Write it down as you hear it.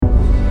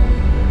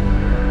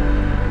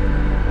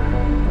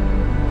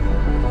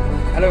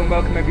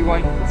welcome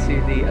everyone to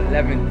the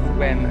 11th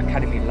WEM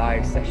Academy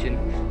Live session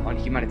on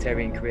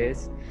humanitarian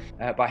careers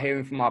by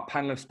hearing from our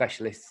panel of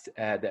specialists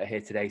that are here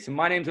today. So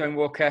my name's Owen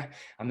Walker.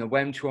 I'm the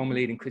WEM Trauma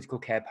Lead and Critical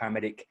Care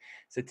Paramedic.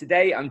 So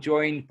today I'm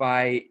joined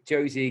by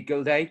Josie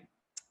Gilday.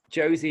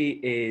 Josie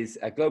is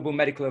a Global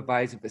Medical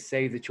Advisor for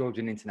Save the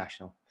Children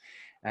International.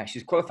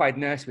 She's a qualified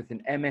nurse with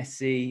an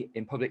MSc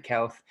in public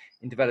health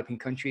in developing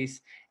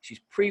countries. She's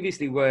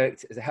previously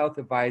worked as a health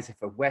advisor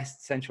for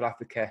West Central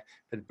Africa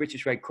for the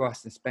British Red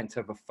Cross and spent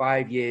over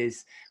 5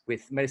 years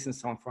with Médecins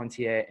Sans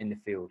Frontières in the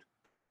field.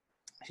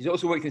 She's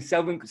also worked in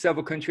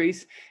several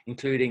countries,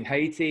 including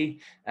Haiti,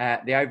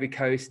 the Ivory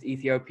Coast,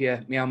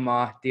 Ethiopia,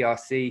 Myanmar,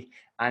 DRC,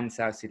 and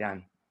South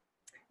Sudan.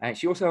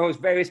 She also holds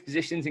various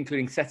positions,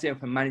 including setting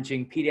up and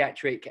managing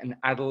pediatric and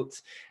adult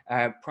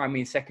primary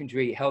and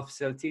secondary health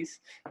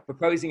facilities,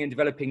 proposing and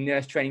developing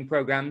nurse training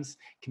programs,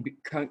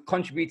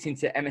 contributing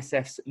to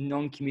MSF's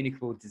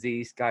non-communicable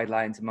disease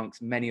guidelines,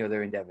 amongst many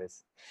other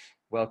endeavors.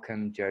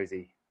 Welcome,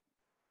 Josie.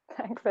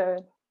 Thanks,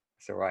 Owen.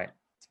 It's all right.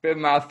 It's a bit of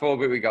a mouthful,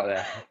 but we got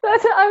there.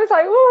 I was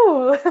like,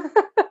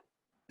 ooh.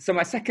 So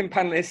my second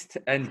panelist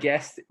and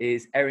guest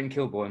is Erin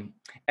Kilbourne.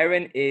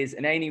 Erin is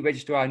an A&E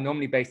registrar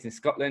normally based in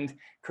Scotland,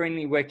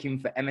 currently working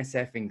for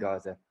MSF in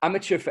Gaza.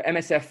 Amateur for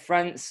MSF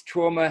France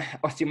Trauma,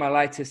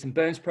 Osteomyelitis and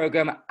Burns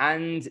Programme,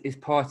 and is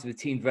part of the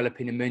team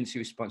developing emergency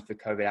response for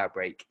COVID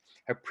outbreak.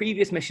 Her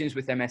previous missions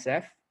with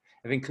MSF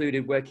have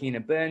included working in a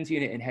burns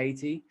unit in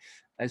Haiti,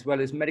 as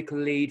well as medical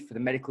lead for the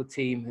medical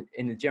team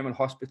in the General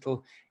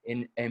Hospital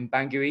in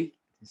Bangui,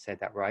 I said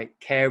that right,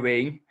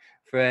 caring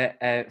for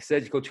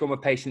surgical trauma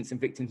patients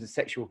and victims of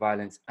sexual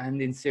violence, and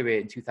in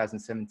Syria in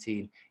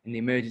 2017 in the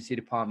emergency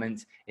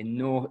department in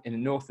the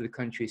north of the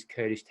country's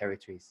Kurdish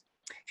territories.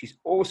 She's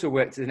also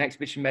worked as an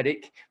expedition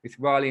medic with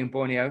Raleigh and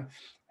Borneo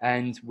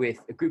and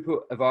with a group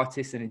of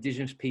artists and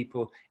indigenous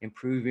people in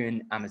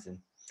Peruvian Amazon.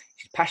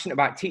 She's passionate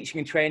about teaching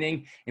and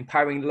training,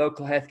 empowering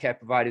local healthcare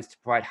providers to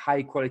provide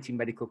high quality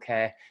medical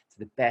care to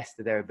the best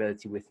of their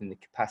ability within the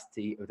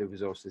capacity of the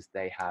resources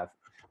they have.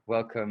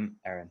 Welcome,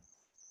 Erin.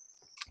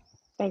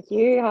 Thank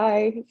you.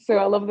 Hi. So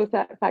I love the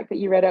fact that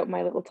you read out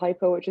my little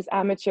typo, which is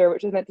amateur,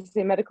 which is meant to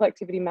say medical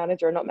activity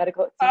manager, not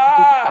medical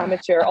activity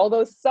amateur.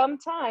 Although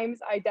sometimes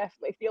I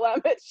definitely feel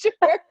amateur.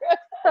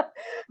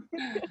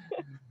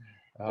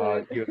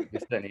 You're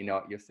certainly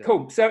not.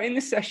 Cool. So in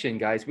this session,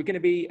 guys, we're going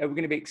to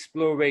be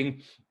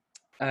exploring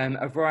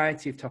a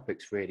variety of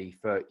topics really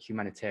for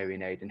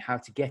humanitarian aid and how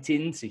to get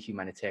into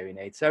humanitarian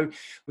aid. So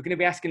we're going to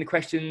be asking the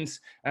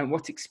questions,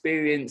 what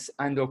experience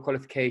and or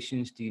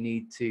qualifications do you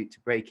need to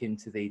break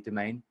into the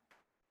domain?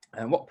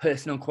 What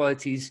personal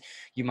qualities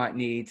you might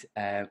need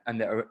and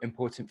that are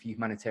important for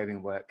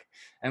humanitarian work,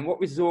 and what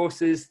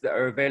resources that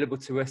are available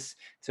to us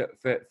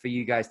for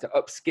you guys to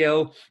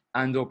upskill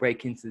and or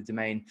break into the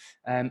domain,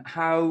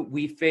 how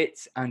we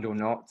fit and or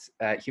not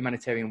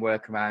humanitarian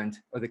work around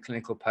other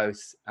clinical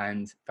posts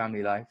and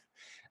family life,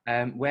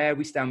 where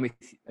we stand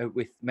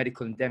with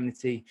medical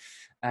indemnity,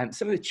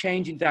 some of the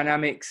changing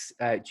dynamics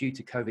due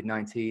to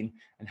COVID-19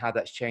 and how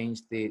that's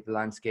changed the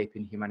landscape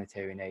in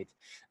humanitarian aid,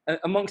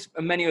 amongst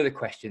many other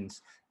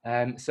questions.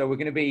 So we're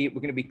going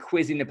to be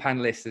quizzing the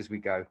panelists as we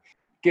go.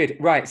 Good.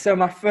 Right. So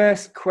my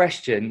first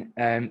question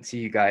to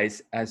you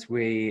guys, as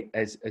we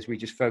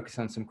just focus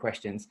on some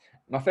questions.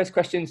 My first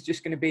question is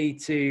just going to be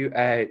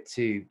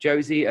to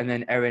Josie, and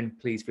then Erin,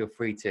 please feel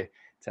free to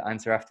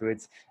answer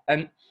afterwards.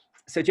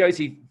 So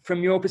Josie,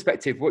 from your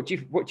perspective, what do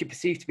you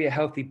perceive to be a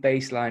healthy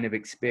baseline of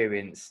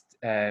experience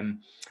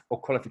or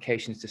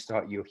qualifications to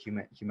start your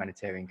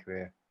humanitarian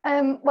career?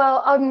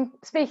 Well, I'm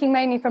speaking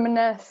mainly from a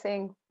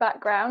nursing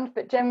background,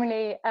 but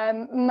generally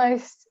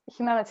most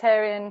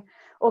humanitarian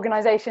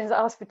organisations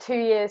ask for 2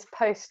 years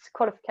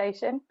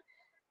post-qualification.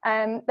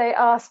 They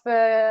ask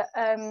for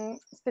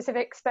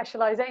specific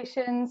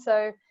specialisations,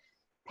 so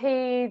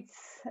peds,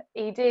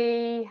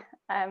 ED,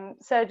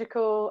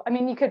 surgical. I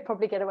mean, you could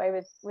probably get away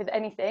with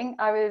anything.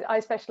 I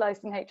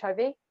specialised in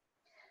HIV.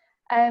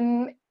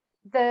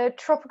 The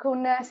tropical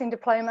nursing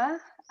diploma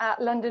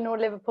at London or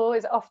Liverpool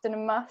is often a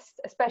must,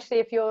 especially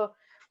if you're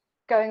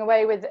going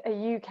away with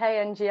a UK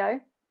NGO.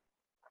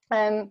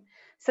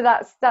 So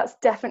that's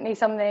definitely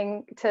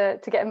something to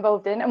get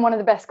involved in, and one of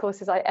the best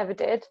courses I ever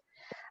did.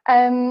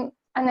 And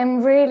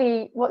then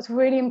really, what's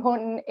really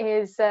important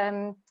is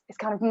kind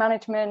of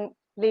management,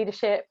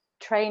 leadership,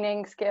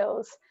 training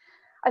skills.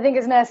 I think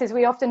as nurses,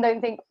 we often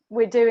don't think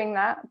we're doing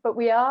that, but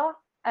we are.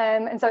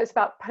 And so it's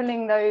about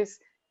pulling those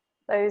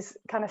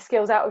kind of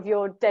skills out of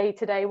your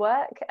day-to-day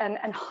work and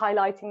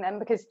highlighting them,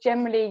 because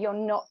generally you're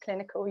not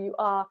clinical, you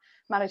are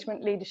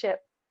management, leadership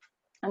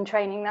and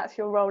training. That's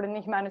your role in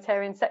the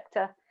humanitarian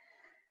sector.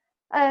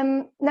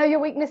 Know your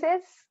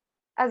weaknesses,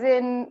 as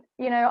in,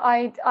 you know,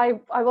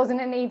 I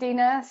wasn't an ED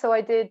nurse, so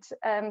I did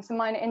some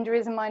minor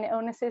injuries and minor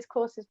illnesses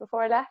courses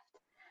before I left.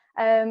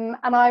 And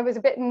I was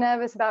a bit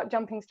nervous about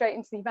jumping straight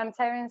into the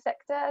humanitarian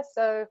sector,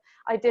 so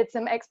I did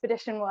some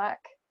expedition work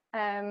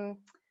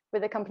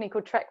with a company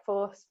called Trek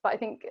Force, but I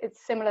think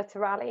it's similar to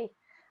Raleigh,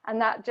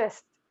 and that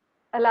just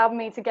allowed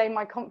me to gain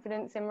my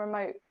confidence in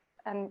remote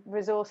and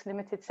resource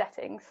limited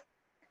settings.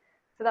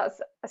 So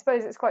that's, I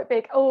suppose it's quite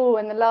big. Oh,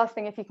 and the last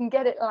thing, if you can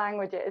get it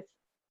languages,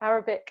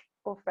 Arabic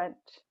or French.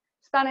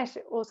 Spanish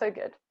also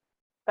good,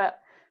 but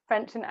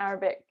French and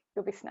Arabic,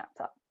 you'll be snapped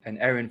up. And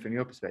Erin, from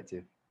your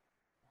perspective?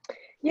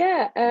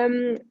 Yeah,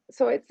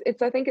 so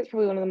it's I think it's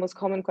probably one of the most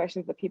common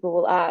questions that people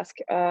will ask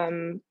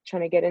trying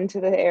to get into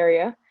the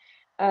area.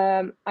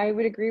 I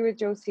would agree with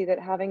Josie that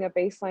having a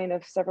baseline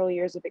of several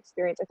years of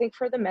experience, I think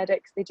for the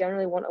medics, they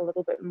generally want a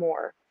little bit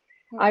more.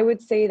 I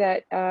would say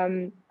that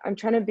I'm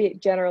trying to be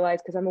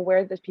generalized because I'm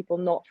aware that there's people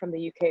not from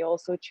the UK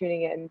also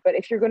tuning in. But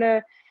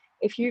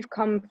if you've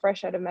come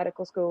fresh out of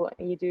medical school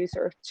and you do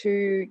sort of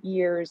 2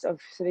 years of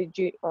sort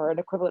of or an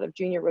equivalent of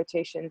junior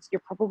rotations,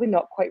 you're probably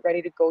not quite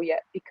ready to go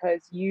yet,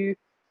 because you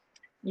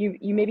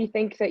maybe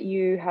think that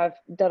you have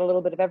done a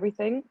little bit of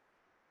everything,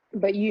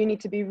 but you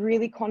need to be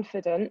really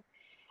confident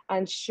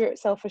and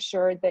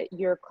self-assured that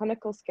your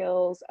clinical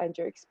skills and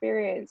your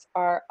experience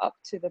are up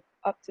to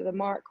the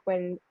mark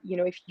when, you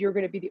know, if you're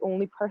going to be the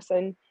only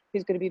person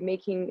who's going to be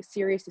making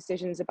serious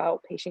decisions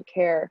about patient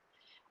care.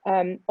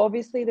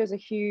 Obviously there's a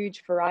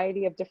huge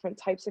variety of different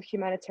types of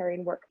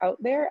humanitarian work out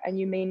there, and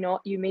you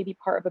may be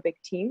part of a big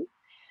team,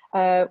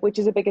 which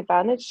is a big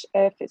advantage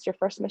if it's your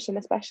first mission,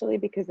 especially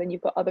because then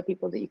you've got other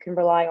people that you can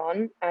rely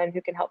on and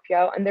who can help you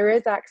out. And there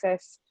is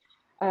access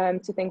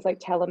to things like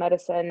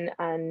telemedicine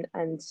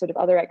and sort of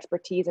other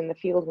expertise in the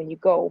field when you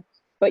go.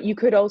 But you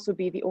could also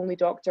be the only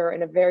doctor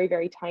in a very,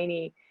 very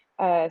tiny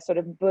sort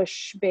of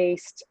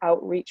bush-based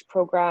outreach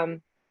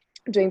program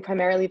doing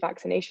primarily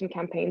vaccination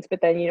campaigns.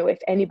 But then, you know, if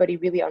anybody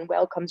really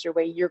unwell comes your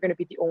way, you're going to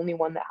be the only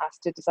one that has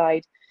to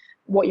decide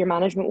what your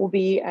management will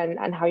be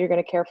and how you're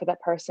going to care for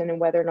that person and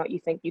whether or not you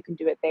think you can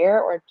do it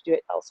there or do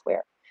it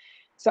elsewhere.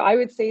 So I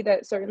would say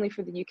that certainly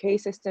for the UK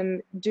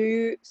system,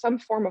 do some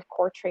form of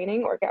core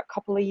training or get a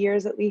couple of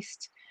years at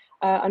least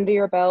under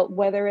your belt,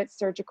 whether it's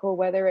surgical,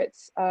 whether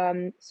it's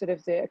sort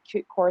of the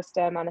acute core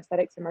STEM,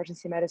 anesthetics,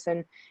 emergency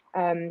medicine,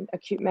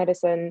 acute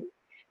medicine.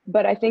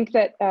 But I think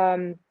that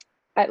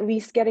at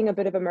least getting a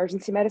bit of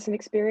emergency medicine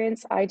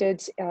experience. I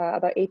did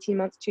about 18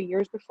 months, 2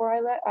 years before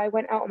I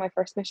went out on my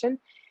first mission.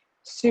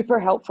 Super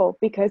helpful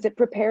because it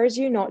prepares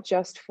you not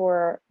just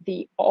for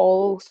the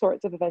all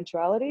sorts of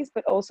eventualities,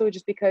 but also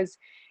just because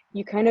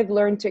you kind of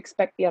learn to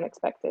expect the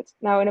unexpected.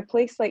 Now, in a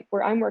place like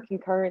where I'm working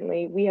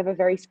currently, we have a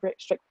very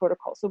strict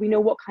protocol. So we know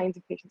what kinds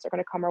of patients are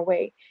going to come our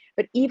way.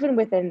 But even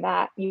within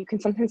that, you can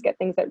sometimes get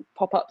things that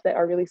pop up that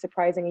are really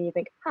surprising and you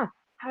think,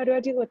 how do I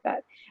deal with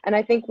that? And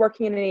I think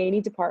working in an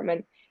A&E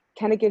department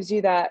kind of gives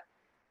you that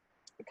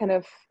kind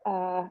of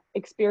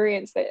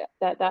experience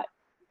that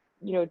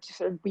you know, to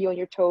sort of be on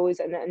your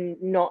toes and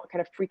not kind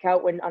of freak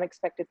out when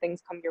unexpected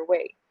things come your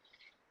way.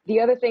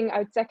 The other thing, I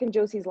would second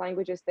Josie's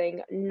languages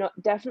thing,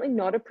 definitely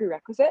not a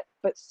prerequisite,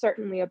 but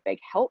certainly a big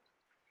help.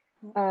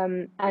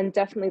 And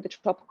definitely the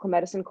tropical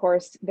medicine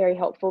course, very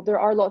helpful. There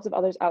are lots of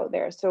others out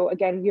there. So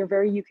again, we're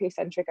very UK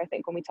centric, I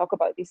think, when we talk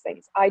about these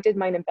things. I did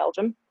mine in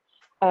Belgium.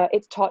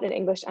 It's taught in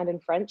English and in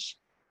French.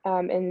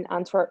 In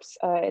Antwerp's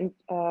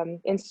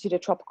Institute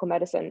of Tropical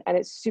Medicine, and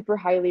it's super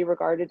highly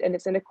regarded, and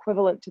it's an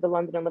equivalent to the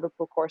London and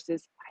Liverpool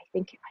courses. I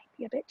think it might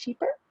be a bit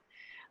cheaper.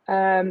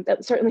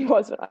 That certainly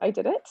was when I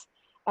did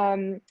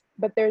it.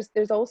 But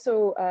there's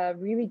also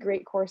really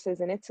great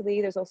courses in Italy.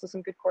 There's also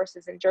some good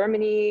courses in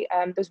Germany.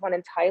 There's one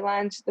in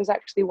Thailand. There's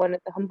actually one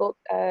at the Humboldt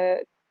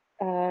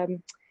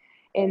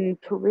in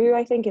Peru,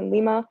 I think, in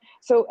Lima.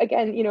 So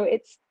again, you know,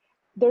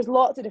 there's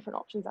lots of different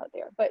options out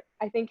there, but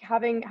I think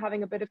having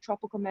a bit of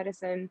tropical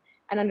medicine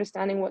and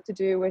understanding what to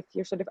do with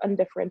your sort of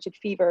undifferentiated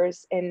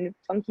fevers in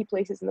funky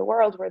places in the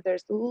world where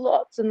there's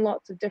lots and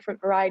lots of different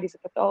varieties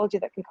of pathology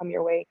that can come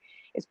your way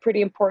is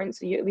pretty important.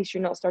 So at least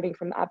you're not starting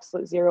from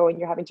absolute zero and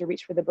you're having to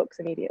reach for the books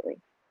immediately.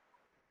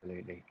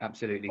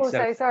 Absolutely.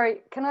 Also,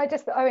 sorry, can I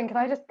just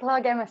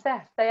plug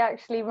MSF? They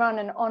actually run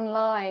an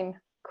online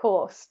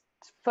course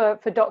for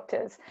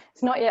doctors.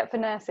 It's not yet for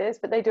nurses,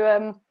 but they do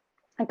a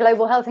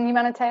global health and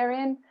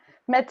humanitarian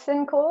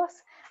medicine course,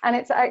 and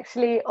it's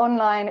actually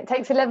online. It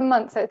takes 11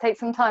 months, so it takes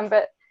some time,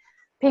 but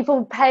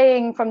people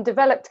paying from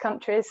developed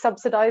countries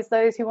subsidize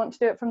those who want to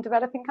do it from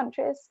developing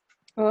countries.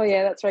 Oh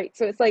yeah, that's right.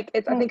 So it's like I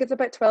think it's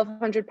about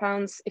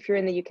 £1,200 if you're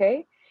in the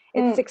UK.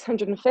 It's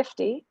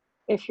 $650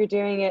 if you're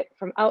doing it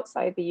from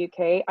outside the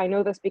UK. I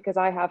know this because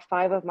I have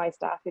 5 of my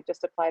staff who've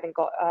just applied and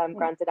got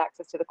granted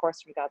access to the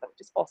course from GADA,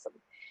 which is awesome.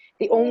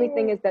 The only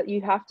thing is that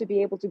you have to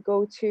be able to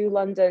go to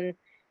London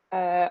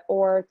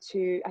or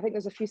to, I think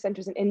there's a few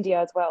centres in India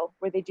as well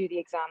where they do the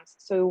exams.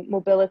 So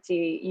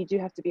mobility, you do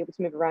have to be able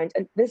to move around.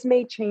 And this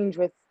may change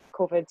with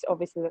COVID.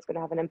 Obviously, that's going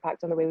to have an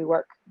impact on the way we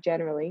work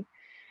generally.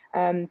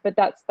 But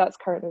that's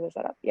currently the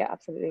setup. Yeah,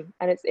 absolutely.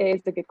 And it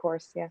is a good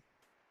course. Yeah.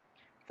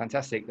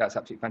 Fantastic. That's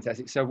absolutely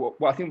fantastic. So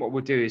what I think what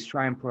we'll do is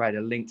try and provide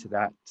a link to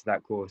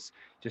that course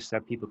just so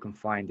people can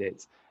find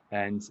it.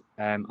 And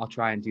I'll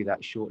try and do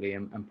that shortly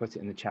and put it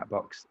in the chat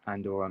box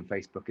and or on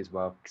Facebook as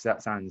well, because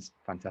that sounds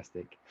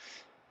fantastic.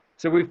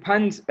 So we've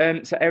panned,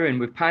 so Erin,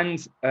 we've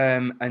panned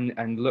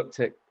and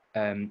looked at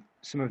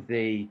some of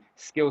the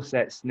skill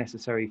sets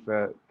necessary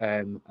for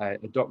a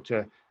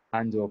doctor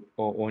and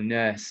or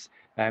nurse,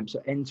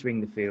 so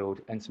entering the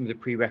field and some of the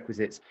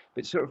prerequisites.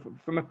 But sort of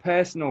from a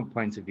personal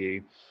point of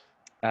view,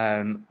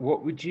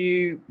 what do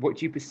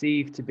you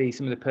perceive to be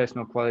some of the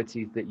personal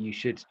qualities that you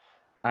should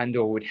and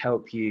or would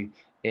help you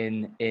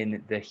in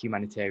the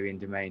humanitarian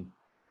domain?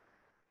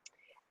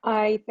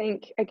 I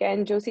think,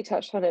 again, Josie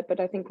touched on it, but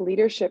I think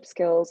leadership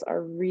skills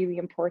are really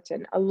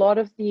important. A lot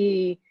of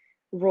the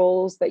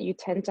roles that you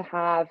tend to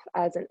have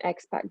as an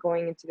expat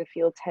going into the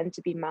field tend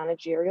to be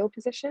managerial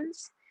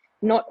positions.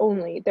 Not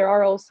only, there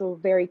are also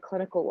very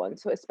clinical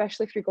ones. So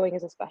especially if you're going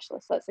as a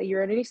specialist, let's say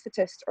you're an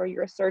anesthetist or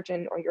you're a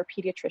surgeon or you're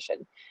a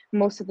pediatrician,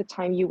 most of the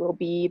time you will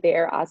be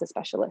there as a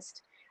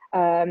specialist.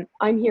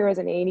 I'm here as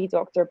an A&E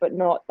doctor, but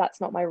that's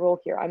not my role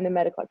here. I'm the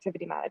medical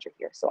activity manager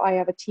here. So I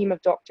have a team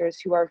of doctors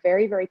who are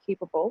very, very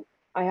capable.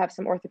 I have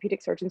some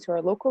orthopedic surgeons who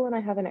are local, and I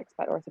have an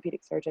expat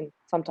orthopedic surgeon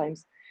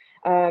sometimes.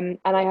 And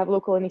I have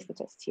local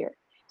anesthetists here.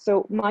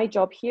 So my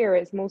job here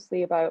is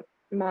mostly about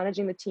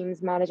managing the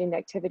teams, managing the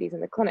activities in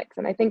the clinics.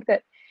 And I think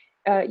that,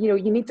 you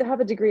need to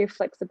have a degree of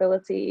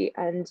flexibility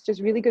and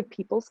just really good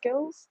people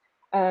skills.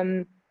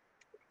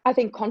 I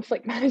think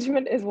conflict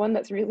management is one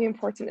that's really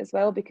important as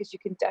well, because you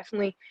can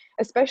definitely,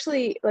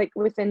 especially like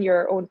within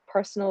your own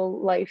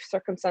personal life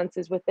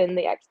circumstances within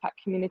the expat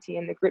community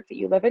and the group that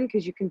you live in,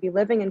 because you can be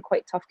living in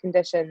quite tough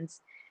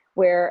conditions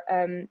where,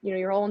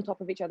 you're all on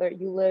top of each other,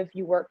 you live,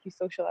 you work, you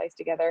socialize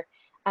together,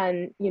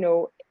 and,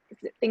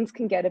 things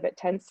can get a bit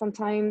tense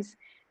sometimes.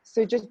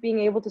 So just being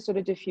able to sort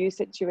of diffuse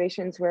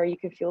situations where you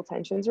can feel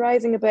tensions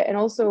rising a bit. And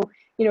also,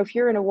 if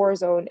you're in a war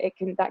zone,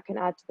 that can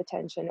add to the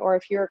tension. Or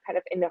if you're kind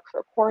of in a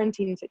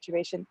quarantine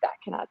situation, that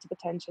can add to the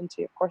tension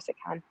too. Of course it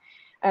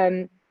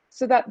can.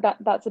 So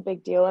that's a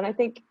big deal. And I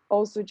think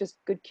also just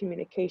good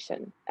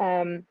communication.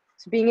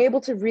 So being able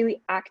to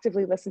really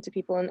actively listen to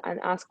people and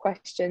ask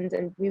questions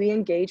and really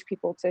engage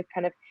people to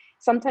kind of,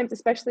 sometimes,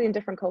 especially in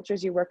different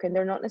cultures you work in,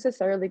 they're not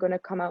necessarily going to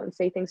come out and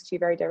say things to you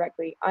very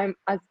directly. I'm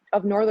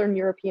of Northern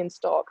European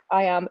stock.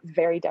 I am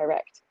very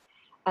direct,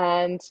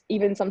 and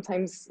even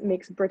sometimes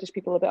makes British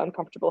people a bit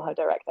uncomfortable how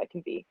direct I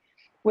can be,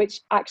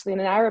 which actually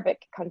in an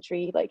Arabic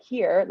country like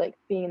here, like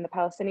being in the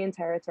Palestinian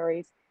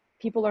territories,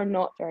 people are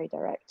not very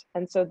direct.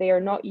 And so they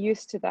are not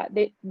used to that.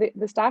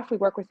 The staff we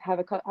work with have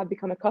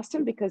become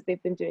accustomed because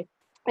they've been doing,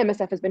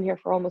 MSF has been here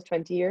for almost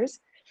 20 years.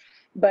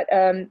 But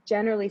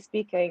generally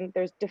speaking,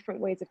 there's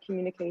different ways of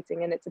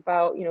communicating, and it's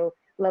about,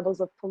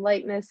 levels of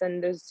politeness,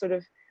 and there's sort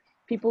of,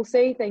 people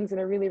say things in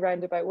a really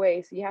roundabout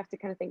way. So you have to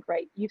kind of think,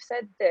 right, you've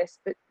said this,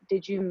 but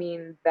did you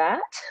mean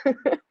that?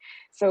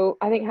 So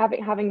I think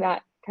having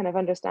that kind of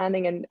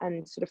understanding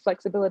and sort of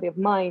flexibility of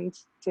mind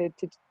to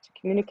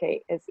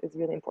communicate is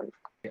really important.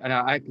 And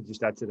I could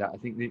just add to that. I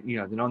think that,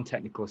 the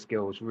non-technical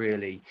skills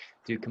really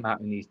do come out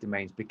in these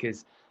domains,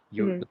 because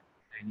you're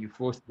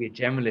forced to be a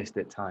generalist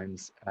at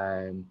times.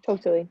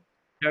 Totally.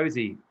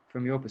 Josie,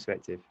 from your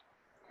perspective.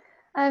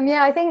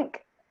 Yeah, I think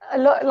a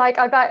lot, like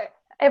I bet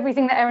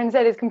everything that Erin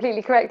said is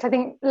completely correct. I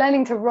think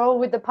learning to roll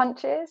with the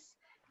punches,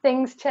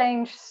 things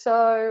change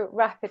so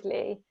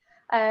rapidly.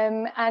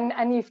 And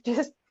you've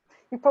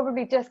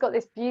probably just got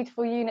this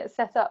beautiful unit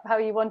set up how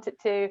you want it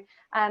to,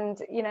 and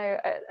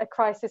a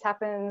crisis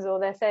happens, or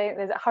they're saying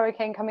there's a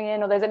hurricane coming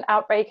in, or there's an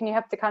outbreak, and you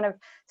have to kind of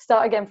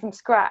start again from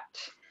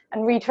scratch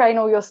and retrain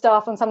all your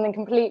staff on something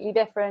completely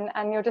different,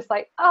 and you're just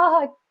like,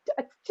 I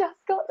just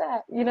got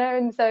there,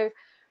 and so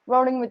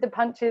rolling with the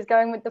punches,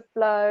 going with the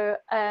flow.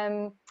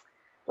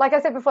 Like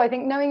I said before, I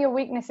think knowing your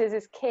weaknesses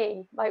is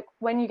key, like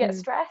when you get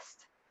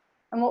stressed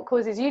and what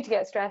causes you to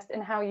get stressed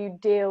and how you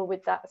deal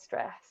with that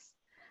stress.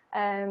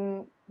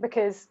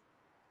 Because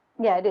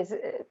it is,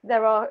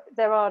 there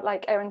are,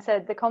 like Erin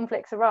said, the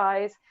conflicts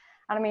arise.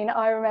 And I mean,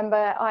 I remember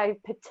I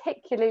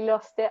particularly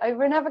lost it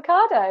over an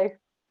avocado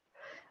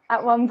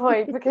at one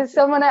point, because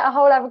someone ate a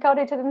whole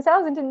avocado to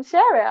themselves and didn't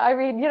share it. I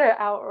mean,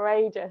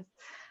 outrageous.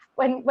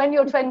 When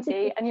you're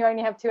 20 and you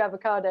only have 2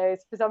 avocados,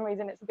 for some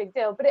reason it's a big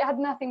deal, but it had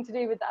nothing to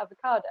do with the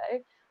avocado.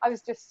 I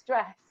was just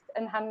stressed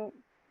and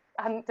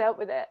hadn't dealt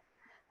with it.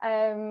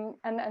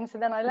 And so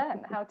then I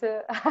learned how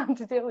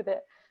to deal with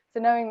it. So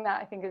knowing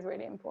that, I think, is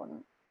really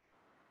important.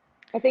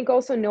 I think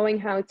also knowing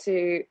how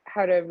to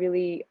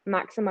really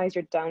maximize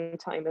your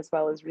downtime as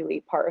well is really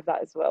part of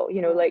that as well.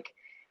 Like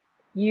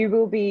you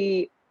will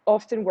be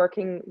often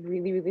working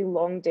really, really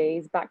long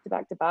days back to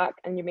back to back,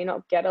 and you may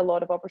not get a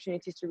lot of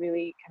opportunities to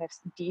really kind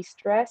of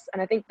de-stress.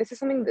 And I think this is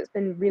something that's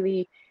been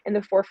really in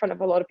the forefront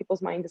of a lot of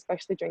people's minds,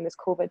 especially during this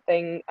COVID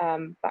thing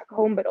back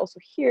home, but also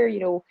here.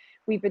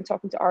 We've been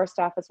talking to our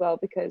staff as well,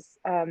 because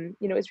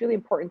it's really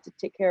important to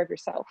take care of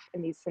yourself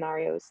in these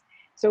scenarios.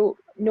 So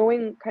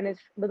knowing kind of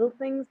little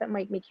things that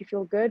might make you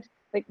feel good,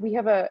 like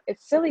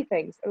it's silly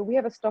things. We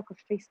have a stock of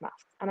face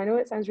masks, and I know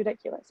it sounds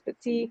ridiculous,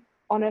 but see,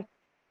 on a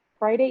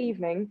Friday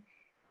evening,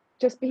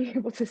 just being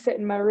able to sit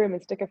in my room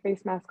and stick a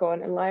face mask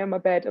on and lie on my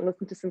bed and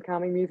listen to some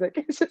calming music,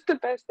 it's just the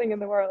best thing in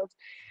the world.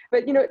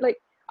 But like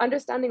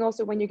understanding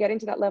also when you get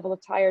into that level of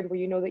tired where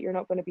you know that you're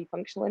not going to be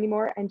functional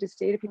anymore, and just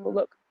say to people,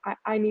 look,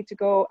 I need to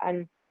go,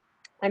 and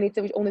I need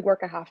to only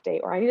work a half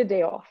day, or I need a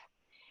day off.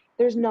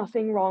 there's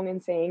nothing wrong in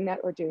saying that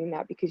or doing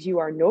that, because you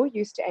are no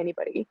use to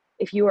anybody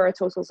if you are a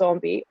total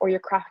zombie, or you're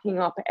cracking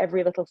up at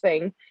every little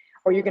thing,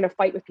 or you're going to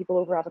fight with people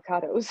over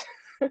avocados.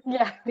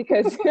 Yeah.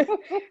 because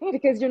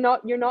you're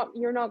not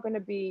going to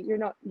be,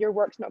 your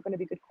work's not going to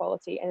be good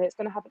quality, and it's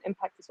going to have an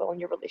impact as well on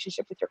your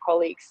relationship with your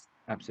colleagues.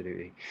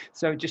 Absolutely.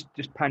 So just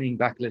panning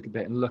back a little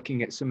bit and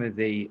looking at some of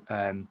the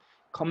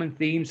common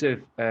themes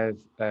of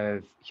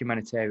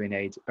humanitarian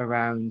aid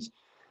around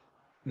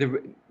the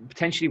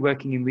potentially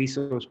working in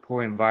resource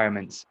poor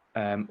environments,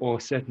 or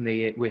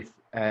certainly with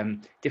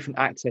different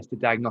access to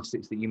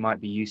diagnostics that you might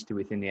be used to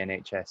within the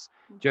NHS.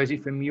 Josie,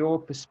 from your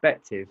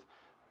perspective,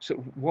 so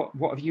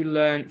what have you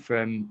learned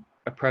from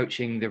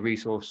approaching the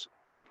resource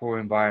poor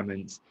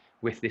environments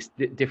with this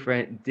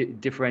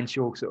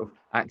differential sort of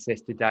access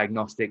to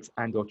diagnostics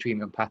and or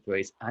treatment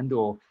pathways and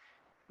or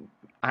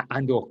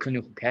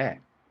clinical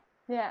care?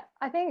 Yeah,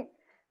 I think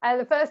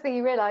the first thing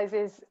you realize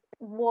is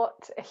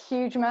what a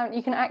huge amount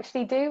you can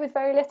actually do with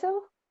very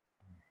little.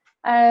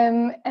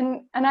 And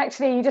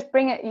actually you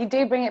bring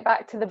it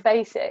back to the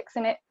basics,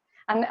 and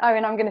I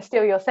mean, I'm going to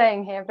steal your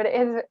saying here, but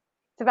it's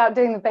about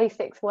doing the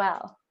basics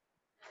well.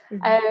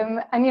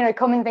 And you know,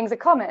 common things are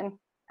common,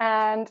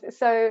 and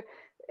so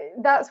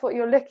that's what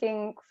you're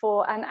looking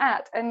for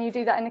and you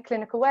do that in a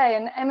clinical way.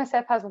 And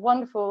MSF has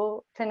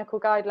wonderful clinical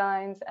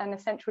guidelines and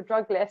essential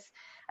drug lists,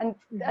 and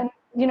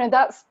you know,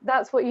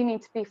 that's what you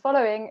need to be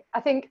following.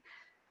 I think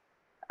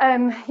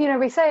you know,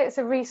 we say it's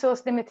a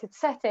resource limited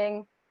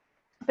setting,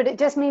 but it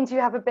just means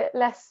you have a bit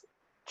less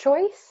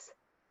choice.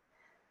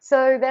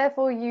 So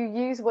therefore you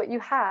use what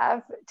you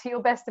have to your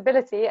best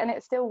ability, and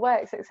it still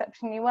works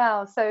exceptionally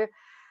well. So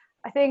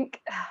I think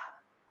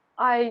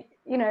I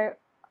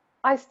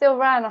still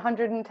ran a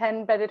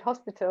 110 bedded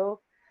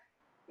hospital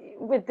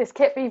with this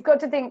kit, but you've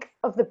got to think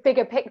of the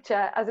bigger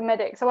picture as a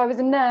medic. So I was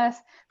a nurse,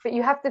 but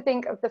you have to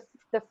think of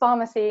the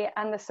pharmacy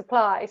and the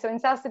supply. So in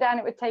South Sudan,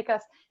 it would take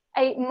us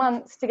 8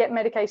 months to get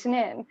medication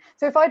in.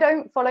 So if I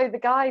don't follow the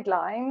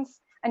guidelines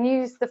and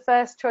use the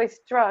first choice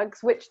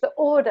drugs, which the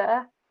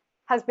order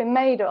has been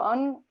made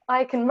on,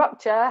 I can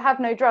rupture,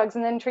 have no drugs,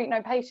 and then treat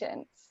no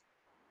patients.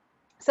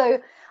 So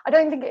I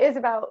don't think it is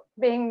about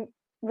being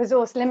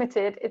resource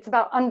limited. It's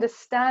about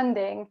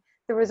understanding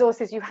the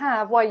resources you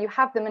have, why you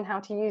have them, and how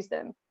to use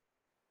them.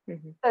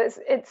 So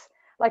it's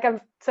like,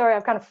 I'm sorry,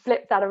 I've kind of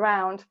flipped that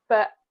around,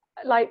 but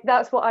like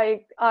that's what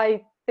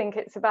I think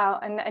it's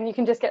about, and you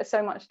can just get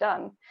so much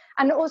done.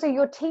 And also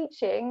you're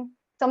teaching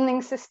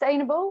something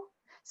sustainable,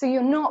 so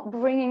you're not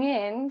bringing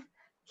in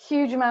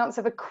huge amounts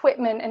of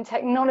equipment and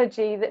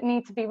technology that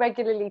need to be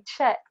regularly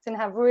checked and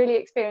have really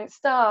experienced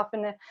staff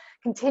and a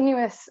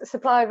continuous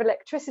supply of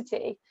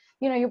electricity.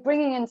 You know, you're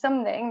bringing in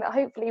something that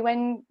hopefully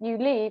when you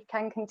leave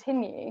can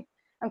continue.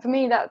 And for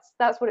me,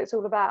 that's what it's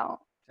all about.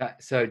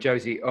 So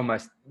Josie,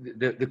 almost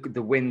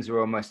the wins are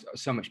almost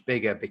so much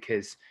bigger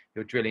because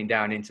you're drilling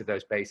down into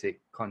those basic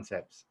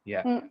concepts.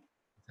 Yeah,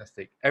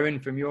 fantastic. Erin,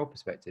 from your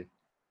perspective?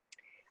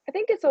 I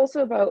think it's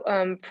also about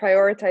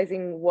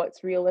prioritizing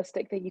what's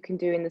realistic that you can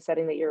do in the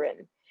setting that you're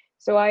in.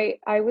 So I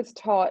was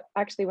taught,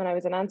 actually, when I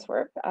was in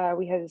Antwerp,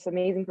 we had this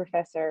amazing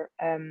professor,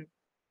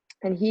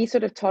 and he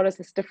sort of taught us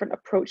this different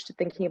approach to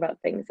thinking about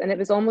things. And it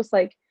was almost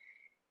like,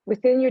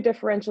 within your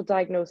differential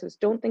diagnosis,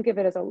 don't think of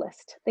it as a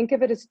list. Think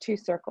of it as 2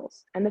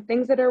 circles. And the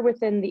things that are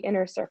within the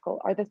inner circle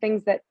are the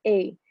things that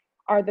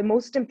are the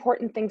most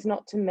important things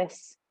not to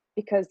miss,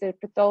 because they're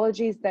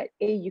pathologies that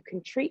you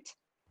can treat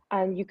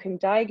and you can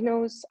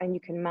diagnose and you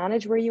can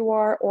manage where you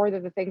are, or they're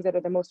the things that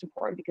are the most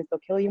important because they'll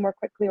kill you more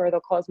quickly or they'll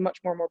cause much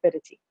more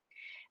morbidity.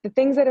 The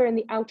things that are in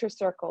the outer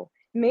circle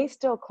may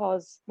still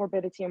cause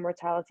morbidity and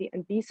mortality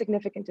and be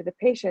significant to the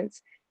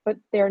patients, but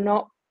they're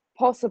not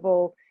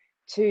possible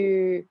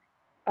to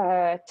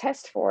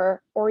test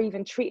for or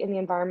even treat in the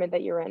environment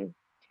that you're in.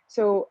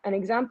 So an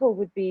example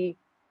would be,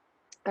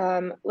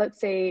 let's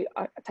say,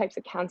 types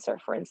of cancer,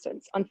 for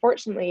instance.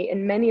 Unfortunately,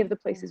 in many of the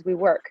places we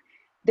work,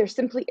 there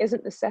simply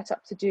isn't the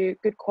setup to do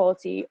good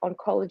quality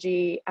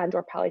oncology and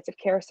or palliative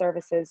care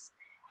services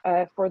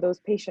for those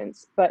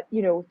patients. But,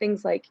 you know,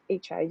 things like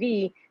HIV,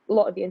 a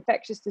lot of the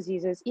infectious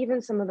diseases,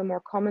 even some of the more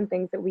common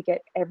things that we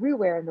get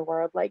everywhere in the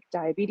world, like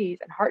diabetes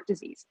and heart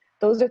disease,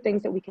 those are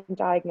things that we can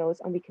diagnose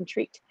and we can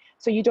treat.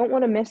 So you don't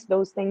want to miss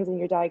those things in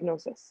your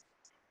diagnosis.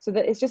 So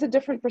that it's just a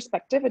different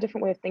perspective, a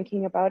different way of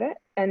thinking about it.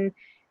 And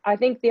I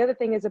think the other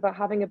thing is about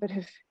having a bit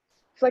of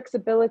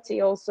flexibility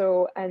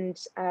also, and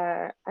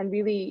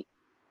really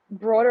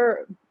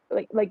broader,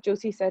 like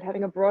Josie said,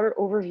 having a broader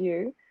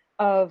overview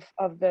of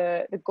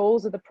the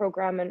goals of the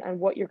program and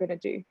what you're going to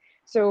do.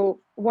 So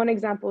one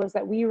example is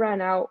that we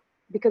ran out,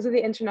 because of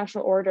the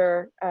international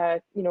order,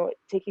 you know,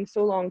 taking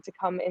so long to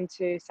come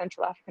into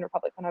Central African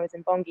Republic when I was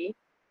in Bongi,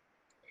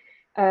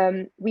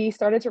 we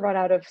started to run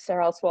out of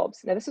sterile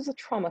swabs. Now this is a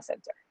trauma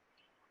center,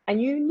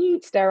 and you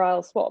need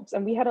sterile swabs.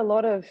 And we had a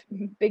lot of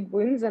big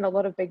wounds and a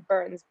lot of big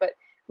burns, but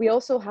we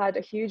also had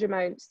a huge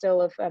amount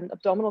still of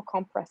abdominal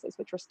compresses,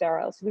 which were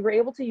sterile. So we were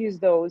able to use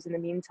those in the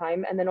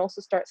meantime, and then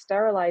also start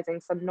sterilizing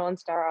some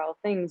non-sterile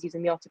things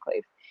using the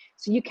autoclave.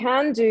 So you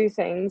can do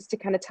things to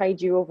kind of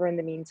tide you over in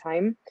the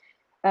meantime.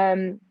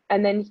 And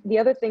then the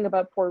other thing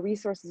about poor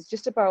resources is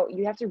just about,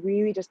 you have to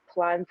really just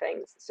plan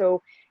things.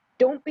 So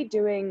don't be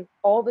doing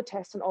all the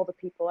tests on all the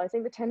people. I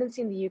think the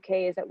tendency in the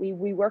UK is that we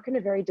work in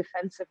a very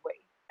defensive way.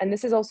 And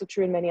this is also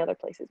true in many other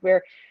places,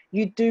 where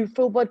you do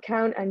full blood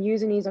count and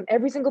use and ease on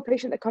every single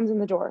patient that comes in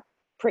the door,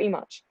 pretty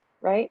much,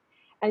 right?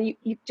 And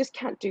you just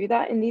can't do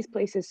that in these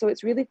places. So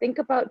it's really think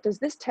about, does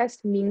this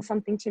test mean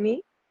something to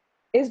me?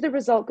 Is the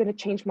result going to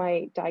change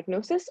my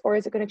diagnosis, or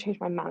is it going to change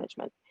my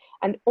management?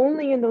 And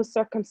only in those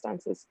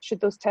circumstances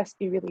should those tests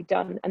be really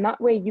done. And that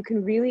way you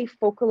can really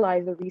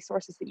focalize the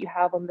resources that you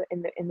have on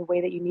in the way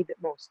that you need it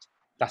most.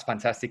 That's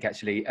fantastic,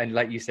 actually. And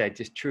like you said,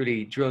 just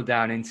truly drill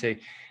down into,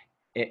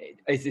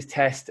 is this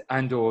test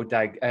and or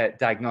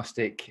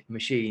diagnostic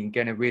machine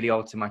going to really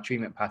alter my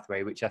treatment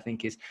pathway, which I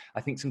think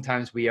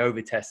sometimes we over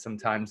test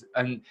sometimes.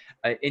 And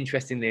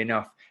interestingly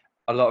enough,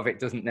 a lot of it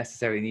doesn't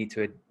necessarily need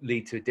to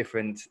lead to a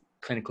different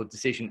clinical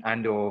decision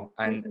and or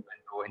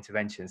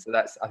intervention. So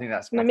I think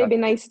that's fantastic. That may be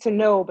nice to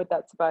know, but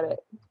that's about it.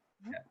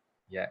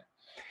 Yeah.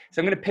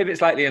 So I'm going to pivot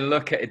slightly and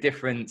look at a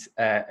different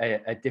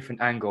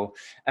angle.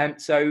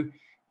 So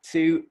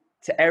to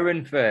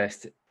Erin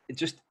first,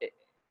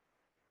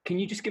 can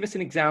you just give us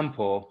an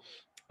example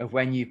of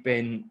when you've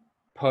been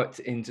put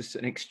into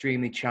an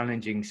extremely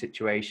challenging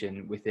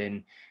situation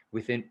within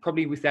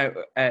probably without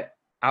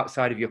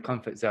outside of your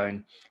comfort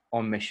zone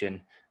on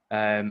mission,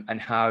 and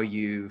how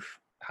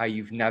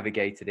you've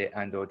navigated it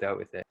and or dealt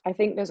with it? I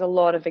think there's a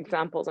lot of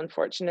examples,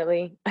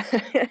 unfortunately.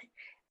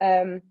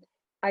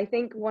 I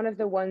think one of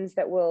the ones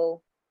that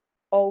will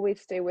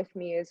always stay with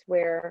me is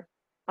where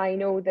I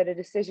know that a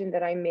decision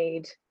that I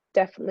made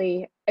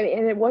definitely, and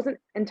it wasn't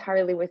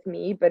entirely with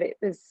me, but it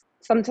was,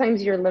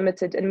 sometimes you're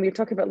limited, and we were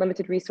talking about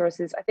limited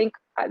resources. I think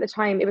at the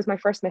time, it was my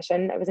first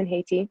mission. I was in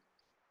Haiti.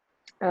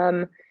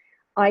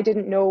 I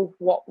didn't know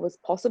what was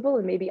possible,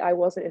 and maybe I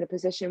wasn't in a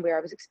position where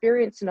I was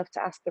experienced enough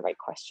to ask the right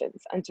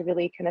questions and to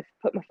really kind of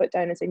put my foot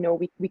down and say, no,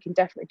 we can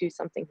definitely do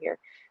something here.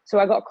 So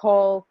I got a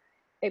call.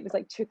 It was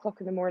like 2:00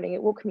 in the morning.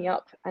 It woke me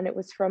up, and it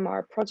was from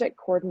our project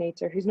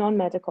coordinator, who's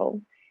non-medical,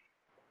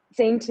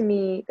 saying to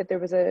me that there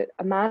was a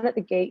man at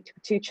the gate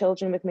with 2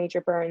 children with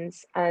major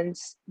burns, and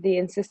they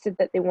insisted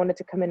that they wanted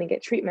to come in and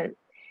get treatment.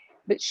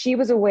 But she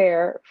was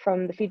aware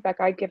from the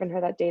feedback I'd given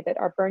her that day that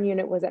our burn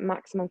unit was at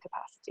maximum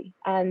capacity.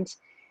 And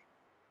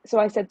so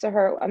I said to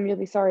her, I'm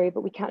really sorry,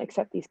 but we can't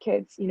accept these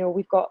kids. You know,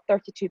 we've got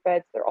 32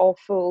 beds, they're all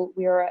full.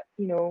 We are at,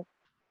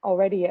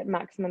 already at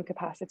maximum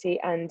capacity.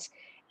 And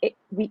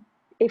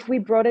if we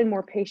brought in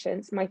more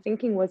patients, my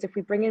thinking was, if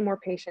we bring in more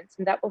patients,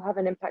 and that will have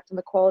an impact on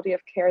the quality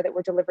of care that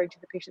we're delivering to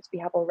the patients we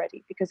have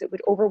already, because it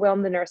would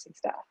overwhelm the nursing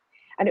staff,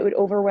 and it would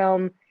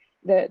overwhelm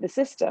the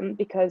system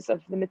because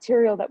of the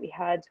material that we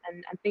had.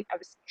 And I think I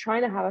was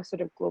trying to have a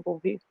sort of global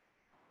view.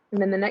 And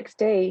then the next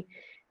day,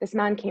 this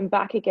man came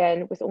back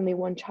again with only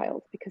 1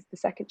 child, because the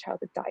second child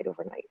had died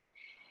overnight.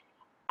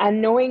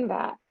 And knowing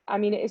that, I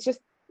mean, it's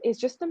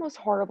just the most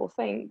horrible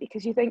thing,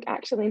 because you think,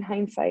 actually, in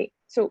hindsight,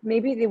 so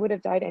maybe they would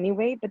have died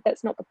anyway, but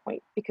that's not the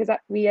point, because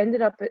we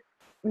ended up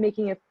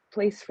making a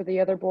place for the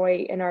other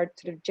boy in our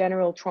sort of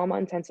general trauma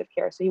intensive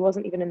care. So he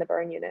wasn't even in the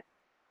burn unit.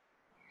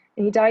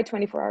 And he died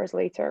 24 hours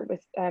later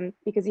with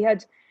because he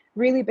had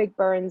really big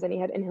burns and he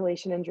had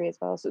inhalation injury as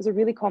well. So it was a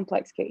really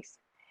complex case.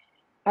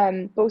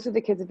 Both of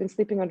the kids had been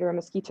sleeping under a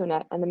mosquito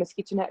net, and the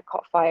mosquito net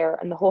caught fire,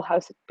 and the whole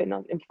house had been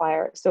on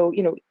fire. So,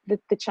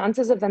 the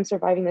chances of them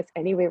surviving this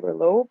anyway were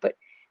low. But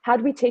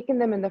had we taken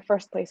them in the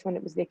first place when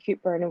it was the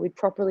acute burn and we'd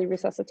properly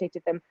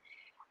resuscitated them,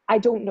 I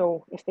don't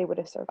know if they would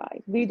have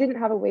survived. We didn't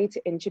have a way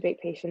to intubate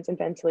patients and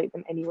ventilate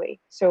them anyway.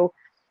 So,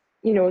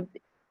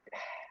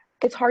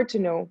 it's hard to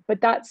know, but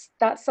that's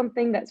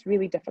something that's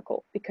really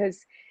difficult,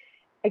 because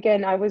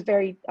again, I was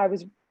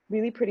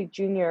really pretty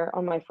junior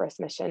on my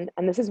first mission.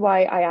 And this is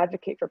why I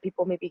advocate for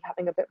people maybe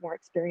having a bit more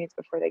experience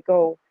before they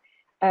go,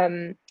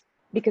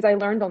 because I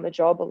learned on the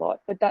job a lot,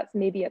 but that's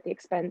maybe at the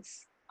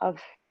expense of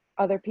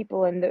other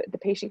people and the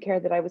patient care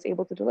that I was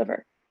able to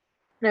deliver.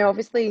 Now,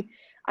 obviously,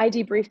 I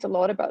debriefed a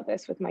lot about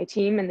this with my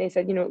team, and they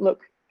said,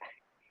 look,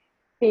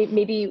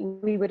 maybe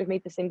we would have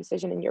made the same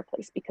decision in your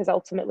place, because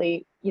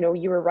ultimately,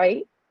 you were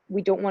right.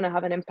 We don't want to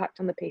have an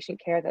impact on the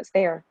patient care that's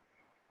there.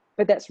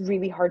 But that's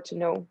really hard to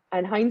know.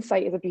 And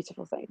hindsight is a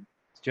beautiful thing.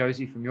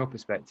 Josie, from your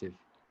perspective.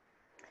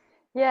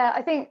 Yeah,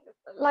 I think,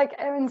 like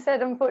Erin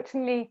said,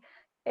 unfortunately,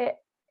 it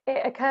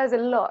occurs a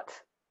lot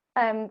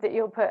that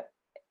you're put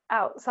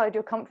outside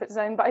your comfort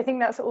zone. But I think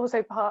that's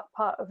also part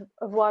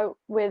of why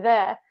we're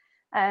there,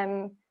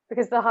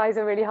 because the highs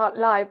are really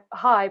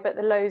high, but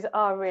the lows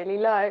are really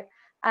low.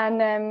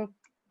 And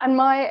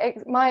my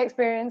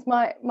experience,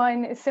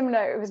 mine is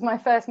similar. It was my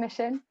first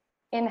mission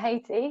in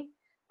Haiti,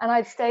 and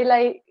I'd stayed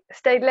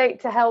late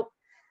to help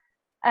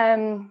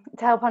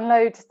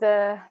unload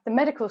the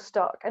medical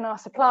stock and our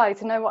supply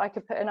to know what I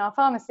could put in our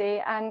pharmacy.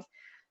 And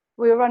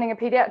we were running a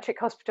pediatric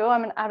hospital.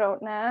 I'm an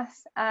adult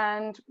nurse,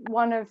 and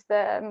one of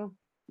the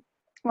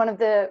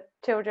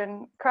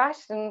children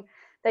crashed, and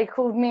they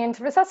called me in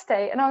to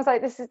resuscitate. And I was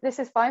like, this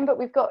is fine, but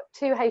we've got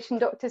 2 Haitian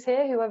doctors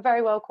here who are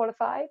very well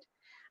qualified,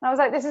 And I was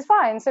like, this is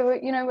fine. So,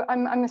 you know,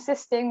 I'm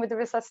assisting with the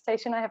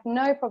resuscitation. I have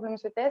no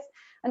problems with this,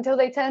 until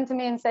they turn to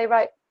me and say,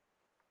 right,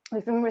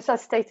 we've been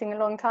resuscitating a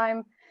long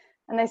time.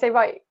 And they say,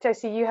 right,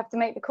 Josie, you have to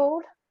make the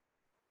call.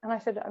 And I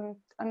said,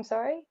 I'm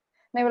sorry. And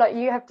they were like,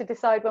 you have to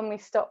decide when we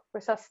stop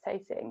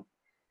resuscitating.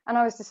 And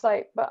I was just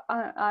like, but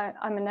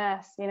I'm a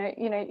nurse, you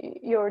know,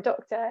 you're a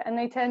doctor. And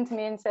they turned to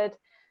me and said,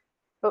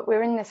 but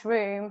we're in this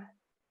room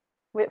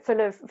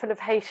full of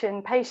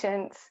Haitian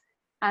patients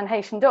and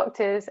Haitian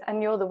doctors,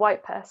 and you're the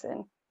white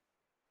person.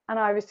 And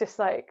I was just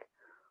like,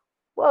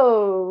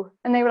 whoa.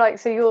 And they were like,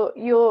 so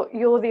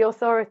you're the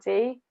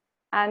authority,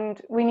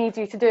 and we need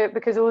you to do it,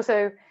 because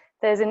also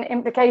there's an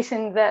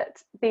implication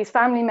that these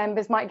family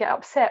members might get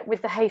upset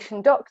with the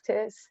Haitian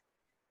doctors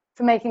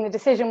for making the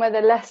decision, where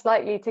they're less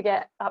likely to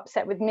get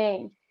upset with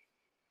me.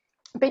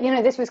 But, you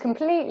know, this was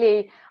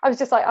completely, I was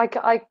just like,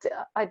 I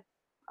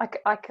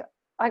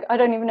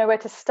don't even know where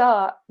to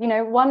start. You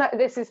know,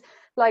 this is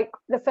like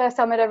the first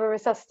time I'd ever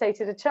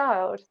resuscitated a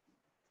child,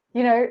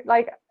 you know,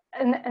 like,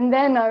 and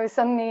then I was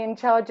suddenly in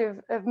charge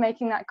of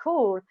making that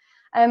call.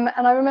 And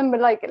I remember,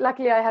 like,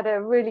 luckily I had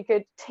a really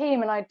good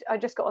team, and I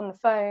just got on the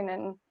phone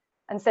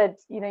and said,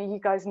 you know, you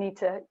need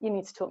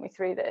to talk me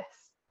through this.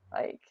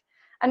 Like,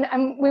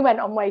 and we went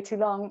on way too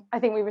long. I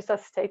think we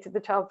resuscitated the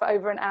child for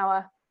over an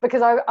hour,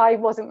 because I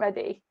wasn't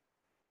ready.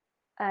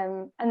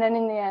 And then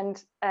in the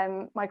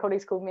end, my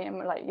colleagues called me and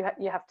were like,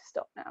 you have to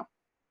stop now.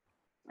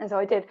 And so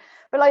I did.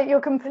 But like,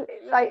 you're completely,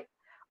 like,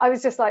 I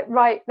was just like,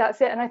 right,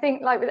 that's it. And I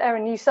think, like with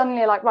Erin, you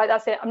suddenly are like, right,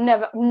 that's it. I'm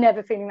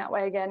never feeling that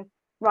way again.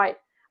 Right.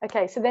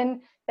 Okay. So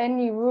then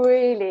you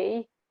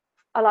really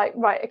are like,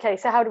 right, okay,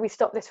 so how do we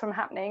stop this from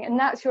happening? And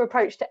that's your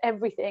approach to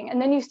everything.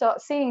 And then you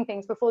start seeing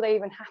things before they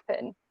even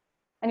happen.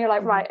 And you're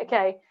like, right,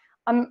 okay,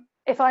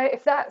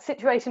 if that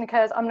situation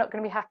occurs, I'm not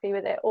going to be happy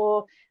with it.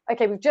 Or,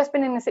 okay, we've just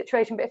been in a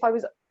situation, but if I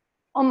was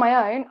on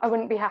my own, I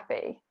wouldn't be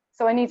happy.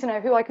 So I need to know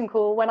who I can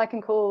call, when I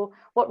can call,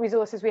 what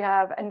resources we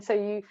have. And so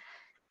you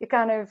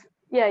kind of,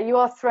 yeah, you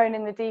are thrown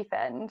in the deep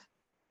end.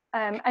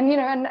 And, you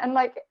know, and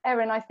like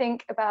Erin, I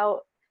think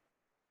about,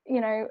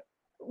 you know,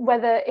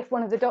 whether if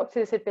one of the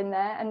doctors had been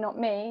there and not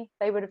me,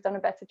 they would have done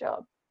a better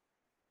job.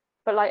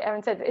 But like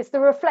Erin said, it's the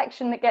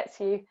reflection that gets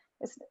you.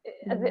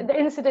 The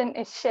incident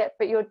is shit,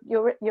 but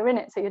you're in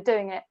it, so you're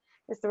doing it.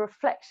 It's the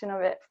reflection of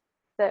it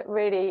that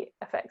really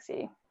affects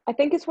you. I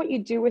think it's what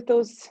you do with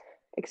those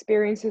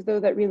experiences, though,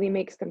 that really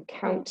makes them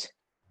count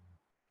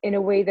in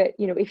a way that,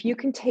 you know, if you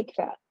can take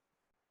that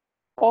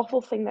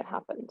awful thing that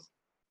happened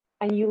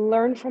and you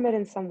learn from it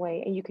in some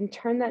way, and you can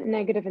turn that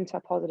negative into a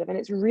positive, and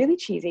it's really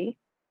cheesy,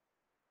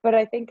 but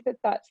I think that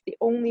that's the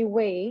only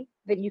way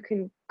that you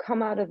can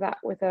come out of that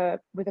with a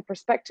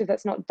perspective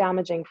that's not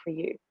damaging for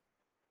you.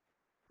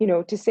 You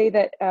know, to say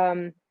that,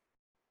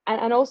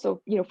 and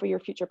also, you know, for your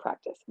future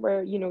practice,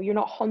 where, you know, you're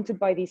not haunted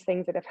by these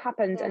things that have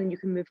happened, and you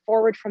can move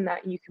forward from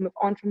that, and you can move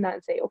on from that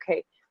and say,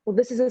 okay, well,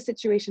 this is a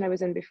situation I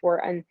was in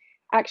before, and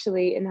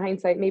actually, in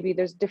hindsight, maybe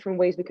there's different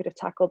ways we could have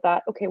tackled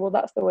that. Okay, well,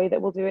 that's the way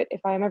that we'll do it.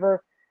 If I'm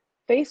ever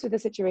faced with a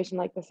situation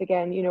like this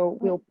again, you know,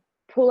 we'll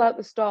pull out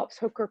the stops,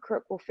 hook or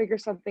crook, we'll figure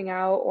something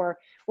out, or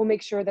we'll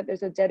make sure that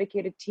there's a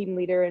dedicated team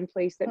leader in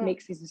place that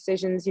makes these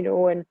decisions, you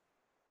know, and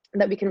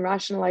that we can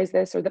rationalize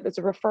this, or that there's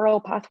a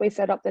referral pathway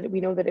set up, that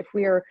we know that if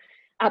we're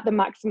at the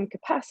maximum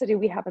capacity,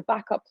 we have a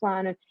backup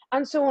plan,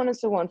 and so on and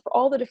so on, for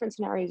all the different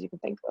scenarios you can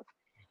think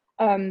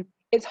of.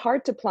 It's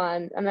hard to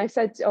plan. And I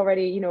said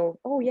already, you know,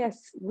 oh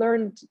yes,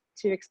 learn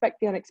to expect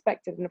the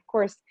unexpected. And of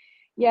course,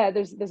 yeah,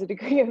 there's a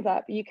degree of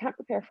that, but you can't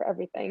prepare for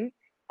everything.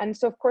 And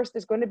so of course,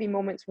 there's going to be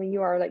moments when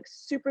you are like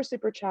super,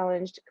 super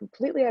challenged,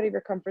 completely out of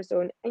your comfort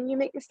zone, and you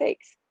make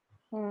mistakes.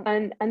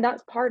 And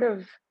that's part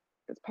of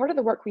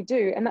the work we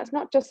do. And that's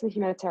not just in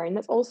humanitarian,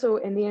 that's also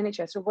in the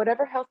NHS or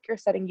whatever healthcare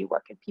setting you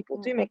work in.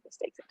 People do make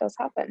mistakes. It does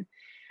happen.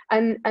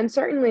 And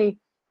certainly,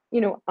 you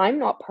know, I'm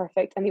not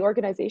perfect, and the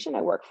organization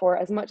I work for,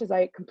 as much as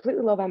I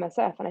completely love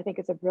MSF and I think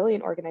it's a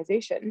brilliant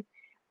organization,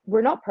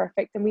 we're not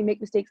perfect, and we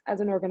make mistakes as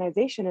an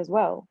organization as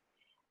well.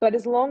 But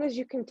as long as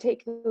you can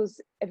take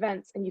those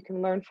events and you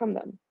can learn from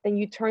them, then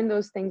you turn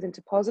those things into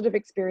positive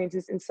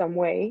experiences in some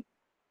way,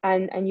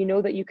 and you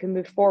know that you can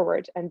move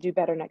forward and do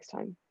better next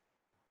time.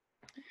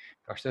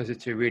 Gosh, those are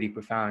two really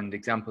profound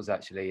examples,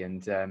 actually,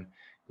 and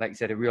like you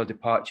said, a real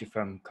departure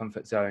from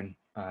comfort zone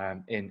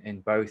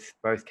in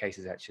both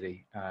cases,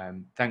 actually.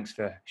 Thanks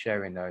for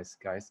sharing those,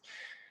 guys.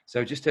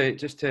 So just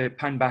to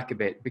pan back a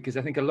bit, because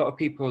I think a lot of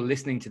people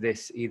listening to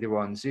this either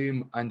on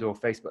Zoom and or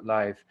Facebook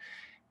Live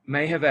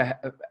may have a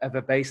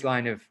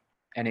baseline of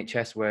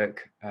NHS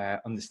work,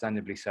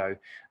 understandably so.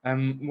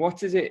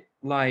 What is it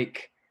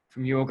like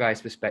from your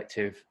guys'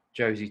 perspective,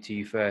 Josie, to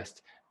you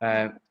first,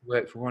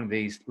 work for one of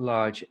these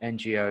large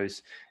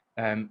NGOs?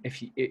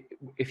 If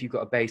you've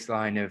got a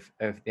baseline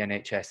of the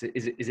NHS,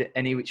 is it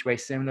any which way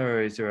similar,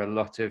 or is there a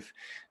lot of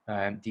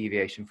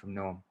deviation from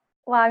norm?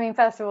 Well, I mean,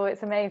 first of all,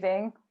 it's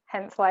amazing,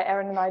 hence why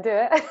Erin and I do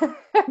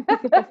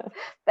it.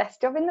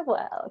 Best job in the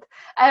world.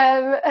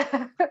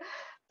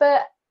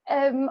 But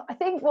I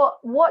think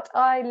what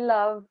I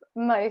love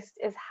most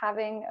is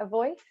having a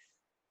voice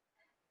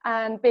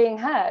and being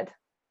heard.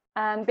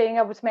 and being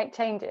able to make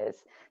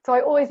changes. So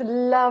I always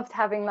loved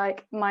having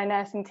like my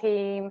nursing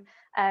team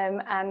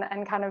and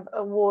kind of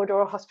a ward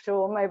or a hospital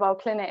or mobile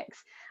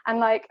clinics, and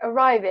like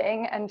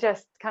arriving and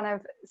just kind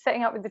of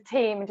setting up with the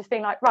team and just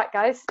being like, right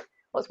guys,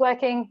 what's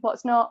working,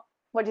 what's not,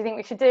 what do you think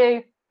we should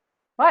do?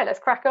 Right, let's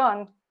crack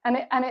on. And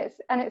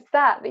it's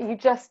that you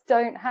just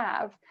don't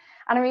have.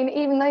 And I mean,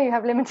 even though you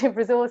have limited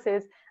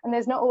resources and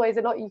there's not always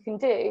a lot you can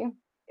do,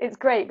 it's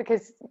great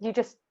because you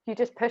just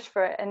push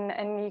for it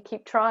and you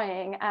keep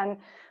trying, and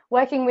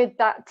working with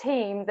that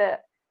team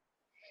that,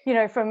 you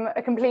know, from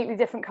a completely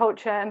different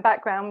culture and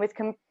background with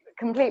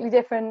completely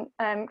different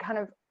kind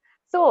of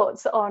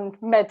thoughts on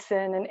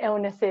medicine and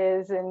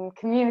illnesses and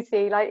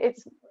community. Like,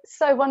 it's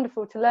so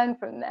wonderful to learn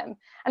from them,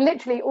 and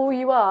literally all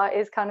you are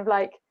is kind of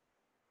like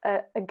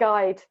a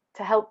guide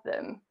to help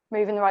them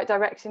move in the right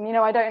direction. You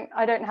know, I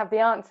don't have the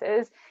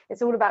answers.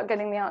 It's all about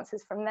getting the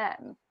answers from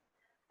them.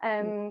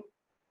 And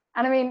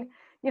I mean,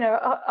 you know,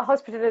 a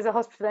hospital is a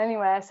hospital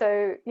anywhere,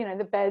 so you know,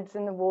 the beds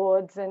and the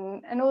wards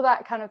and all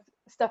that kind of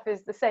stuff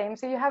is the same,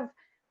 so you have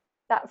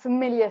that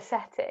familiar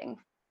setting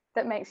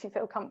that makes you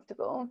feel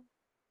comfortable.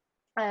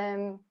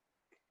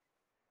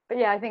 But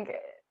yeah, I think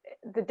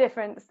the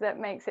difference that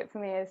makes it for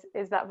me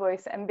is that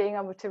voice and being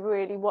able to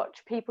really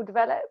watch people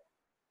develop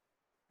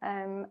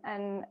and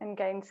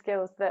gain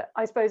skills that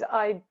I suppose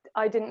I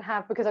didn't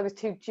have because I was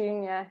too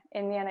junior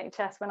in the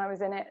NHS when I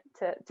was in it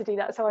to do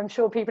that. So I'm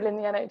sure people in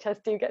the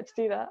NHS do get to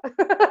do that,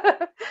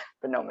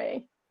 but not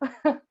me.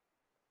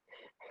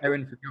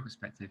 Erin, from your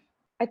perspective?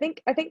 I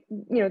think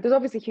you know, there's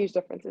obviously huge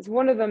differences.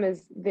 One of them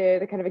is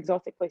the kind of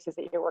exotic places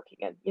that you're working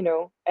in. You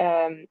know,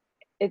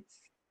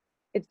 it's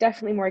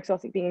definitely more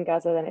exotic being in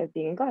Gaza than it is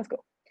being in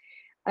Glasgow.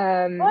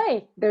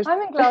 Wait,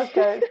 I'm in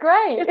Glasgow. It's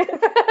great.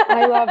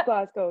 I love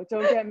Glasgow.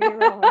 Don't get me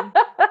wrong.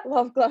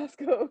 Love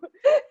Glasgow.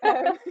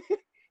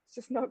 It's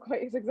just not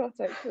quite as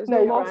exotic. There's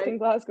no mosque in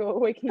Glasgow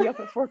waking you up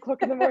at 4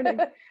 o'clock in the morning.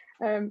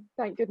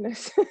 Thank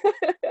goodness.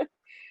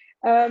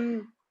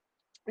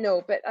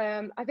 No, but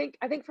I think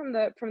from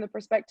the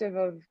perspective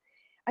of,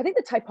 I think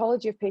the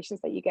typology of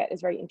patients that you get is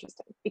very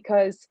interesting,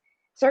 because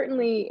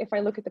certainly if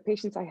I look at the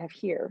patients I have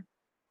here,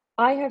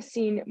 I have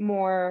seen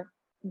more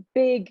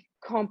big,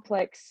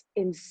 complex,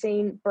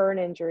 insane burn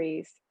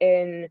injuries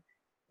in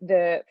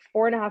the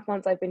 4.5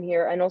 months I've been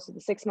here, and also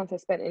the 6 months I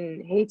spent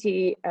in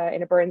Haiti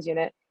in a burns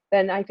unit,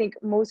 than I think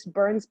most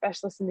burn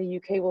specialists in the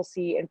UK will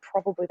see in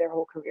probably their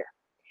whole career.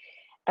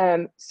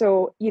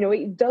 So, you know,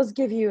 it does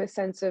give you a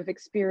sense of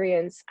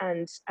experience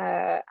and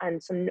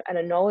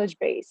a knowledge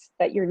base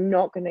that you're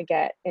not going to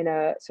get in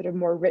a sort of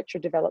more rich or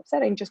developed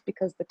setting, just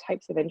because the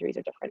types of injuries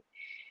are different.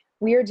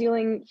 We are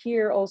dealing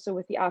here also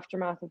with the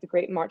aftermath of the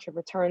Great March of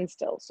Return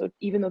still. So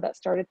even though that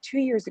started 2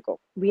 years ago,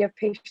 we have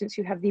patients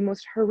who have the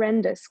most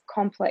horrendous,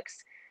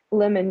 complex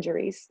limb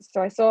injuries.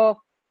 So I saw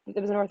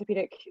there was an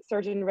orthopedic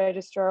surgeon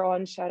registrar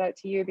on, shout out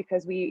to you,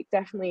 because we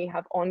definitely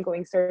have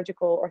ongoing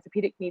surgical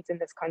orthopedic needs in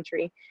this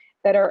country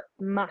that are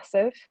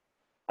massive.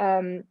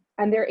 And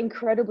they're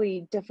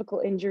incredibly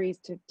difficult injuries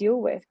to deal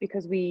with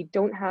because we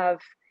don't have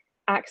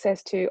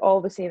access to all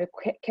the same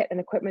kit and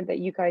equipment that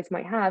you guys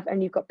might have,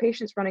 and you've got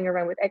patients running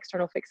around with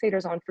external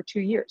fixators on for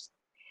 2 years,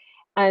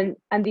 and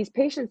these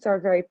patients are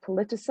very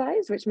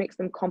politicized, which makes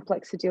them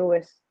complex to deal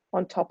with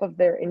on top of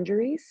their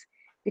injuries,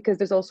 because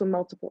there's also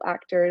multiple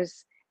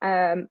actors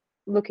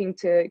looking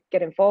to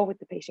get involved with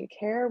the patient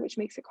care, which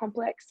makes it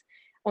complex,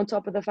 on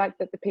top of the fact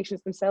that the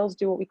patients themselves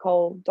do what we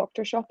call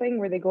doctor shopping,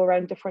 where they go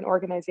around different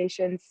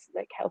organizations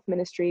like health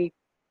ministry,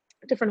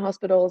 different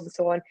hospitals and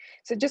so on.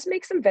 So it just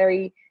makes them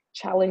very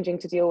challenging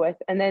to deal with.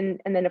 And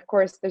then of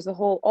course there's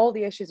all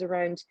the issues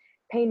around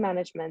pain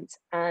management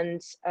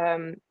and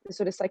the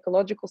sort of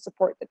psychological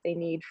support that they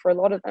need for a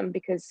lot of them,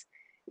 because,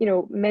 you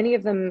know, many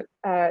of them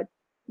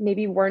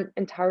maybe weren't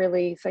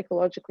entirely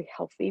psychologically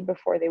healthy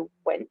before they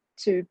went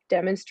to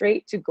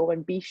demonstrate, to go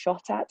and be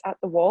shot at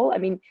the wall. I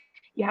mean,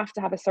 you have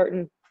to have a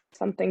certain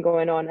something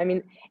going on. I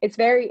mean, it's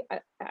very,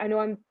 I know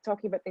I'm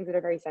talking about things that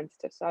are very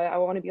sensitive, so I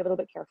want to be a little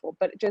bit careful,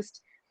 but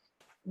just,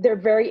 they're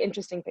very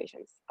interesting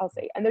patients, I'll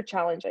say, and they're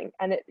challenging,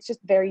 and it's just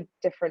very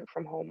different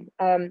from home.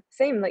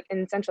 Same like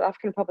in Central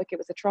African Republic, it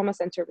was a trauma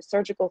center with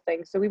surgical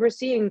things. So we were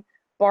seeing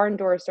barn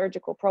door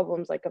surgical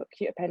problems like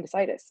acute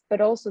appendicitis,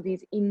 but also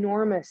these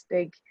enormous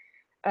big,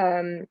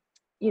 horrible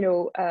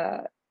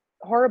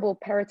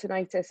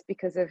peritonitis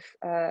because of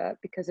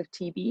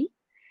TB.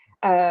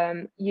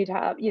 You'd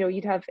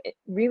have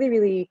really,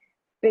 really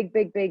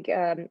big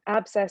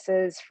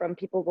abscesses from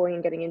people going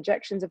and getting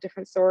injections of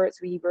different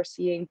sorts. We were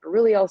seeing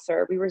Buruli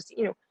ulcer. We were,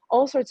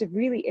 all sorts of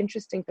really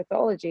interesting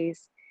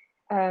pathologies.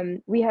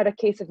 We had a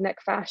case of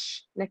necrotizing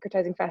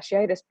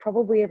fasciitis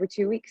probably every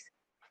 2 weeks.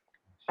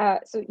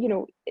 So,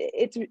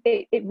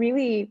 it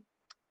really,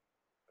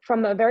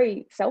 from a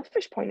very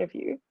selfish point of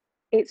view,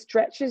 it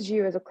stretches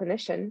you as a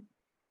clinician,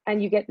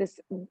 and you get this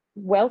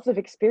wealth of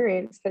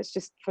experience that's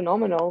just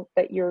phenomenal,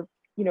 that you're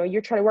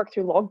trying to work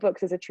through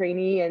logbooks as a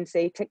trainee and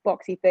say tick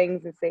boxy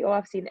things and say, oh,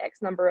 I've seen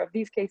X number of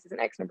these cases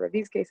and X number of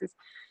these cases.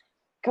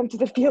 Come to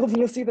the field and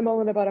you'll see them all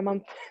in about a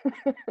month.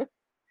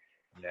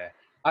 Yeah.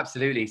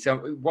 Absolutely. So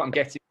what I'm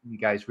getting from you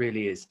guys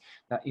really is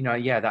that,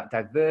 that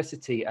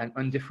diversity and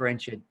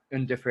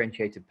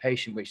undifferentiated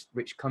patient,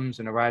 which comes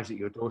and arrives at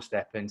your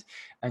doorstep, and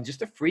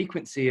just a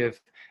frequency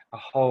of a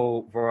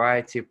whole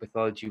variety of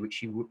pathology,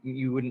 which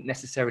you wouldn't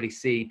necessarily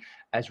see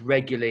as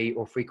regularly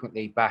or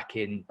frequently back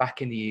in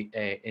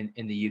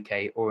the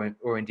UK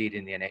or indeed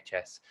in the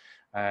NHS.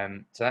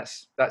 So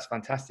that's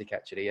fantastic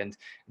actually, and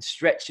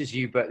stretches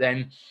you, but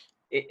then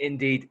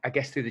indeed, I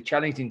guess through the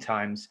challenging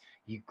times,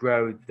 you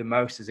grow the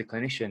most as a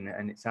clinician,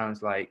 and it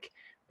sounds like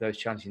those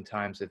challenging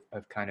times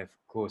have kind of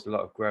caused a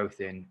lot of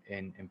growth in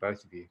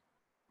both of you.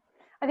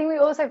 I think we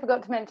also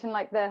forgot to mention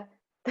like the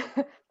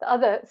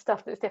other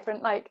stuff that's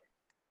different, like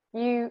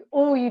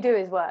all you do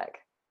is work,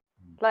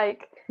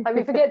 like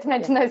we forget to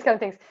mention those kind of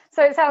things.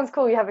 So it sounds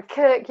cool, you have a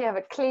cook, you have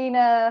a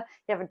cleaner,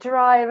 you have a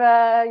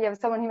driver, you have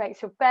someone who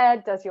makes your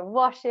bed, does your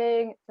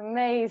washing. It's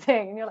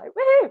amazing, and you're like,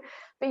 woohoo.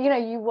 But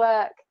you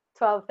work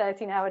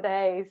 12-13 hour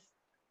days,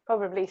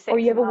 probably 6 or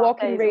you have a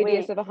walking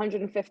radius a of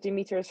 150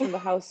 meters from the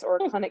house or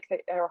clinic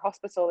or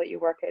hospital that you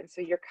work in,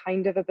 so you're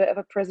kind of a bit of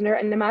a prisoner.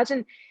 And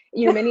imagine,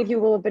 many of you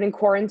will have been in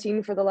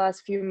quarantine for the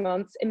last few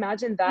months.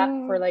 Imagine that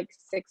for like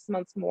 6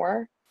 months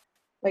more,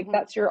 like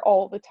that's your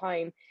all the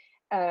time.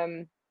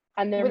 And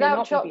there without may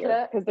not chocolate, be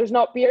beer, because there's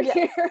not beer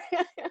here.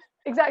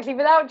 Exactly,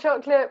 without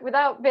chocolate,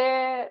 without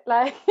beer,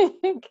 like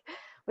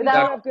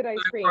without have good ice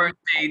cream.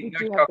 We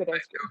do have good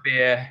ice cream.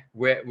 Beer.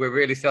 We're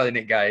really selling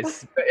it,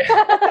 guys.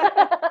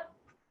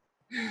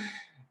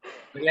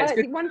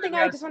 One thing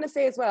I just want to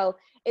say as well,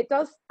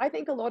 I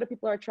think a lot of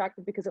people are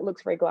attracted because it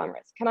looks very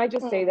glamorous. Can I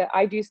just say that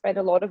I do spend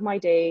a lot of my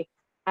day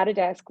at a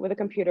desk with a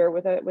computer,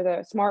 with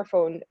a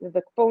smartphone, with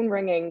the phone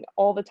ringing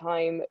all the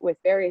time, with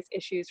various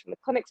issues from the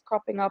clinics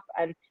cropping up,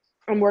 and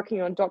I'm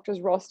working on doctors'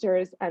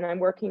 rosters, and I'm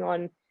working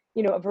on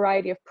a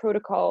variety of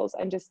protocols,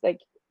 and just like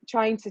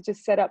trying to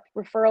just set up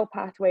referral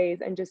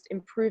pathways and just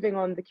improving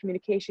on the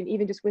communication,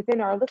 even just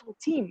within our little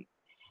team,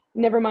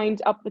 never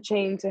mind up the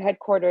chain to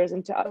headquarters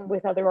and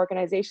with other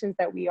organizations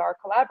that we are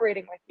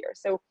collaborating with here.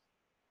 So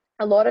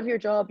a lot of your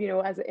job,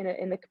 as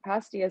in the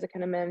capacity as a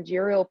kind of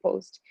managerial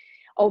post,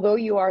 although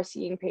you are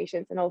seeing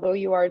patients, and although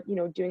you are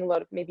doing a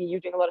lot of, maybe you're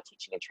doing a lot of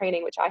teaching and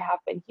training, which I have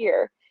been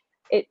here,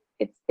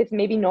 it's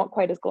maybe not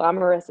quite as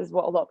glamorous as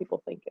what a lot of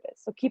people think it is.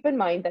 So keep in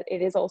mind that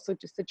it is also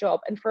just a job.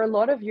 And for a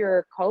lot of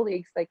your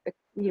colleagues, like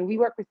we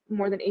work with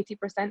more than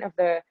 80%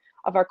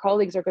 of our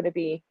colleagues are going to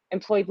be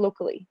employed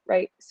locally,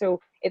 right? So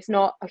it's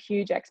not a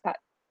huge expat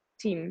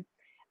team.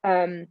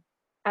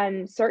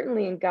 And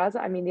certainly in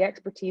Gaza, I mean, the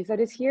expertise that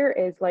is here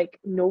is like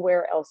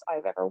nowhere else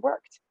I've ever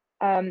worked.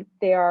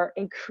 They are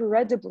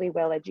incredibly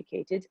well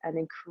educated and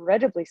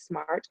incredibly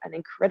smart and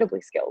incredibly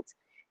skilled.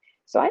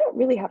 So I don't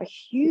really have a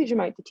huge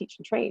amount to teach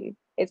and train.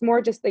 It's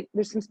more just like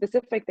there's some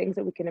specific things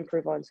that we can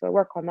improve on. So I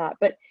work on that.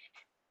 But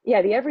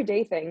yeah, the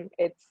everyday thing,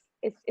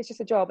 it's just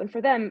a job. And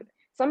for them,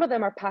 some of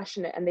them are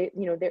passionate, and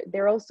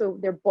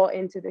they're bought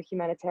into the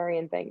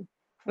humanitarian thing.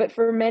 But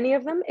for many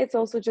of them, it's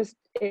also just,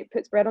 it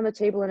puts bread on the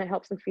table and it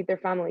helps them feed their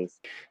families.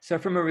 So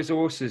from a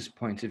resources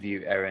point of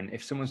view, Erin,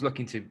 if someone's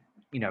looking to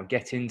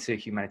get into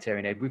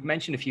humanitarian aid, we've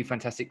mentioned a few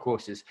fantastic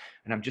courses,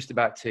 and I'm just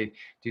about to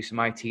do some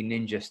IT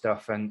ninja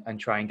stuff and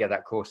try and get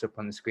that course up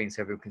on the screen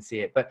so everyone can see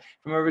it. But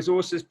from a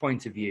resources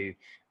point of view,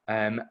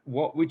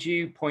 what would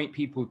you point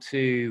people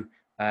to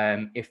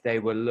if they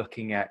were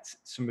looking at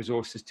some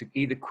resources to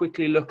either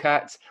quickly look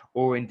at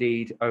or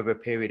indeed over a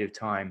period of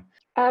time?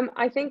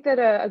 I think that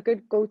a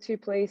good go-to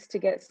place to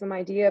get some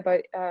idea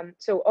about,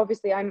 so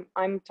obviously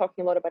I'm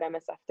talking a lot about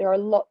MSF. There are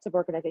lots of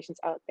organizations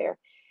out there.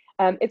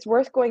 It's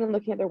worth going and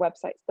looking at their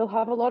websites. They'll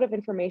have a lot of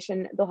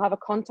information. They'll have a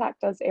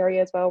contact us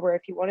area as well, where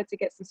if you wanted to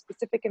get some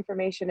specific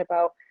information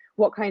about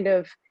what kind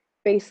of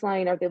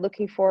baseline are they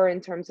looking for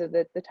in terms of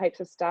the types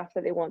of staff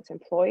that they want to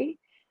employ.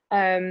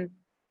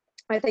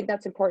 I think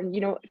that's important.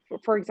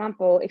 For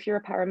example, if you're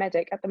a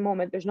paramedic at the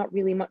moment, there's not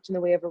really much in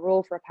the way of a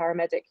role for a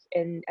paramedic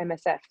in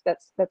MSF.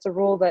 That's a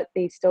role that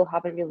they still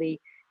haven't really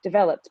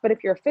developed. But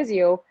if you're a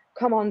physio,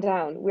 come on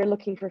down. We're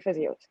looking for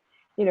physios.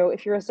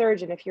 If you're a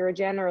surgeon, if you're a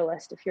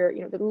generalist, if you're,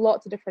 there's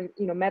lots of different,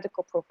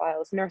 medical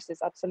profiles, nurses,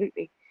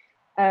 absolutely.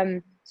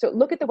 So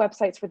look at the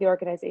websites for the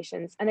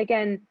organizations. And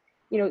again,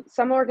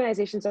 some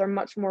organizations are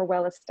much more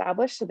well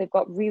established. So they've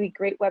got really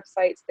great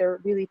websites. They're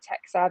really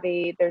tech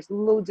savvy. There's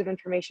loads of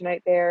information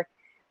out there.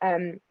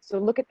 So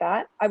look at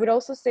that. I would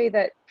also say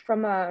that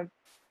from a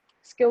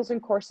skills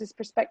and courses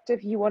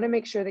perspective, you want to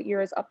make sure that you're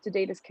as up to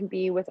date as can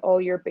be with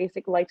all your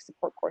basic life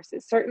support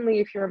courses. Certainly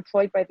if you're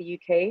employed by the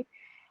UK,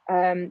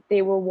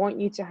 they will want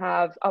you to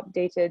have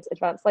updated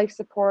advanced life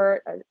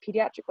support,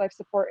 pediatric life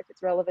support if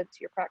it's relevant to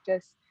your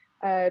practice,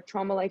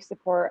 trauma life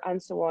support,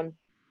 and so on.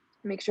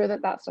 Make sure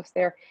that that stuff's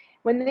there.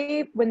 When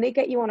they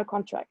get you on a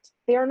contract,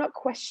 they are not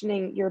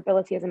questioning your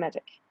ability as a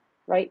medic,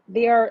 right?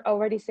 They are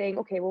already saying,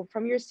 okay, well,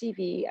 from your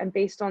CV and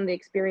based on the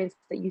experience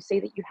that you say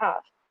that you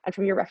have, and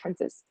from your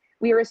references,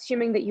 we are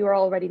assuming that you are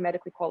already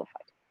medically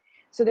qualified.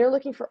 So they're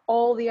looking for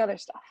all the other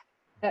stuff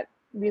that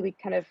really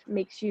kind of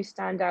makes you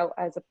stand out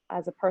as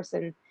a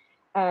person,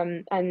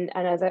 and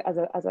as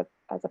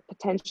a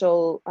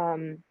potential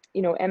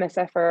you know,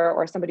 MSFer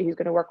or somebody who's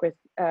going to work with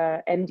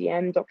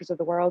MDM, Doctors of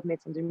the World,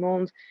 Médecins du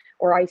Monde,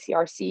 or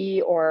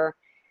ICRC, or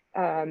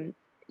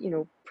you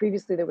know,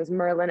 previously there was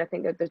Merlin. I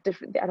think that there's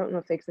different, I don't know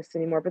if they exist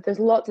anymore, but there's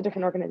lots of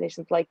different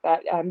organizations like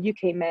that.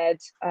 UK Med,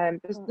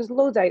 there's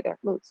loads out there,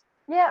 loads.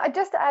 Yeah, I'd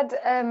just add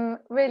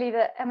really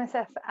that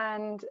MSF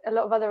and a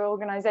lot of other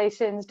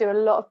organisations do a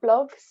lot of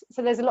blogs.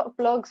 So there's a lot of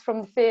blogs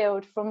from the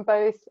field from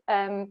both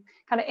kind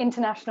of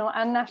international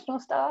and national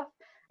staff.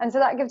 And so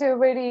that gives you a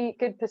really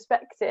good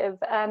perspective.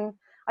 And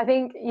I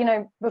think, you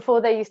know, before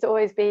they used to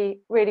always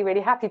be really, really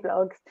happy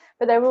blogs,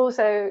 but they're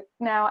also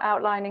now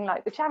outlining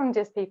like the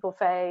challenges people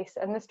face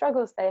and the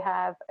struggles they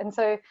have. And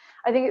so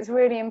I think it's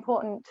really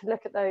important to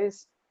look at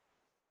those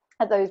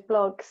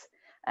blogs.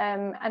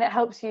 And it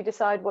helps you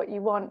decide what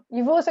you want.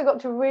 You've also got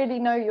to really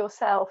know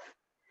yourself.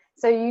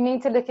 So you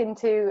need to look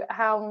into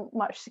how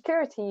much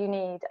security you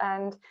need,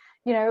 and,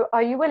 you know,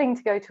 are you willing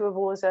to go to a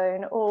war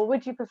zone, or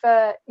would you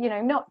prefer, you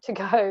know, not to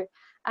go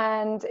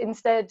and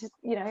instead,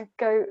 you know,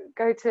 go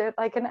to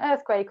like an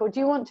earthquake, or do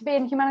you want to be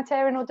in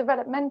humanitarian or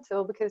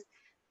developmental, because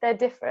they're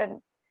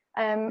different.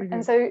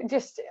 And so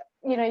just,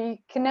 you know, you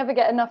can never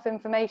get enough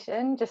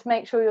information. Just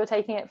make sure you're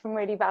taking it from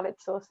really valid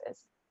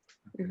sources.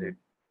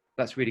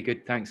 That's really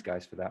good. Thanks,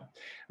 guys, for that.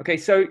 Okay,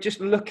 so just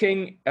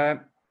looking,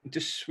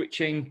 just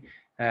switching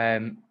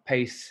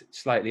pace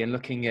slightly and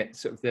looking at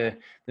sort of the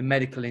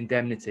medical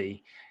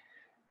indemnity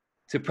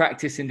to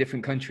practice in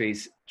different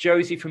countries.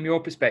 Josie, from your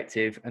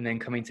perspective, and then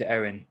coming to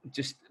Erin,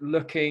 just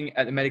looking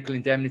at the medical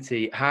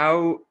indemnity,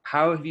 how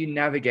have you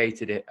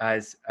navigated it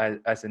as a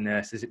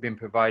nurse? Has it been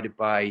provided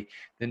by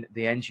the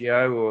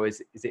NGO, or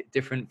is it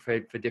different for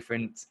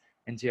different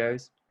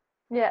NGOs?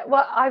 Yeah,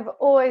 well, I've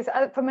always,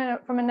 from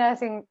a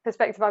nursing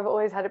perspective, I've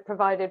always had it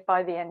provided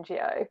by the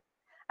NGO,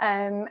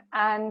 and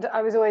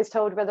I was always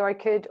told whether I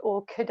could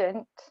or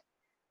couldn't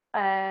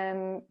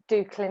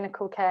do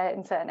clinical care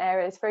in certain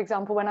areas. For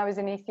example, when I was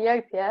in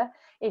Ethiopia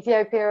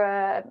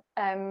require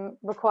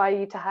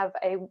you to have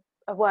a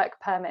work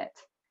permit,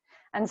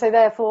 and so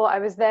therefore I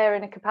was there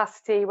in a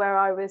capacity where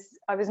I was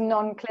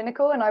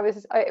non-clinical, and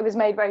it was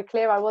made very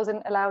clear I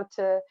wasn't allowed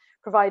to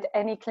provide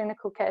any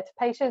clinical care to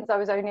patients. I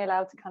was only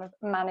allowed to kind of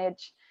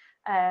manage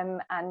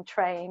and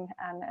train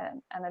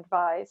and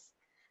advise.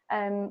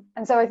 And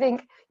so I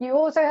think you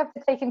also have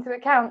to take into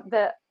account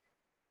that,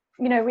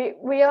 you know,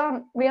 we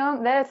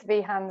aren't there to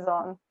be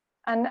hands-on,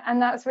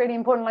 and that's really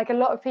important. Like, a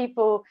lot of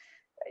people,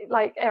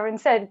 like Erin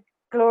said,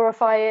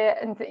 glorify it,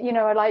 and you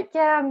know, are like,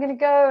 yeah, I'm gonna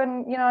go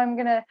and, you know, I'm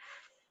gonna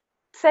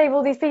save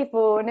all these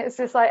people, and it's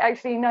just like,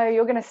 actually no,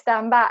 you're going to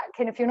stand back,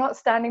 and if you're not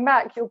standing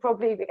back, you'll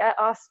probably get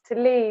asked to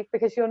leave,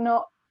 because you're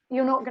not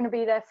going to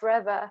be there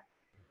forever,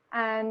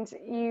 and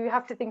you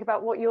have to think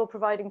about what you're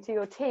providing to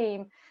your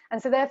team.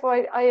 And so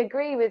therefore I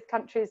agree with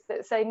countries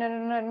that say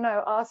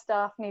no, our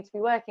staff need to be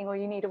working, or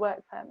you need a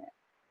work permit,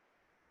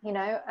 you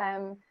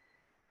know,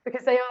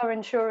 because they are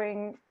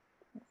ensuring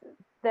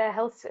their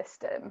health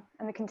system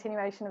and the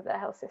continuation of their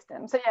health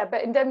system. So yeah,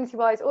 but indemnity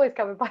wise, always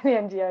covered by the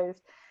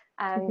NGOs,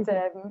 and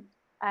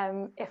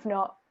if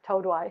not,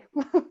 told why.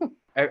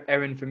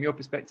 Erin, from your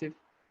perspective?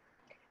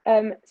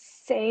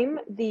 Same.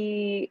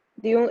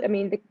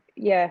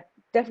 Yeah,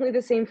 definitely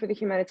the same for the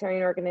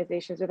humanitarian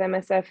organizations. With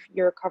MSF,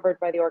 you're covered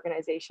by the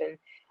organization.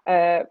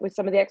 With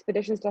some of the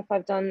expedition stuff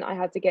I've done, I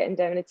had to get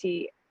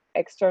indemnity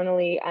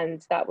externally,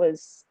 and that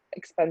was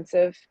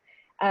expensive.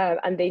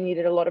 And they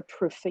needed a lot of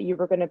proof that you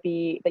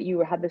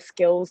had the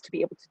skills to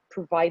be able to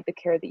provide the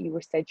care that you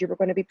said you were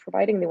going to be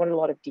providing. They wanted a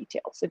lot of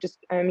detail. So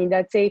just, I mean,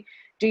 I'd say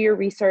do your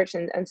research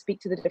and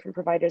speak to the different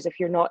providers if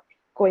you're not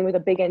going with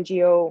a big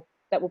NGO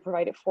that will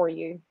provide it for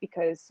you,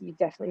 because you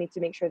definitely need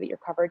to make sure that you're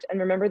covered. And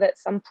remember that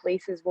some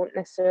places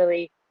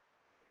the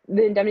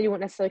indemnity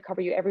won't necessarily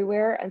cover you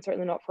everywhere, and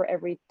certainly not for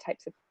every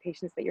types of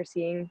patients that you're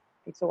seeing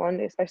and so on,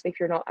 especially if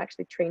you're not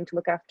actually trained to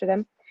look after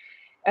them.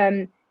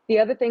 The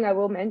other thing I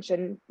will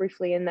mention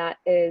briefly in that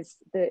is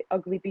the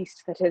ugly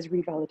beast that is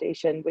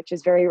revalidation, which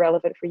is very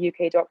relevant for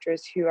UK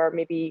doctors who are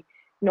maybe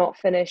not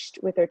finished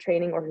with their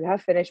training, or who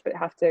have finished but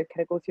have to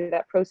kind of go through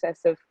that process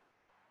of,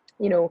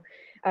 you know,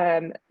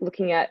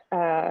 looking at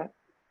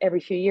every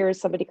few years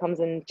somebody comes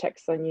and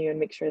checks on you and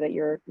makes sure that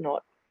you're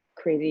not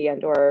crazy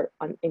and or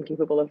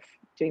incapable of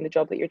doing the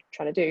job that you're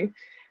trying to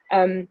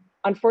do.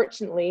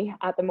 Unfortunately,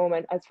 at the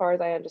moment, as far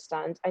as I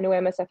understand, I know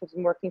MSF has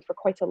been working for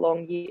quite a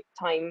long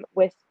time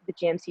with the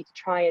GMC to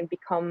try and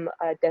become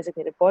a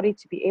designated body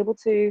to be able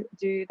to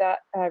do that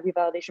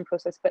revalidation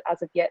process, but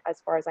as of yet,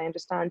 as far as I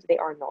understand, they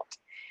are not.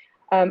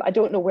 I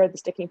don't know where the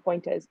sticking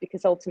point is,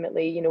 because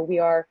ultimately, you know, we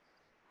are,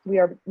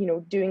 you know,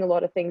 doing a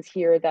lot of things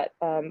here that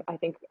I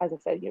think, as I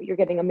said, you know, you're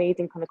getting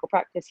amazing clinical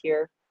practice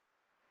here.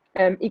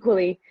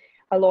 Equally,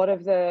 a lot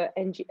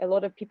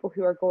of people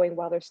who are going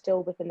while they're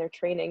still within their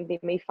training, they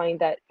may find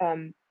that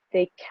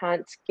they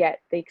can't get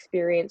the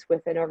experience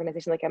with an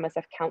organization like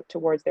MSF count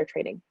towards their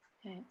training.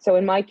 Okay. So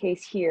in my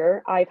case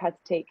here, I've had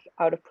to take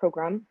out of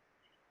program,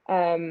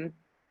 and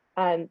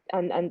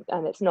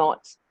it's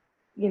not,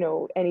 you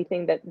know,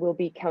 anything that will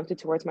be counted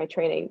towards my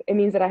training. It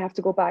means that I have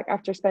to go back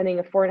after spending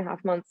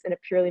 4.5 months in a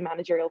purely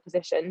managerial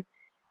position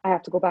I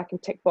have to go back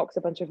and tick box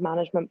a bunch of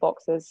management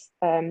boxes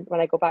when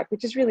I go back,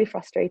 which is really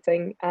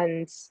frustrating,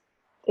 and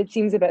it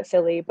seems a bit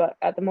silly, but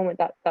at the moment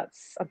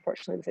that's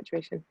unfortunately the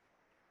situation.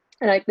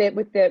 And like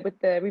with the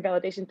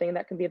revalidation thing,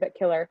 that can be a bit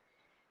killer.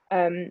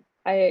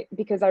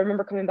 Because I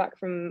remember coming back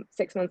from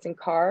 6 months in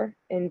CAR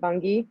in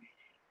Bangui,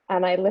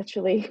 and I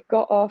literally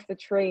got off the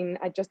train.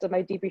 I just did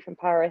my debrief in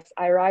Paris.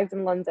 I arrived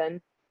in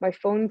London, my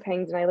phone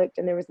pinged, and I looked,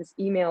 and there was this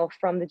email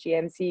from the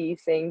GMC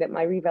saying that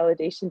my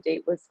revalidation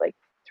date was like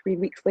 3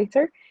 weeks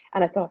later.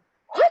 And I thought,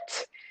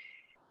 what?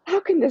 How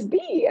can this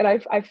be? And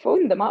I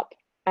phoned them up.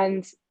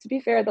 And to be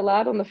fair, the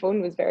lad on the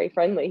phone was very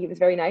friendly. He was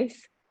very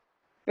nice.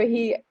 But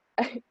I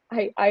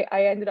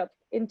ended up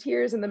in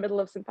tears in the middle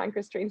of St.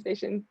 Pancras train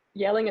station,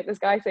 yelling at this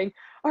guy saying,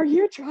 "Are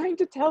you trying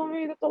to tell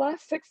me that the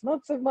last 6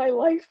 months of my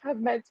life have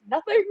meant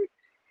nothing?"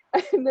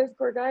 And this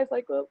poor guy's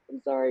like, "Well,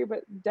 I'm sorry,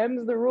 but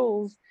dem's the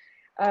rules."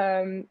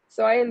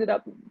 So I ended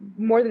up,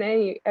 more than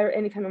any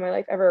time in my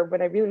life ever,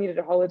 when I really needed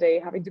a holiday,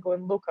 having to go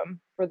and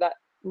locum for that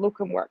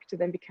locum work to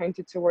then be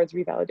counted towards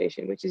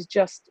revalidation, which is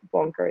just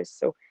bonkers.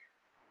 So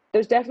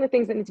there's definitely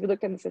things that need to be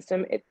looked at in the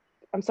system.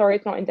 I'm sorry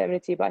it's not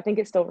indemnity, but I think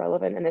it's still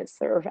relevant, and it's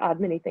sort of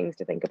admin things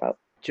to think about.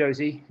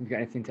 Josie, have you got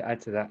anything to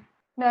add to that?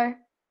 No.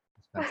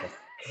 That's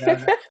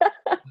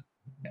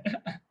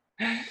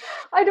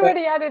I'd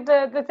already added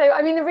the same.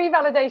 I mean, the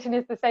revalidation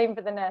is the same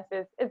for the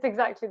nurses. It's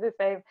exactly the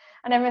same.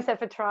 And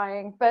MSF are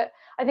trying, but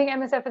I think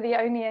MSF are the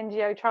only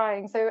NGO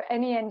trying. So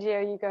any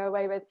NGO you go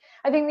away with,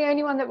 I think the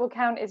only one that will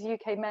count is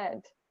UK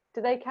Med.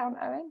 Do they count,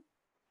 Owen?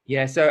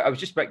 Yeah, so I was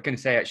just going to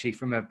say, actually,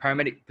 from a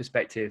paramedic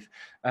perspective,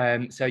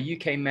 so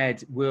UK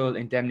Med will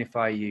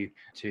indemnify you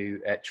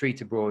to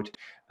treat abroad,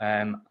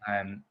 I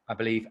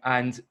believe.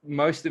 And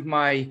most of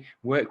my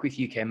work with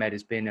UK Med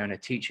has been on a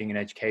teaching and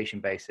education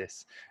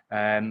basis.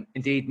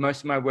 Indeed, most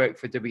of my work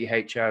for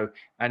WHO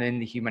and in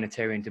the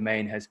humanitarian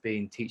domain has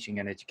been teaching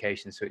and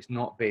education. So it's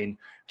not been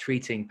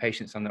treating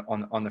patients on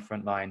the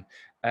front line.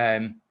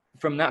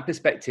 From that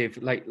perspective,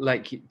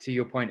 like to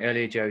your point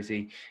earlier,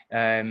 Josie,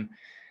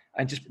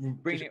 and just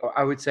really,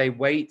 I would say,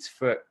 wait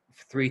for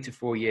 3 to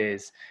 4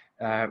 years.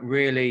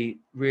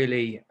 Really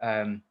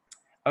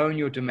own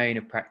your domain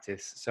of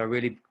practice. So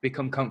really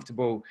become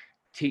comfortable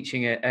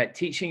teaching,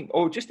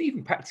 or just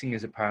even practicing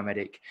as a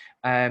paramedic.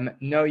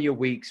 Know your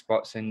weak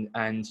spots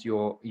and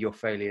your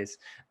failures.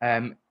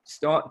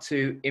 Start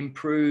to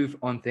improve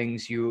on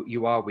things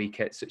you are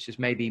weak at, such as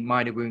maybe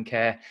minor wound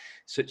care,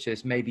 such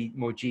as maybe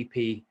more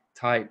GP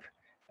type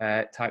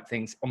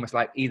things, almost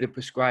like either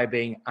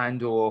prescribing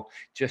and or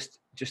just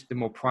the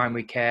more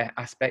primary care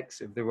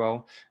aspects of the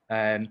role.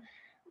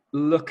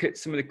 Look at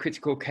some of the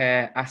critical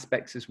care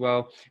aspects as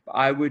well. But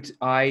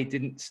I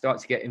didn't start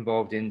to get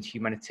involved in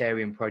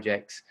humanitarian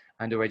projects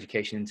and or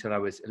education until I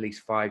was at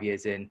least 5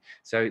 years in.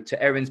 So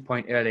to Erin's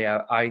point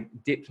earlier, I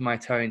dipped my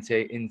toe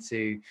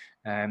into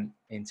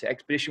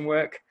expedition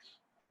work.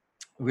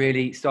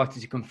 Really started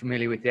to become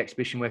familiar with the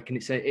expedition work, and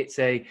it's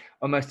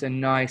almost a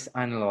nice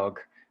analog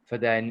for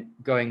then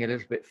going a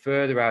little bit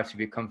further out of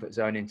your comfort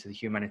zone into the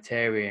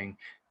humanitarian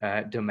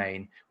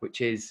domain,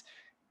 which is,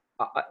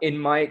 in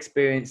my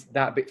experience,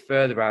 that bit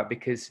further out,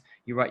 because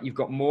you're right, you've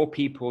got more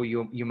people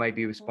you may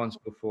be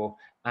responsible for,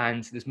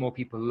 and there's more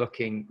people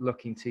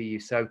looking to you.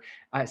 So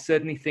I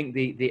certainly think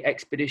the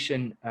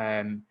expedition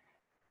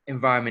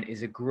environment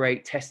is a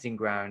great testing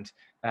ground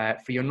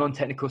for your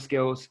non-technical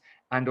skills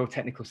and or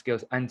technical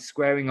skills, and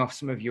squaring off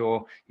some of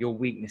your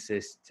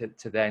weaknesses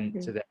to then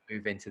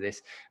move into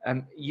this.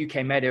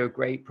 UK Med are a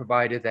great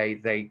provider.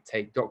 They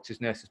take doctors,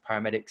 nurses,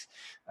 paramedics.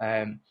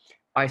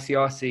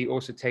 ICRC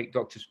also take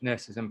doctors,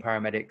 nurses, and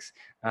paramedics.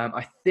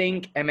 I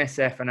think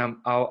MSF, and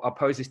I'll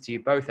pose this to you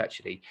both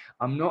actually,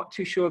 I'm not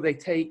too sure they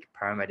take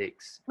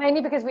paramedics.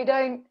 Mainly because we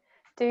don't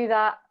do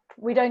that.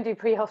 We don't do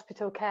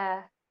pre-hospital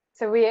care.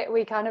 So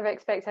we kind of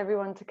expect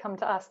everyone to come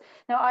to us.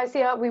 Now,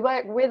 we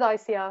work with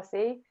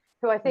ICRC,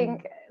 who I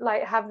think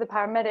like have the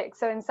paramedics.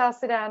 So in South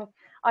Sudan,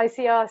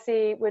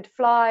 ICRC would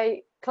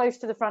fly close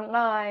to the front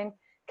line,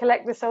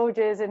 collect the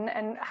soldiers,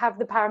 and have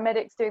the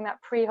paramedics doing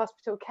that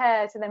pre-hospital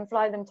care to then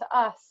fly them to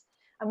us,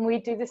 and we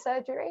do the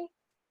surgery.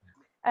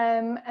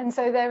 And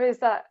so there is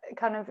that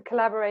kind of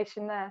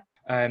collaboration there.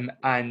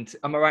 And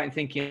am I right in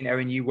thinking,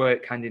 Erin, you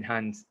work hand in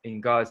hand in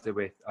Gaza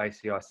with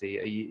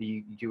ICRC?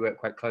 Do you work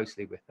quite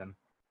closely with them?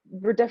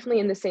 We're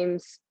definitely in the same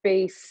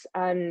space,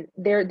 and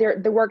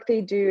the work they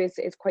do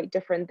is quite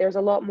different. There's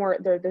a lot more.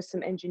 There's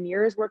some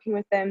engineers working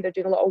with them. They're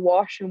doing a lot of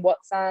WASH and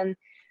Watsan.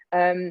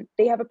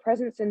 They have a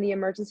presence in the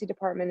emergency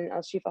department in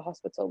Al Shifa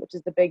Hospital, which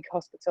is the big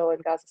hospital in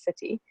Gaza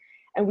City,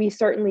 and we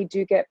certainly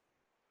do get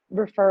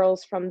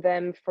referrals from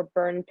them for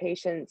burn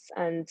patients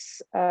and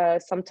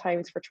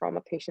sometimes for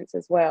trauma patients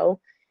as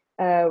well,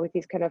 with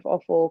these kind of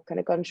awful kind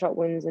of gunshot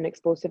wounds and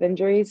explosive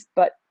injuries.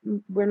 But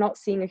we're not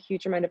seeing a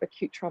huge amount of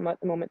acute trauma at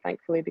the moment,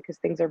 thankfully, because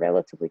things are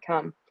relatively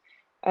calm.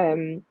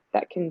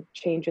 That can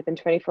change within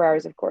 24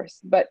 hours, of course.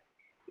 But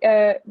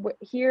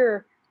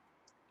here,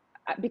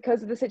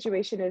 because the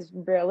situation is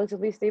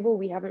relatively stable,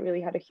 we haven't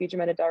really had a huge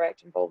amount of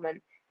direct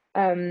involvement.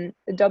 The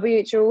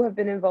WHO have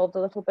been involved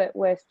a little bit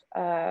with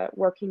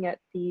working at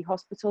the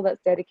hospital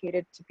that's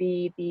dedicated to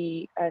be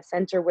the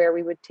center where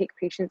we would take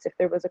patients if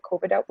there was a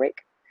COVID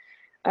outbreak,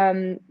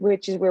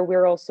 which is where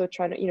we're also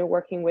trying to,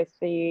 working with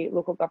the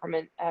local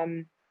government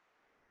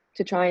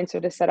to try and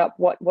sort of set up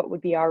what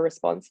would be our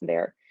response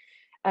there.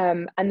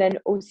 And then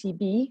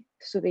OCB,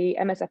 so the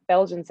MSF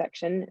Belgian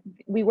section,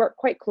 we work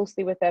quite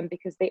closely with them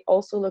because they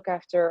also look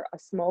after a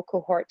small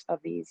cohort of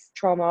these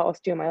trauma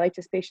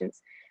osteomyelitis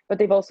patients, but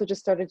they've also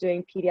just started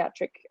doing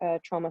pediatric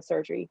trauma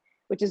surgery,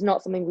 which is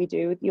not something we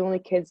do. The only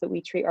kids that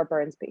we treat are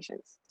burns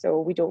patients. So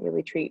we don't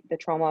really treat the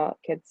trauma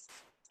kids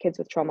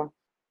with trauma,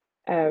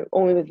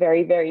 only with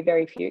very, very,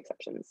 very few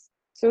exceptions.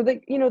 So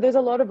there's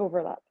a lot of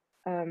overlap.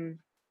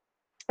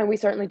 And we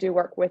certainly do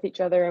work with each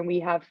other, and we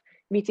have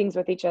meetings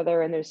with each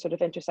other, and there's sort of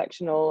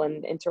intersectional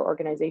and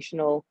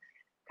inter-organizational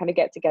kind of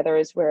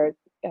get-togethers where,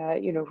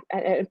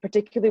 and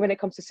particularly when it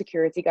comes to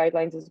security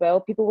guidelines as well,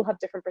 people will have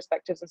different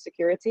perspectives on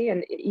security,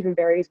 and it even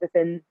varies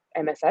within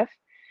MSF.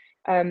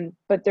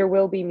 But there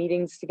will be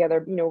meetings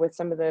together, with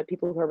some of the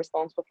people who are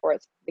responsible for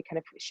it. They kind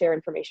of share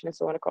information and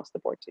so on across the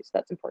board too. So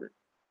that's important.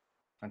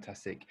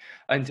 Fantastic.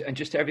 And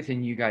just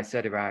everything you guys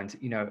said around,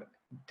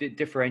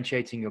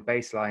 differentiating your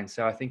baseline.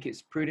 So I think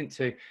it's prudent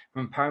to,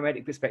 from a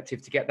paramedic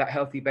perspective, to get that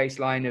healthy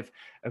baseline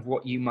of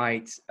what you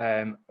might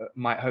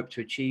hope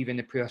to achieve in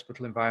the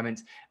pre-hospital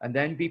environment, and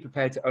then be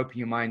prepared to open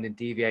your mind and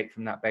deviate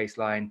from that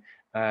baseline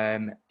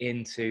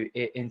into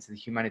the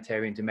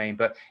humanitarian domain.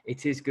 But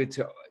it is good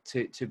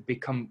to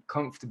become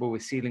comfortable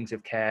with ceilings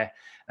of care,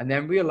 and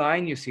then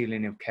realign your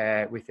ceiling of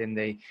care within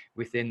the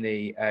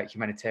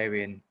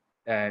humanitarian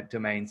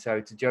domain.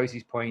 So to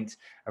Josie's point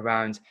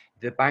around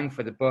the bang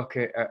for the buck,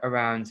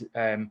 around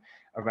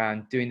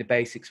doing the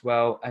basics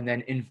well, and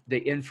then the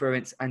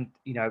influence and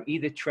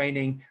either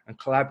training and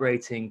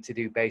collaborating to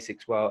do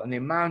basics well, and the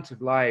amount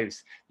of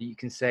lives that you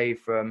can save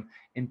from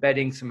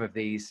embedding some of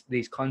these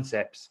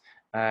concepts,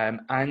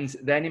 and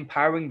then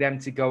empowering them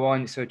to go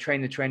on. So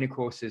train the trainer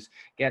courses,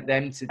 get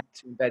them to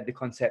embed the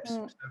concepts.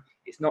 So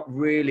it's not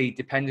really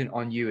dependent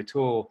on you at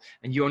all,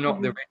 and you're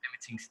not the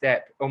limiting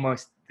step,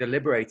 almost the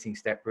liberating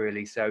step,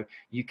 really. So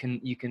you can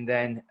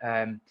then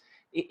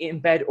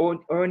embed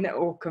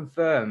or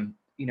confirm,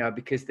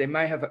 because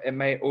it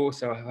may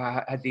also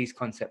have had these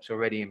concepts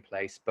already in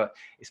place, but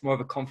it's more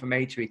of a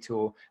confirmatory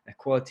tool, a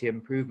quality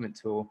improvement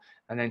tool,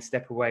 and then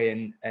step away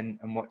and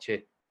watch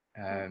it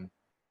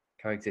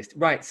coexist.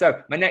 Right.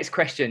 So my next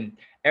question,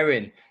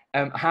 Erin,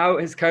 how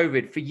has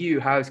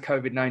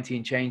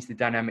COVID-19 changed the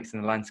dynamics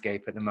in the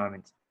landscape at the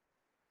moment?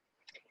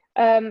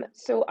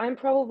 So I'm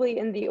probably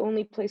in the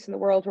only place in the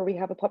world where we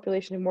have a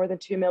population of more than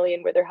 2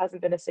 million where there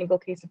hasn't been a single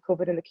case of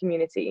COVID in the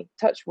community.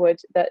 Touch wood,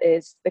 that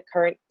is the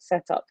current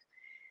setup.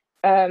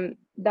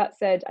 That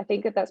said, I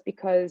think that's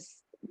because,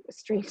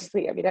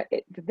 strangely,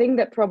 the thing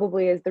that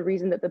probably is the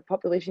reason that the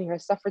population here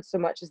has suffered so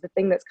much is the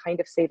thing that's kind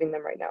of saving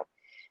them right now.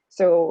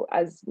 So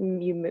as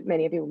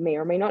many of you may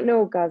or may not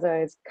know,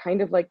 Gaza is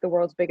kind of like the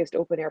world's biggest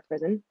open air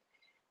prison.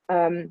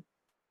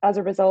 As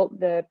a result,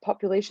 the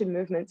population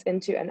movements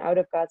into and out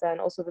of Gaza, and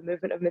also the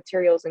movement of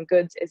materials and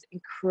goods, is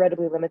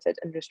incredibly limited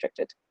and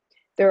restricted.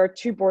 There are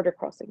 2 border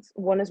crossings.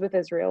 One is with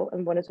Israel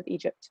and one is with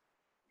Egypt.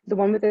 The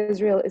one with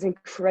Israel is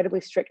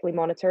incredibly strictly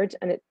monitored,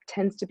 and it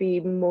tends to be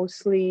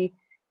mostly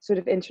sort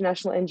of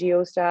international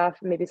NGO staff,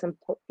 maybe some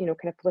kind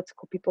of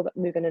political people that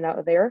move in and out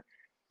of there.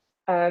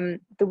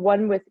 The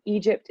one with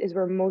Egypt is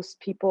where most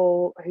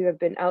people who have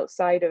been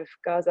outside of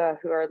Gaza,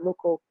 who are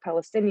local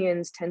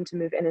Palestinians, tend to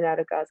move in and out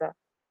of Gaza.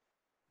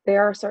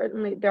 I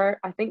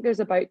think there's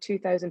about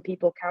 2,000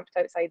 people camped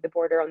outside the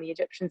border on the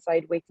Egyptian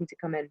side waiting to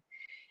come in.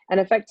 And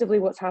effectively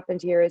what's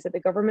happened here is that the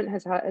government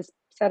has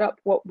set up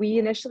what we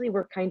initially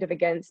were kind of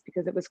against,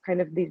 because it was kind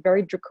of these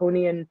very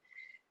draconian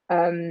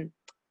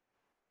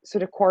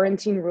sort of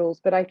quarantine rules.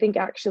 But I think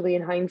actually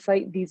in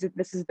hindsight,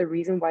 this is the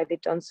reason why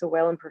they've done so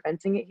well in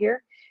preventing it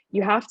here.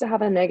 You have to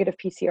have a negative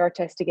PCR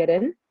test to get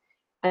in,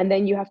 and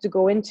then you have to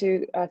go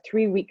into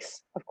 3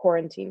 weeks of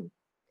quarantine,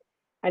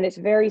 and it's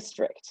very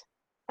strict.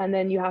 And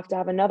then you have to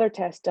have another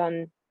test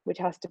done, which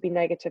has to be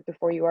negative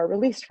before you are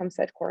released from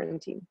said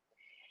quarantine.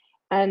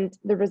 And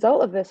the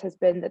result of this has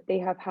been that they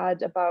have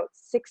had about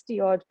 60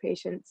 odd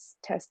patients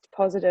test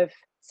positive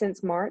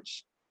since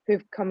March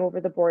who've come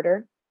over the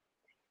border,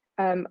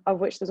 of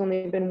which there's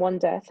only been 1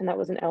 death, and that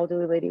was an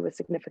elderly lady with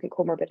significant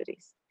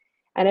comorbidities.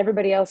 And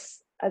everybody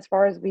else, as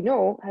far as we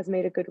know, has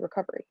made a good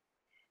recovery.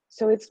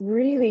 So it's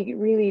really,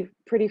 really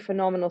pretty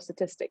phenomenal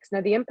statistics.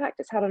 Now, the impact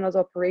it's had on us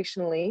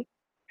operationally,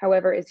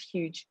 however, is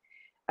huge.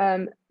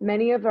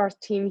 Many of our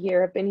team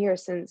here have been here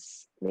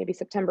since maybe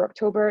September,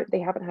 October. They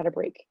haven't had a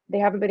break. They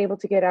haven't been able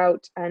to get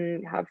out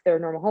and have their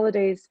normal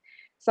holidays.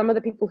 Some of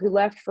the people who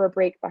left for a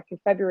break back in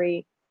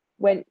February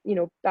went,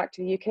 back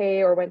to the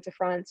UK or went to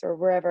France or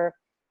wherever,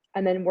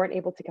 and then weren't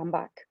able to come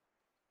back.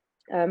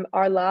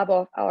 Our lab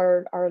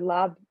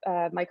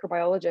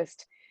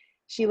microbiologist,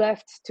 she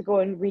left to go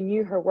and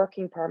renew her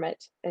working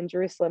permit in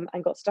Jerusalem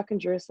and got stuck in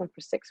Jerusalem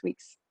for 6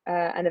 weeks,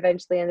 and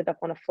eventually ended up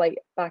on a flight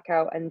back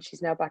out, and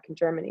she's now back in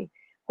Germany.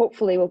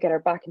 Hopefully we'll get her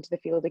back into the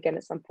field again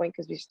at some point,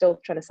 because we're still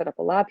trying to set up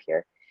a lab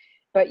here.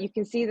 But you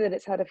can see that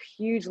it's had a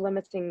huge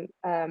limiting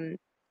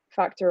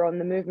factor on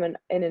the movement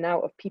in and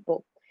out of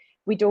people.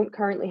 We don't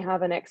currently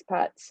have an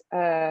expat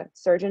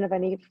surgeon of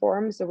any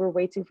form, so we're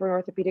waiting for an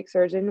orthopedic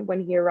surgeon. When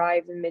he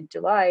arrives in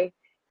mid-July,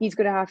 he's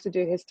going to have to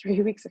do his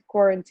 3 weeks of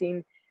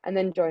quarantine and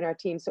then join our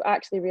team. So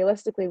actually,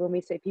 realistically, when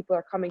we say people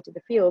are coming to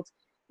the field,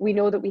 we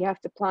know that we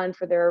have to plan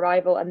for their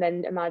arrival and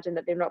then imagine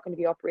that they're not going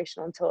to be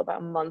operational until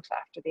about a month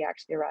after they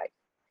actually arrive.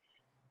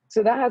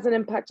 So that has an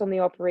impact on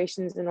the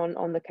operations and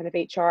on the kind of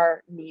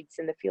HR needs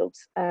in the field.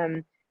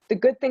 The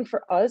good thing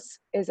for us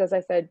is, as I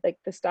said, like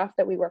the staff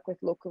that we work with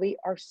locally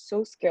are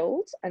so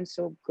skilled and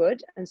so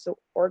good and so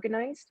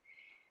organized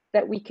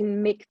that we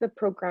can make the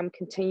program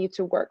continue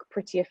to work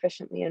pretty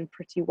efficiently and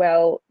pretty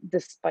well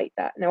despite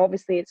that. Now,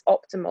 obviously it's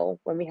optimal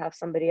when we have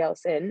somebody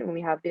else in, when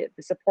we have the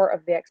support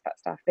of the expat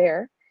staff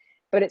there,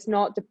 but it's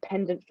not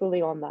dependent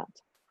fully on that.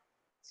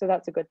 So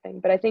that's a good thing.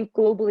 But I think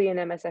globally in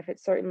MSF,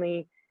 it's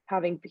certainly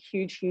having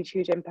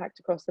huge impact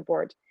across the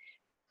board.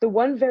 The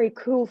one very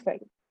cool thing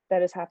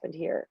that has happened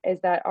here is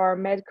that our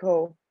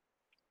medical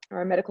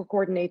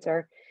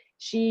coordinator,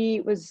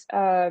 she was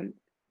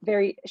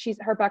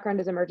her background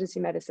is emergency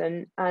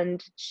medicine,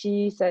 and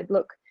she said,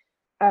 look,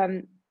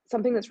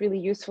 something that's really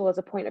useful as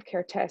a point of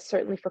care test,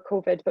 certainly for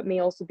COVID, but may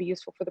also be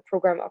useful for the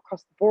program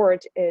across the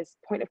board, is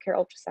point of care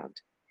ultrasound.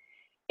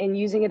 In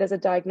using it as a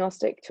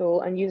diagnostic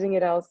tool and using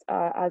it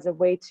as a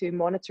way to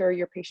monitor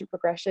your patient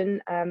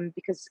progression,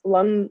 because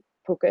lung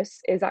focus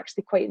is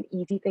actually quite an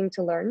easy thing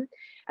to learn.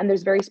 And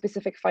there's very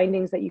specific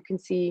findings that you can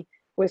see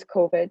with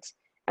COVID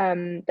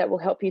that will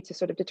help you to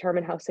sort of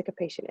determine how sick a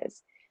patient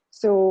is.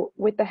 So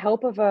with the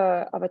help of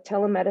a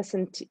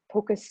telemedicine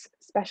focus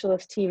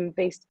specialist team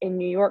based in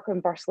New York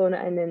and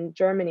Barcelona and in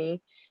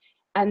Germany,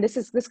 and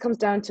this comes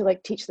down to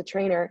like teach the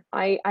trainer.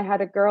 I had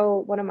a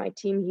girl, one of my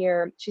team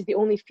here, she's the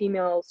only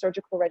female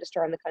surgical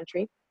registrar in the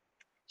country.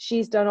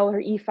 She's done all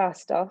her EFAS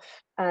stuff.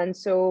 And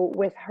so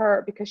with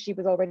her, because she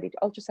was already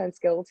ultrasound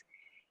skilled,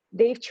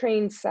 they've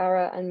trained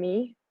Sarah and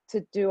me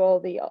to do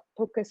all the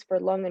focus for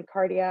lung and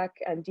cardiac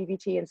and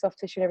DVT and soft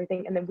tissue and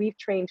everything. And then we've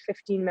trained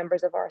 15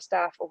 members of our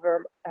staff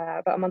over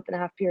about a month and a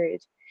half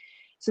period.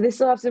 So they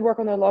still have to work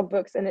on their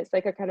logbooks, and it's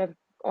like a kind of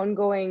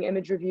ongoing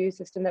image review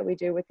system that we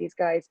do with these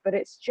guys. But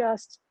it's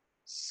just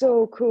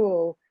so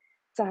cool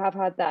to have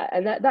had that.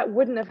 And that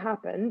wouldn't have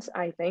happened,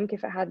 I think,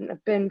 if it hadn't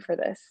have been for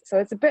this. So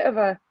it's a bit of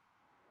a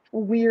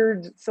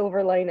weird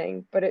silver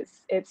lining, but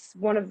it's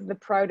one of the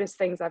proudest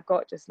things I've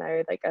got just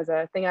now, like as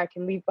a thing I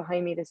can leave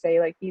behind me to say,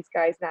 like, these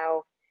guys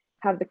now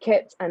have the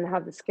kit and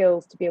have the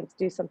skills to be able to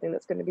do something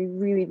that's going to be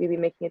really, really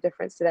making a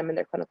difference to them in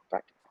their clinical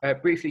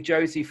practice. Briefly,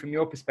 Josie, from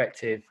your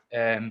perspective,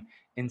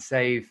 in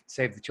Save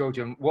the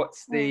Children,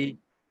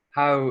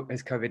 how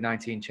has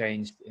COVID-19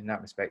 changed in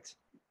that respect?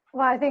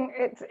 Well, I think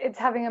it's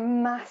having a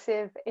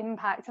massive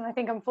impact, and I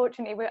think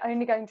unfortunately we're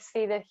only going to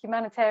see the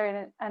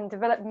humanitarian and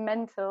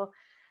developmental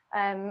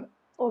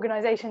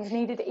organisations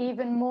needed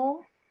even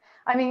more.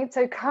 I mean,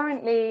 so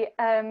currently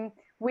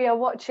we are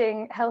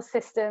watching health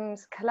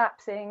systems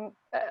collapsing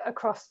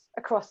across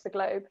the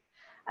globe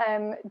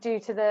due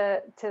to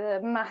the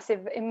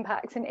massive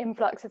impacts and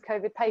influx of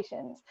COVID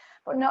patients.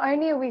 But not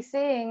only are we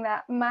seeing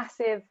that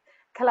massive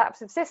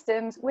collapse of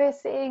systems, we're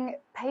seeing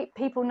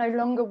people no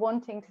longer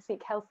wanting to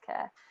seek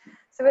healthcare.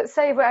 So at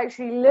Save, we're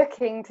actually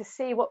looking to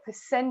see what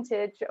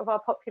percentage of our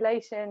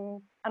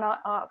population and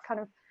our kind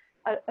of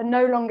are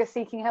no longer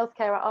seeking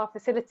healthcare at our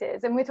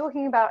facilities. And we're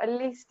talking about at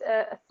least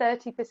a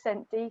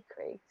 30%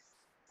 decrease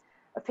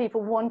of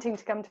people wanting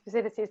to come to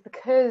facilities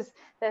because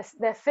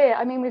their fear.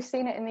 I mean, we've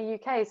seen it in the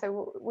UK,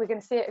 so we're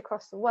going to see it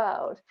across the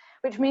world,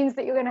 which means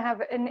that you're going to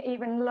have an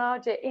even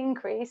larger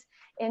increase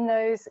in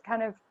those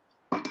kind of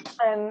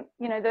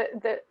you know,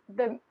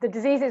 the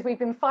diseases we've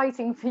been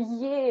fighting for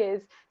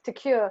years to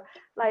cure,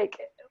 like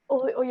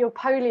all your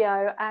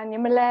polio and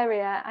your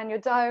malaria and your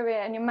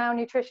diarrhea and your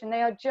malnutrition.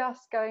 They are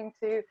just going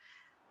to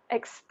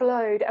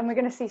explode, and we're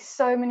going to see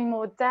so many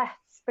more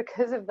deaths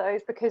because of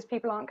those, because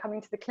people aren't coming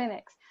to the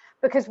clinics,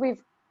 because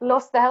we've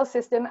lost the health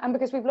system, and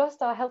because we've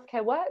lost our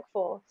healthcare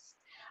workforce.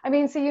 I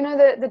mean, so you know,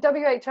 the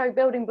WHO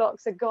building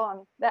blocks are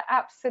gone. They're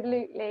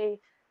absolutely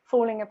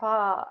falling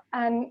apart,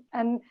 and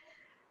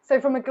so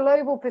from a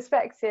global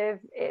perspective,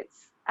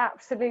 it's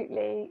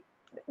absolutely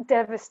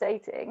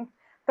devastating.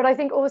 But I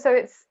think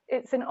also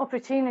it's an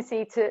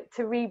opportunity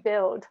to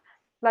rebuild.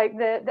 Like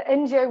the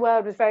NGO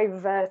world was very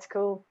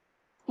vertical.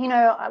 You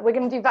know, we're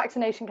going to do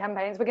vaccination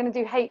campaigns, we're going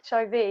to do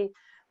HIV.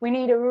 We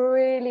need a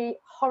really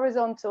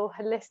horizontal,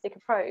 holistic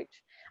approach.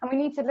 And we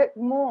need to look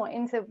more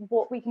into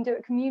what we can do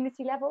at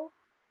community level,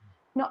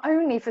 not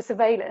only for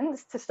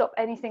surveillance to stop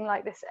anything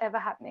like this ever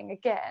happening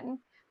again,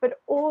 but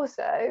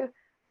also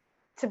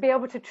to be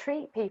able to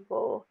treat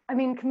people. I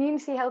mean,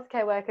 community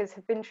healthcare workers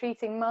have been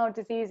treating mild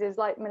diseases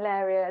like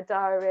malaria,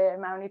 diarrhea,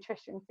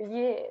 malnutrition for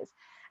years.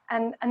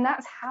 And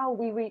that's how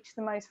we reach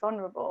the most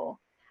vulnerable.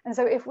 And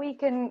so if we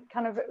can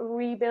kind of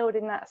rebuild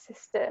in that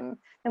system,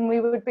 then we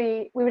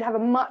would have a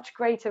much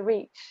greater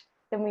reach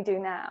than we do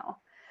now.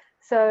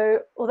 So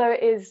although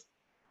it is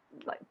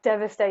like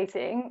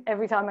devastating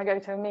every time I go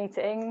to a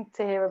meeting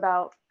to hear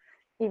about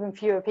even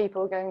fewer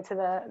people going to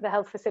the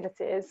health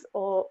facilities,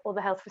 or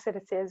the health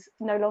facilities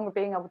no longer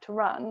being able to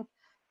run.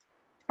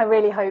 I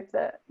really hope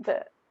that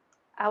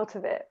out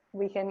of it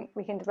we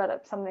can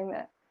develop something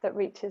that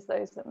reaches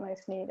those that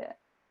most need it.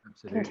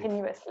 Absolutely.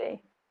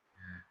 Continuously.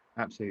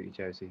 Yeah, absolutely,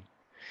 Josie.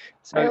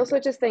 So I also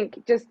just think,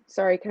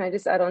 sorry, can I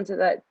just add on to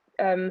that?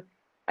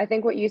 I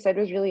think what you said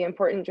was really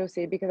important,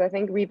 Josie, because I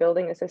think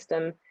rebuilding a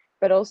system,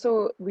 but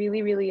also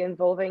really, really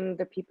involving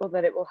the people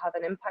that it will have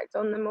an impact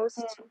on the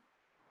most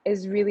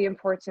is really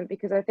important,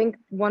 because I think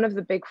one of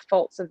the big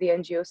faults of the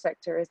NGO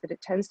sector is that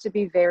it tends to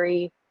be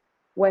very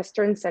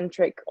Western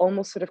centric,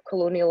 almost sort of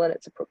colonial in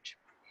its approach.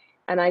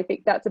 And I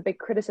think that's a big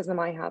criticism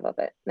I have of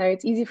it. Now,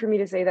 it's easy for me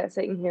to say that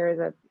sitting here as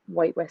a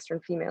white Western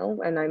female,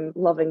 and I'm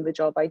loving the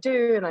job I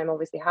do, and I'm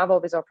obviously have all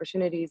these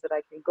opportunities that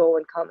I can go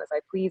and come as I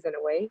please in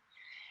a way.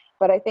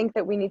 But I think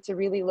that we need to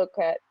really look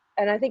at,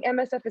 and I think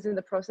MSF is in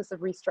the process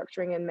of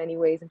restructuring in many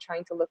ways and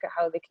trying to look at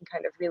how they can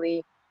kind of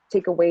really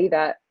take away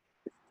that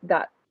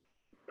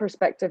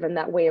perspective and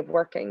that way of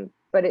working.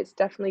 But it's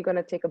definitely going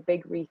to take a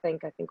big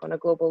rethink, I think, on a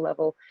global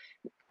level,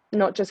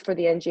 not just for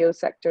the NGO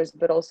sectors,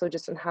 but also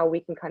just on how we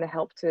can kind of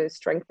help to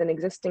strengthen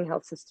existing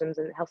health systems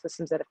and health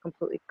systems that have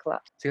completely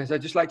collapsed. So guys,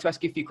 I'd just like to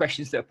ask you a few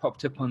questions that have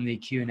popped up on the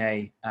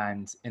Q&A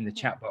and in the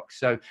chat box.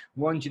 So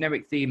one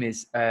generic theme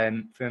is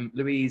from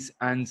Louise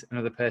and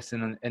another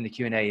person in the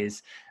Q&A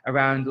is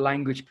around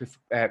language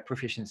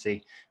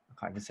proficiency. I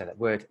can't even say that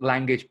word,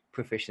 language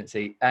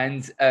proficiency.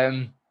 And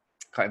can't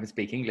even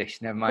speak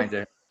English, never mind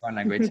a foreign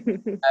language.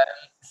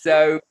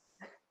 So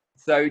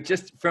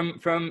just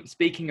from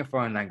speaking a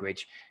foreign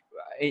language,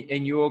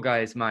 in your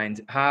guys'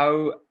 mind,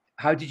 how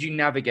did you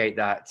navigate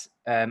that,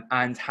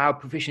 and how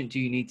proficient do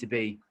you need to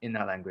be in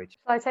that language?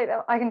 I take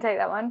that. I can take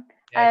that one.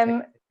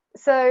 Yeah,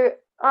 so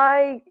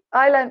I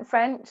learned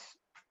French.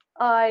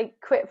 I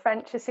quit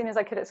French as soon as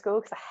I could at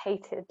school because I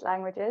hated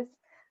languages,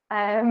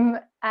 and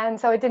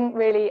so I didn't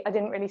really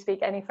speak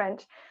any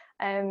French.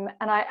 And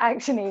I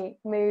actually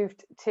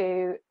moved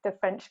to the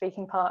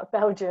French-speaking part of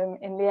Belgium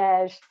in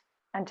Liège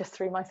and just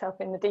threw myself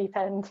in the deep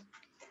end.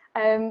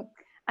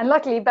 And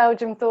luckily,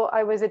 Belgium thought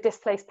I was a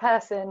displaced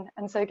person,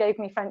 and so gave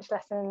me French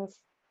lessons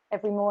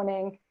every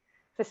morning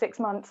for 6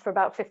 months for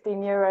about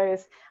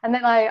 €15. And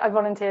then I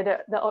volunteered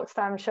at the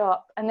Oxfam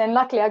shop. And then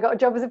luckily, I got a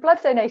job as a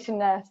blood donation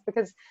nurse,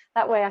 because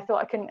that way I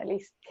thought I couldn't at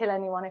least kill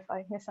anyone if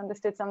I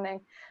misunderstood something.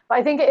 But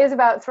I think it is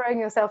about throwing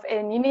yourself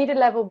in. You need a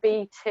level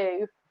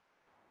B2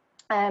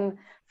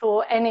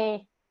 for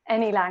any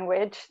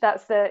language.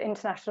 That's the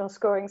international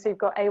scoring. So you've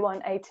got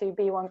A1, A2,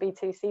 B1,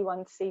 B2,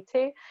 C1,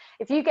 C2.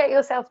 If you get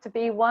yourself to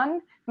B1,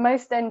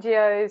 most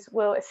NGOs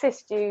will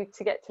assist you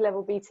to get to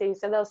level B2.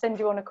 So they'll send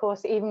you on a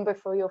course even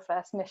before your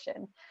first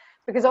mission,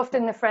 because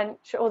often the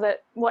French or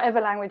whatever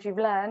language you've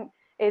learned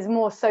is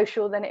more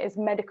social than it is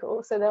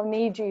medical. So they'll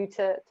need you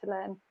to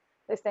learn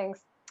those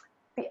things.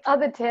 The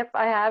other tip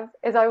I have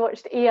is I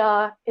watched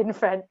ER in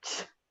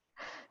French.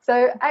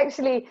 So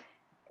actually,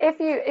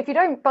 if you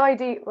don't buy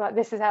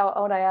this is how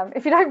old I am.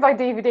 If you don't buy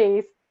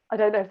DVDs, I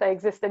don't know if they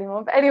exist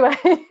anymore, but anyway,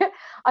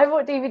 I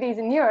bought DVDs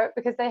in Europe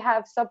because they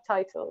have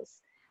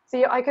subtitles.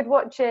 So I could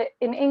watch it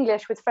in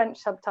English with French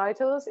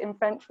subtitles, in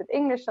French with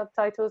English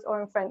subtitles, or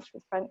in French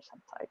with French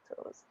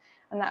subtitles,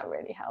 and that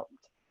really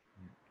helped.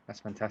 That's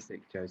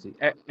fantastic, Josie.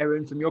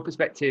 Erin, from your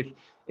perspective,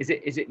 is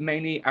it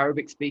mainly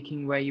Arabic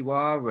speaking where you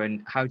are,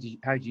 and how do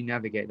you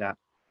navigate that?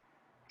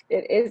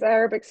 It is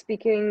Arabic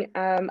speaking.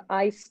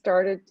 I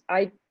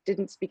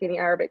didn't speak any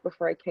Arabic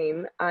before I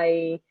came.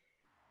 I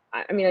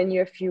mean, I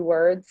knew a few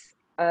words.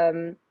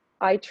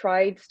 I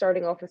tried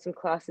starting off with some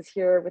classes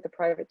here with a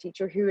private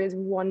teacher who is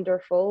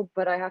wonderful,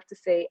 but I have to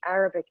say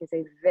Arabic is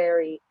a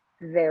very,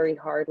 very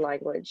hard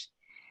language.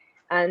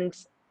 And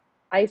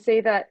I say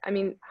that, I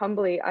mean,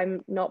 humbly,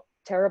 I'm not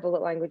terrible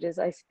at languages.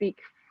 I speak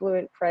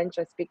fluent French,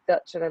 I speak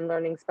Dutch, and I'm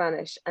learning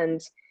Spanish.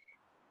 And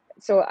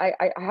so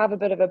I have a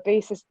bit of a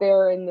basis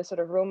there in the sort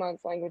of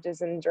Romance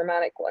languages and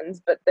Germanic ones,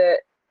 but the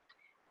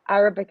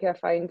Arabic, I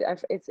find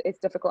it's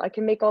difficult. I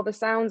can make all the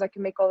sounds, I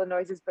can make all the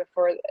noises, but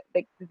for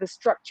the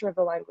structure of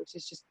the language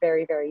is just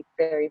very, very,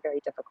 very, very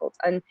difficult.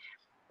 And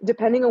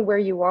depending on where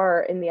you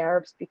are in the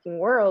Arab-speaking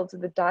world,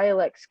 the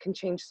dialects can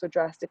change so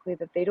drastically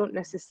that they don't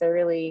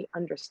necessarily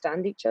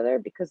understand each other,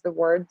 because the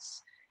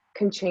words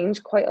can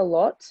change quite a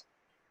lot.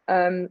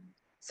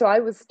 So I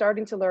was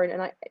starting to learn,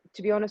 and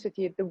to be honest with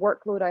you, the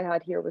workload I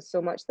had here was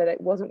so much that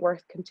it wasn't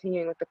worth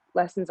continuing with the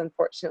lessons,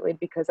 unfortunately,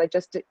 because I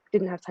just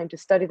didn't have time to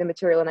study the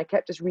material, and I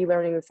kept just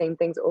relearning the same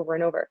things over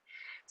and over.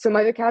 So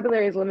my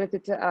vocabulary is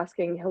limited to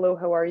asking, hello,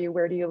 how are you,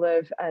 where do you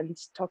live, and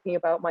talking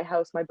about my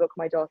house, my book,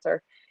 my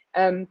daughter.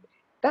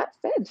 That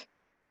said,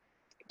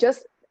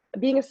 just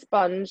being a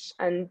sponge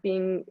and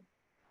being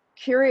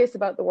curious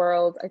about the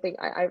world, I think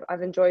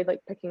I've enjoyed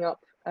like picking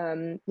up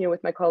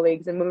with my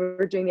colleagues, and when we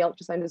were doing the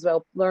ultrasound as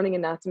well, learning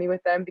anatomy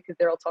with them, because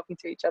they're all talking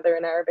to each other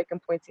in Arabic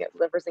and pointing at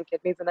livers and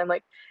kidneys, and I'm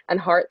like, and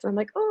hearts, and I'm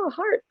like, oh,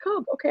 heart,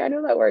 cub, okay, I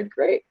know that word,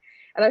 great.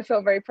 And I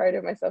felt very proud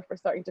of myself for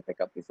starting to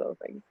pick up these little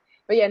things.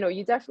 But yeah, no,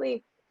 you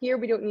definitely, Here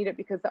we don't need it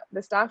because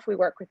the staff we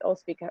work with all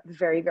speak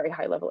very, very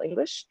high level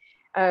English.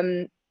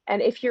 And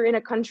if you're in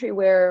a country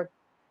where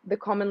the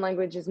common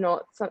language is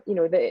not,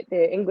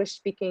 the English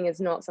speaking is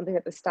not something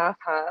that the staff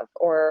have,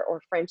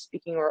 or French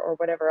speaking, or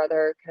whatever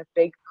other kind of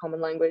big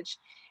common language,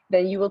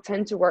 then you will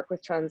tend to work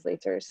with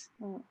translators.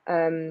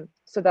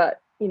 So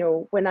that,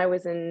 when I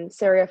was in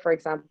Syria, for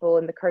example,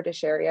 in the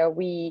Kurdish area,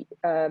 we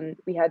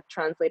had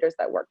translators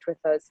that worked with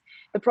us.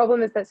 The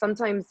problem is that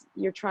sometimes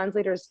your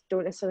translators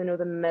don't necessarily know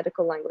the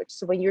medical language.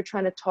 So when you're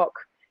trying to talk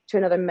to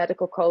another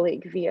medical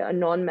colleague via a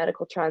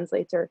non-medical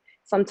translator,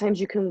 sometimes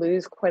you can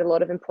lose quite a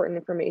lot of important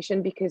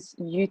information because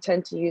you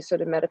tend to use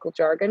sort of medical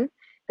jargon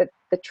that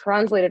the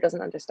translator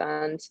doesn't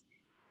understand.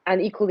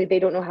 And equally, they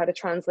don't know how to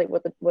translate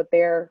what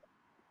their,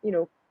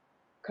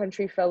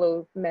 country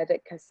fellow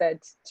medic has said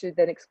to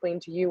then explain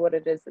to you what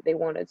it is that they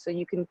wanted. So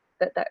you can,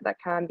 that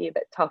can be a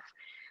bit tough.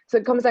 So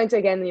it comes down to,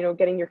 again,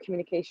 getting your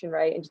communication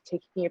right and just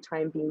taking your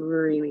time, being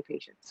really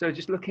patient. So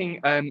just looking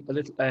a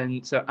little,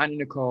 and so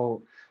Anna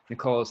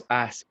Nichols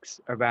asks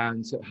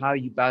around sort of how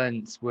you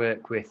balance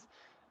work with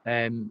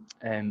an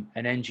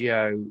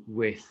NGO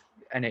with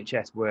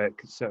NHS work,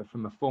 sort of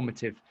from a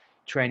formative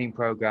training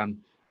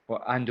program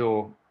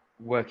or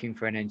working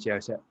for an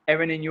NGO. So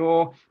Erin,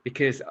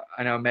 because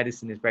I know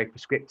medicine is very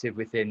prescriptive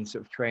within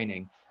sort of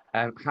training,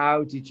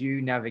 how did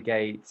you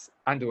navigate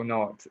and or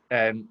not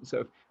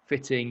sort of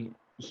fitting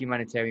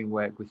humanitarian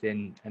work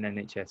within an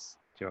NHS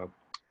job?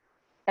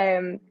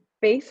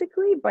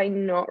 Basically by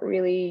not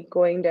really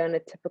going down a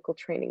typical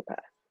training path.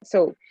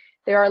 So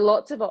there are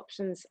lots of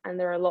options and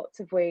there are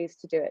lots of ways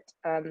to do it.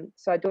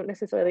 So I don't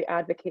necessarily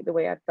advocate the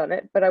way I've done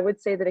it, but I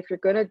would say that if you're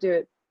going to do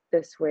it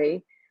this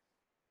way,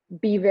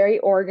 be very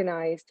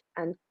organized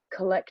and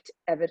collect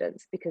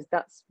evidence, because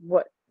that's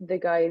what the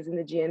guys in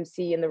the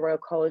GMC and the Royal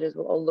Colleges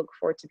will all look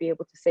for, to be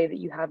able to say that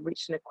you have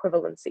reached an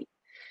equivalency.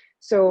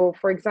 So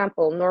for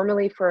example,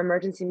 normally for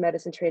emergency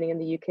medicine training in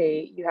the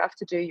UK, you have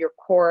to do your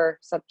core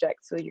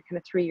subjects. So your kind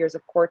of 3 years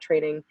of core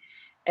training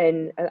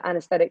in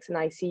anesthetics and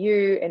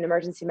ICU, in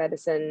emergency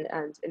medicine,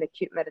 and in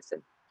acute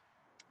medicine.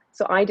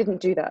 So I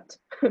didn't do that.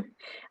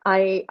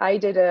 I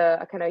did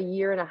a kind of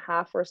year and a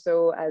half or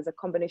so as a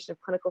combination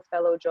of clinical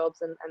fellow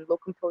jobs and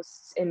locum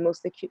posts in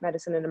mostly acute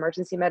medicine and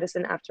emergency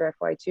medicine after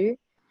FY2,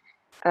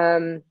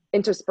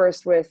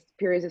 interspersed with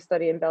periods of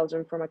study in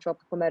Belgium for my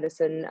tropical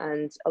medicine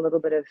and a little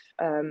bit of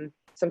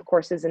some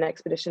courses in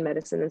expedition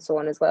medicine and so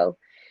on as well.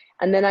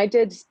 And then I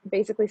did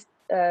basically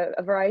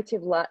a variety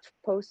of LAT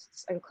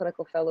posts and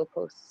clinical fellow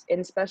posts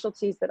in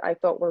specialties that I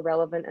thought were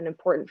relevant and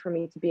important for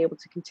me to be able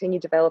to continue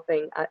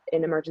developing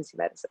in emergency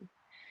medicine.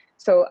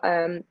 So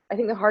I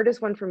think the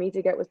hardest one for me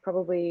to get was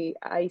probably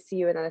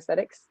ICU and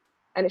anesthetics.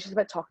 And it's just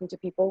about talking to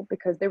people,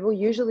 because there will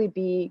usually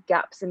be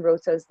gaps in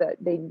rotas that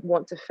they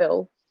want to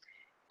fill.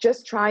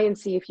 Just try and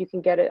see if you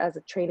can get it as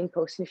a training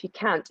post. And if you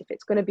can't, if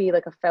it's going to be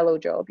like a fellow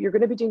job, you're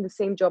going to be doing the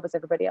same job as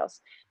everybody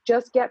else.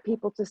 Just get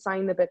people to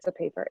sign the bits of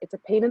paper. It's a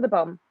pain in the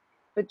bum,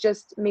 but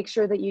just make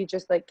sure that you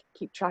just like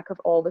keep track of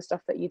all the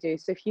stuff that you do.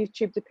 So if you've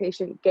tubed a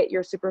patient, get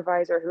your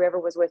supervisor, whoever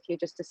was with you,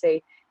 just to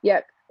say,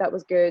 yep, that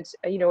was good,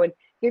 and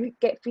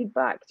get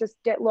feedback. Just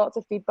get lots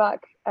of feedback.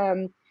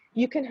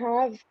 You can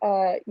have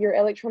your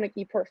electronic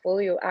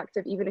e-portfolio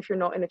active even if you're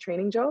not in a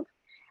training job.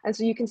 And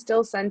so you can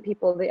still send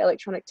people the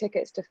electronic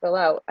tickets to fill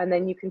out, and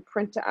then you can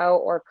print it out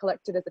or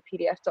collect it as a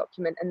PDF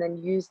document and then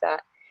use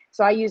that.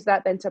 So I use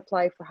that then to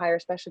apply for higher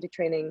specialty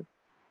training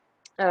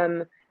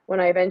when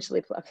I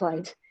eventually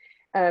applied.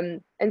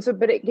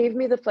 But it gave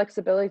me the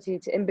flexibility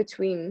to in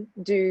between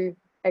do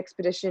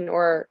expedition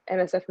or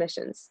MSF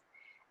missions.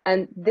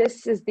 And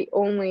this is the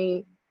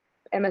only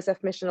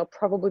MSF mission I'll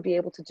probably be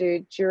able to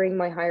do during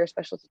my higher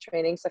specialty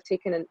training. So I've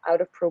taken an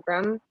out of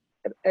program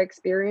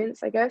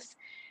experience, I guess.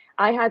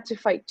 I had to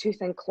fight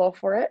tooth and claw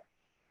for it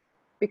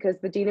because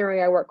the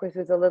deanery I work with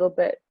is a little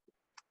bit,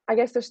 I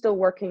guess they're still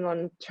working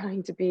on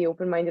trying to be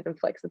open-minded and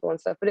flexible and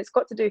stuff, but it's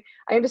got to do,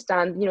 I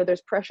understand,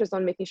 there's pressures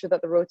on making sure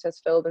that the rota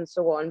is filled and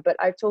so on, but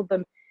I've told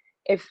them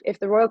if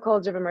the Royal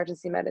College of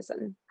Emergency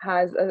Medicine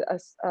has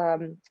has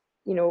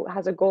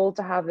a goal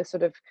to have this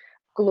sort of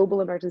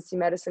global emergency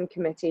medicine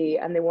committee,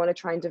 and they want to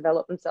try and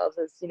develop themselves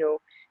as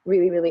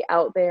really, really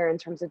out there in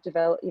terms of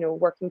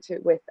working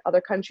with other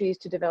countries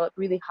to develop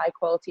really high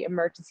quality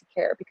emergency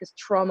care, because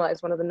trauma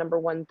is one of the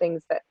 #1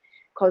 things that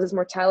causes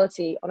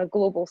mortality on a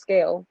global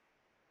scale.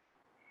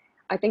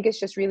 I think it's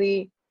just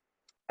really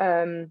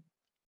I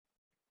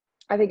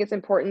think it's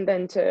important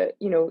then to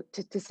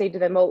to say to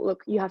them, well,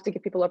 look, you have to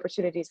give people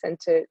opportunities then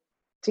to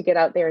get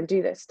out there and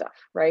do this stuff,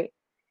 right?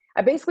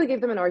 I basically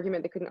gave them an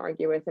argument they couldn't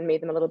argue with and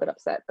made them a little bit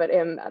upset. But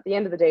at the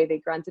end of the day, they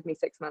granted me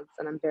 6 months,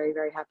 and I'm very,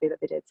 very happy that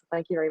they did. So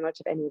thank you very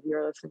much if any of you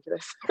are listening to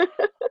this.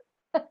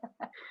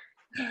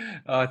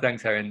 Oh,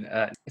 thanks, Erin.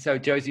 So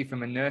Josie,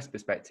 from a nurse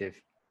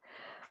perspective.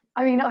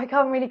 I mean, I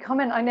can't really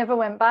comment. I never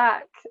went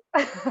back.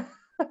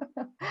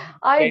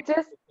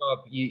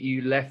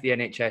 You left the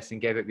NHS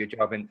and gave up your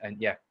job, and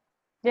yeah.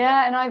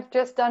 Yeah, and I've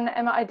just done,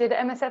 I did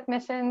MSF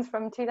missions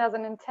from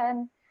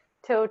 2010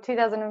 till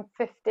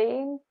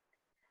 2015.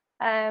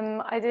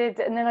 I did,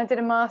 and then I did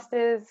a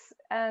master's,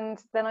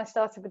 and then I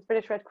started with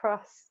British Red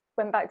Cross,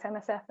 went back to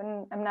MSF,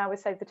 and I'm now with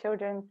Save the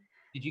Children.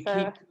 Did you So,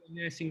 keep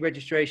your nursing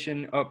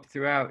registration up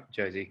throughout,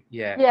 Josie?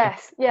 Yeah.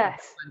 yes,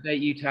 yes.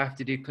 Mandate you to have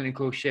to do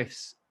clinical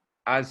shifts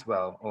as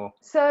well, or?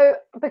 So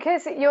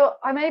because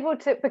I'm able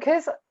to,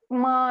 because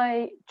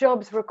my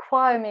jobs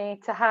require me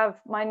to have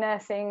my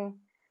nursing,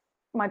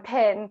 my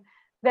PIN,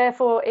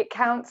 therefore it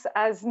counts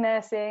as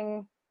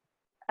nursing,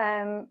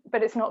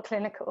 but it's not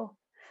clinical.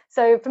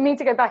 So for me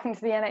to go back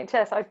into the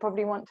NHS, I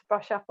probably want to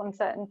brush up on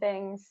certain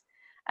things,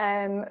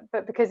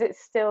 but because it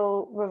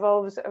still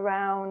revolves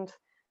around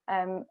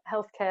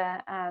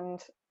healthcare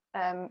and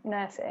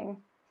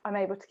nursing, I'm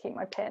able to keep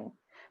my PIN.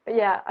 But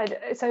yeah,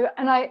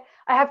 I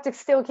have to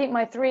still keep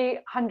my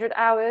 300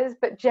 hours,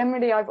 but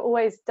generally I've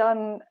always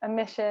done a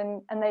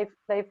mission, and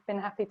they've been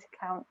happy to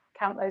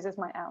count those as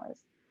my hours.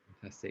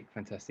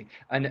 Fantastic.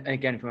 And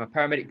again, from a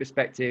paramedic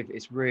perspective,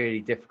 it's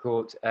really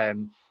difficult.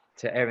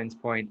 To Erin's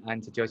point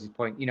and to Josie's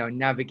point,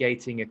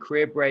 navigating a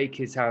career break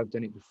is how I've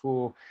done it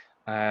before,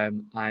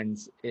 and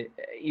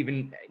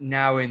even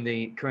now in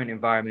the current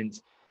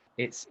environment,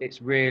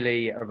 it's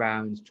really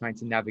around trying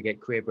to navigate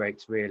career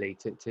breaks, really,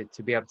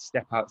 to be able to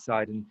step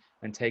outside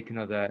and take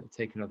another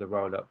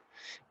role up.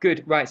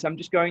 Good. Right. So I'm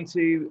just going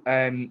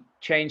to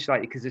change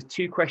slightly because there's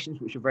two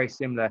questions which are very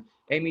similar.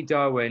 Amy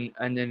Darwin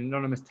and an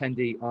anonymous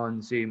attendee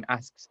on Zoom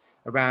asks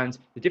around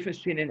the difference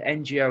between an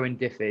NGO and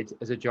DFID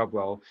as a job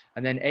role,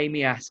 and then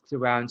Amy asks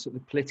around sort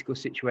of the political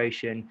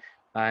situation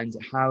and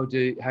how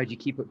do you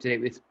keep up to date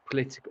with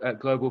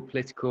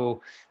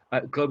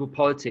global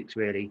politics,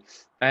 really.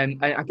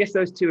 And I guess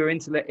those two are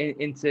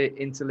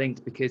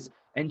interlinked because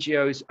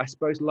NGOs, I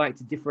suppose, like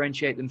to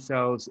differentiate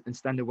themselves and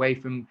stand away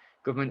from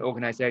government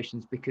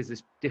organisations because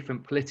there's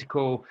different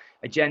political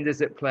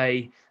agendas at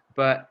play.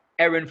 But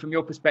Erin, from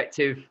your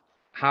perspective,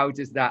 how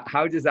does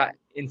that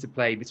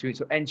interplay between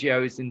sort of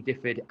NGOs and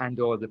DFID and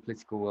or the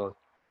political world?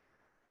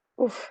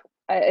 Oof,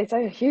 it's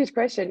a huge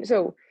question.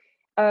 So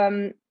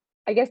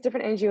I guess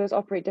different NGOs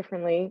operate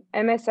differently.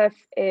 MSF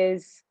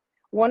is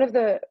one of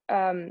the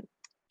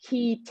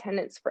key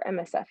tenets for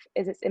MSF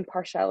is its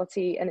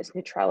impartiality and its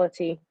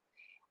neutrality.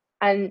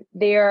 And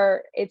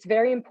it's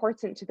very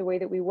important to the way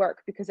that we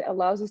work because it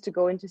allows us to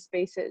go into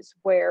spaces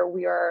where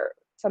we are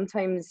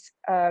sometimes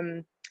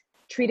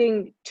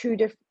treating two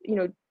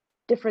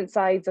different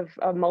sides of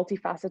a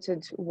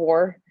multifaceted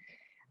war.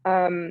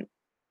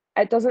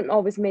 It doesn't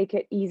always make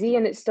it easy,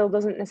 and it still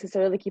doesn't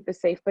necessarily keep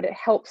us safe, but it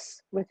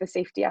helps with the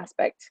safety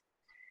aspect.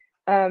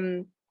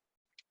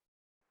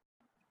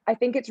 I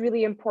think it's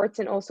really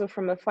important also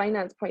from a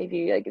finance point of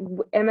view, like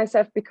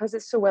MSF, because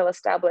it's so well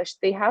established,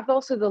 they have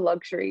also the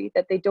luxury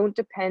that they don't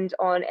depend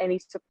on any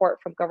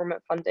support from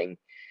government funding.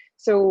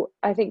 So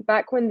I think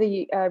back when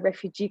the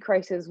refugee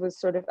crisis was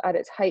sort of at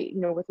its height,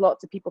 with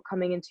lots of people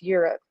coming into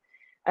Europe,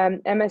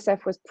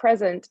 MSF was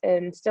present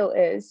and still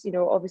is.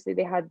 Obviously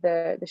they had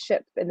the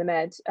ship in the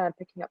Med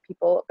picking up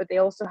people, but they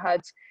also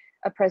had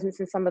a presence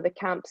in some of the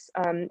camps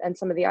and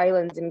some of the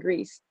islands in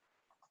Greece.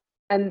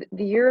 And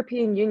the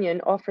European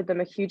Union offered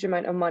them a huge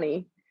amount of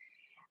money.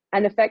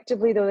 And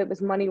effectively, though, it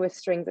was money with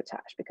strings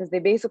attached because they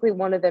basically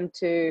wanted them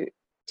to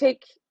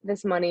take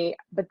this money,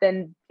 but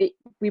then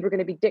we were going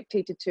to be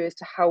dictated to as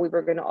to how we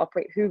were going to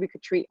operate, who we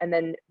could treat, and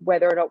then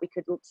whether or not we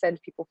could send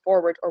people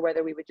forward or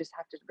whether we would just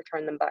have to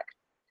return them back.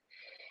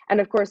 And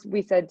of course,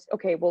 we said,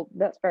 okay, well,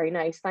 that's very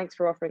nice. Thanks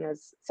for offering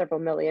us several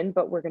million,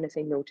 but we're going to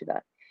say no to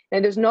that. Now,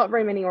 there's not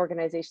very many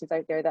organizations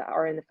out there that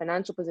are in the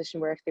financial position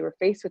where if they were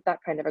faced with that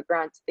kind of a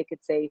grant, they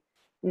could say,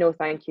 no,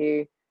 thank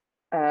you.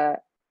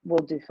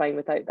 We'll do fine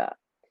without that.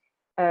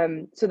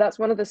 So that's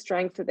one of the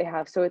strengths that they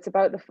have. So it's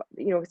about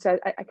so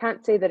I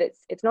can't say that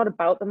it's not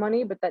about the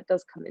money, but that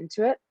does come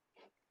into it.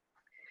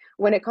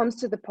 When it comes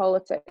to the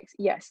politics,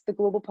 yes, the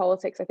global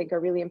politics I think are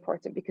really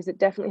important because it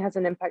definitely has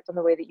an impact on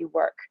the way that you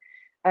work.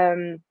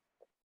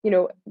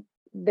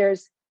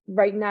 There's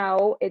right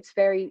now it's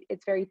very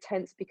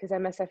tense because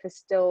MSF is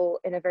still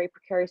in a very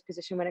precarious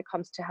position when it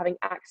comes to having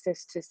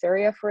access to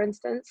Syria, for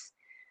instance.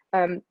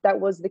 That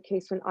was the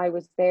case when I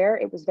was there.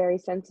 It was very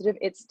sensitive.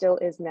 It still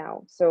is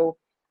now. So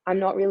I'm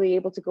not really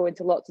able to go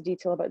into lots of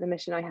detail about the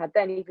mission I had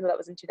then, even though that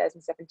was in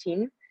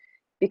 2017,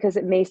 because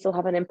it may still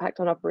have an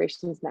impact on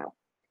operations now.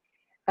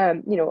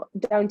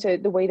 Down to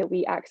the way that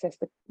we access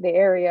the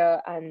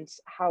area and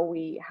how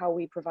we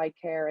provide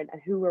care and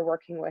who we're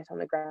working with on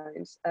the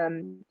ground.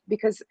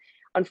 Because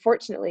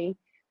unfortunately,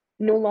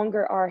 no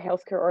longer are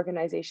healthcare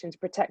organizations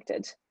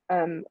protected.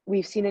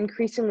 We've seen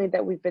increasingly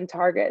that we've been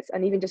targets,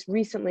 and even just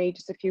recently,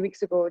 just a few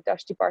weeks ago,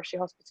 Dashti Barshi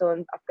Hospital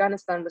in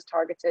Afghanistan was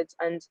targeted,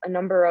 and a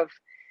number of,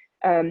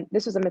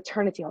 this was a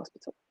maternity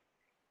hospital,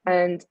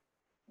 and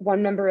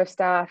one member of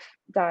staff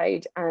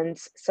died and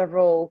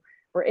several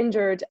were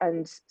injured,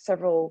 and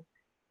several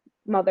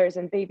mothers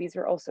and babies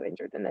were also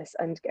injured in this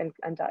and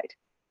died.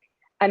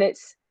 And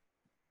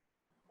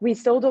we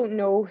still don't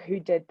know who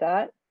did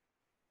that.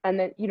 And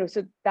then,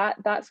 so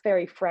that's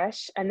very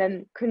fresh. And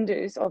then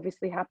Kunduz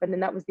obviously happened,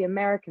 and that was the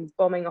Americans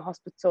bombing a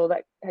hospital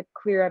that had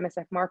clear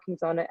MSF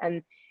markings on it.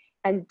 And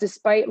And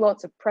despite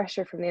lots of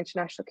pressure from the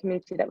international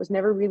community, that was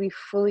never really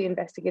fully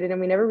investigated, and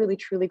we never really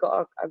truly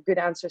got a good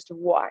answer as to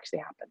what actually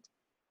happened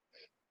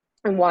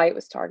and why it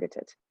was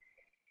targeted.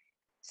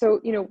 So,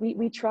 you know,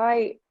 we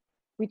try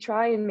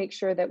and make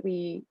sure that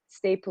we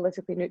stay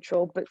politically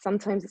neutral, but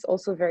sometimes it's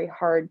also very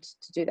hard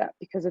to do that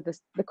because of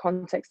the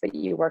context that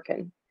you work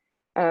in.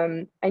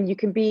 And you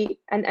can be,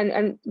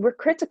 and we're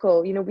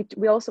critical, you know,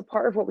 we also,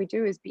 part of what we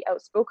do is be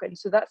outspoken.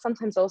 So that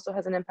sometimes also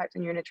has an impact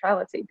on your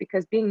neutrality,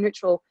 because being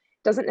neutral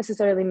doesn't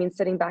necessarily mean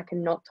sitting back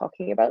and not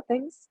talking about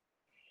things,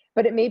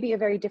 but it may be a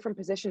very different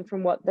position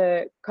from what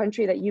the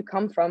country that you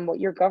come from, what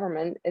your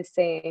government is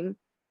saying.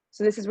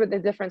 So this is where the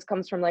difference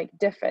comes from, like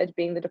DFID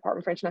being the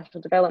Department for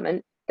International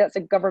Development. That's a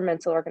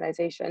governmental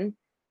organization.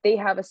 They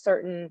have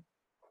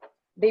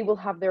they will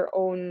have their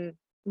own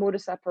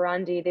modus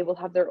operandi. They will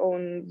have their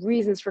own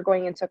reasons for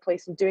going into a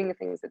place and doing the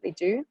things that they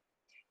do.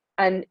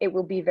 And it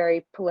will be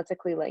very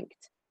politically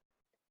linked.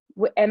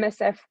 With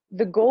MSF,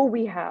 the goal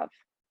we have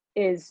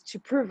is to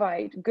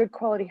provide good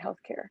quality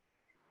healthcare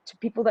to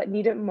people that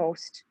need it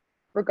most,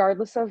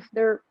 regardless of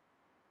their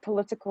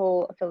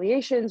political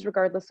affiliations,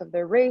 regardless of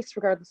their race,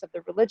 regardless of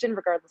their religion,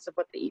 regardless of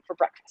what they eat for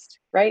breakfast,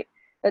 right?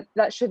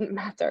 That shouldn't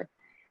matter.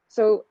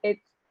 So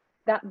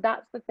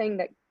that's the thing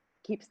that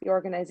keeps the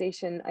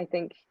organization, I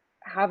think,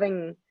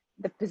 having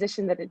the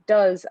position that it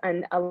does,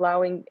 and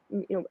allowing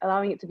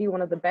it to be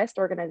one of the best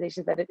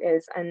organizations that it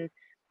is, and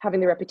having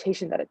the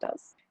reputation that it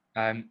does.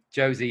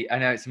 Josie, I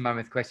know it's a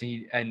mammoth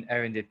question, and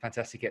Erin did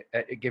fantastic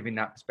at giving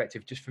that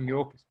perspective. Just from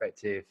your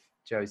perspective,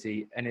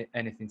 Josie,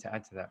 anything to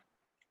add to that?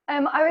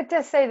 I would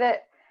just say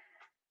that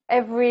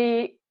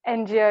every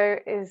NGO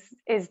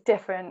is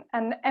different,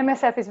 and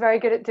MSF is very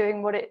good at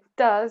doing what it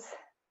does,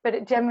 but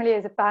it generally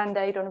is a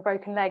band-aid on a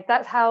broken leg.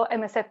 That's how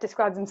MSF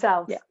describes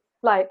themselves. Yeah.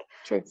 Like,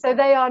 true. So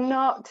they are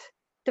not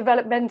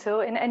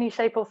developmental in any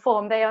shape or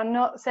form. They are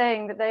not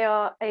saying that they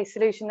are a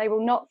solution. They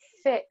will not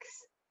fix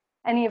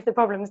any of the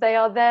problems. They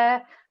are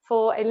there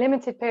for a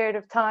limited period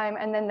of time,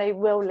 and then they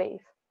will leave.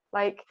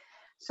 Like,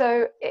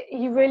 so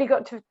you really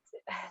got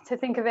to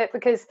think of it,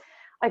 because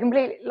I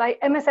completely,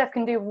 like, MSF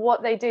can do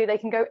what they do. They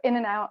can go in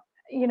and out,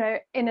 you know,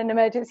 in an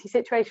emergency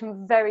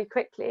situation very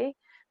quickly,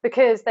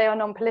 because they are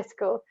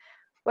non-political.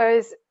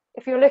 Whereas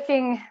if you're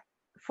looking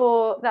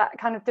for that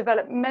kind of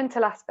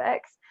developmental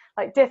aspects,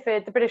 like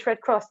DFID, the British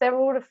Red Cross, they're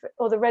all,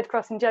 or the Red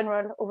Cross in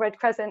general, or Red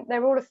Crescent,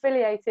 they're all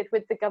affiliated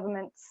with the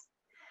governments.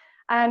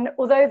 And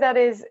although that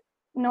is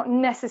not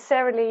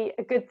necessarily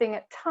a good thing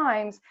at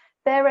times,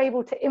 they're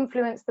able to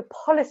influence the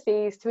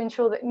policies to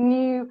ensure that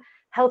new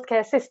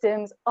healthcare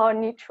systems are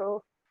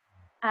neutral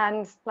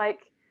and like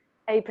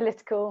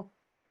apolitical.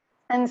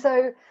 And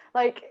so,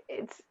 like,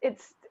 it's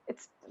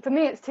for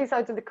me, it's two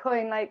sides of the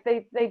coin. Like,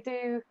 they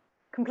do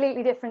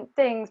completely different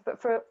things, but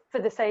for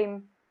the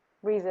same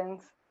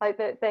reasons. Like,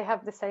 they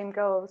have the same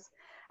goals.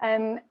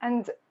 And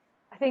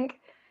I think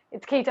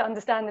it's key to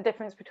understand the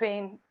difference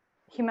between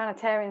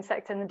humanitarian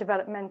sector and the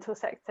developmental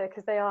sector,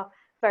 because they are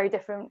very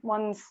different.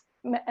 One's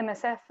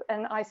MSF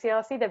and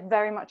ICRC, they're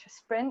very much a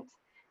sprint.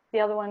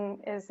 The other one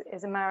is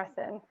a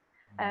marathon.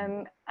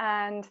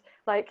 And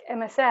like,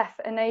 MSF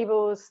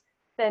enables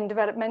then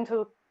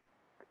developmental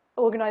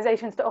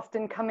organizations to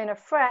often come in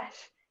afresh,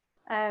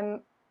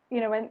 you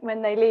know,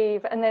 when they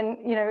leave, and then,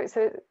 you know,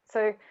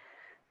 so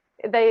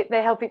they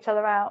help each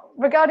other out.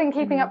 Regarding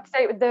keeping up to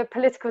date with the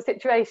political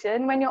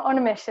situation, when you're on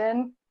a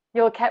mission,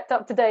 you're kept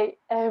up to date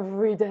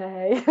every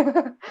day.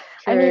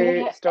 And you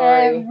hear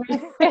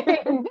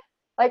everything,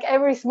 like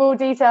every small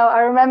detail.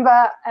 I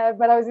remember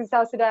when I was in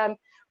South Sudan,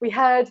 we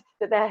heard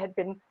that there had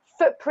been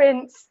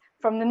footprints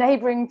from the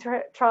neighboring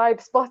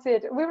tribe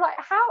spotted. We were like,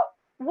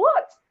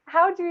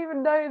 how do you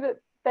even know that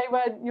they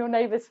weren't your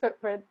neighbor's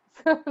footprints?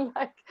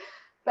 Like,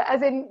 but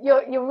as in,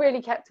 you're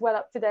really kept well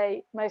up to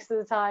date most of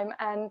the time.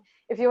 And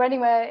if you're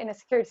anywhere in a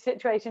security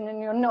situation and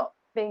you're not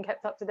being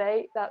kept up to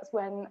date, that's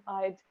when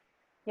I'd,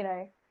 you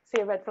know,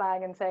 see a red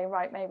flag and say,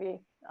 right, maybe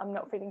I'm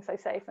not feeling so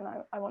safe and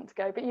I want to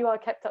go. But you are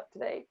kept up to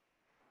date.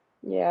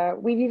 Yeah,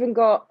 we've even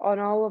got on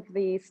all of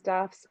the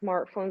staff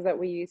smartphones that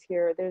we use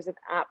here, there's an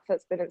app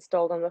that's been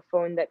installed on the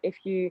phone that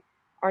if you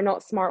are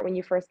not smart when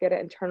you first get it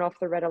and turn off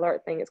the red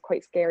alert thing, it's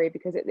quite scary,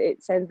 because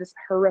it sends this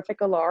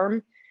horrific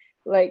alarm,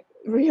 like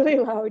really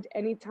loud,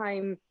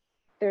 anytime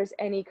there's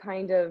any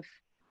kind of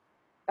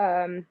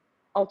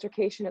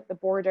altercation at the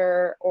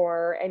border,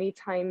 or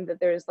anytime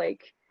that there's,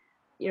 like,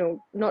 you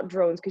know, not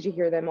drones because you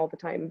hear them all the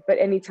time, but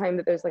anytime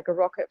that there's like a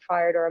rocket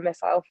fired or a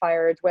missile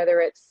fired, whether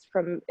it's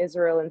from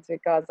Israel into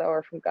Gaza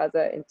or from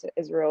Gaza into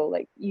Israel,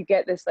 like, you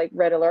get this like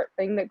red alert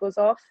thing that goes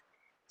off.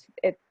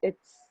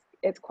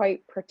 It's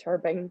quite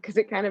perturbing, because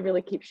it kind of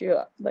really keeps you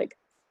like,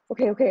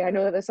 okay, I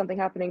know that there's something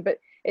happening, but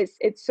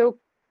it's so,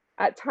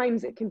 at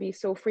times it can be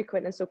so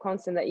frequent and so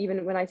constant that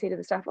even when I say to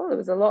the staff, oh, there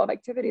was a lot of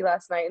activity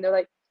last night, and they're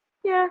like,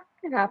 yeah,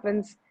 it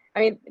happens.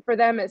 I mean, for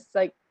them, it's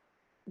like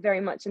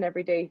very much an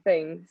everyday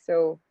thing.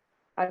 So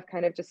I've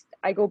kind of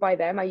I go by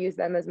them. I use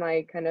them as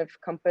my kind of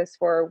compass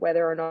for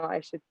whether or not I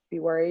should be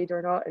worried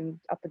or not. And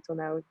up until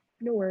now,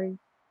 no worry.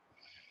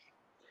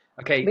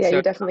 Okay, But yeah, so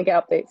you definitely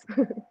get updates.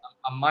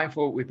 I'm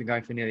mindful we've been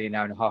going for nearly an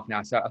hour and a half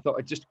now, so I thought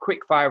I'd just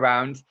quick fire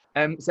round.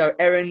 So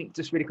Erin,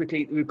 just really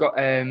quickly, we've got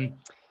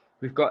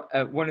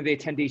one of the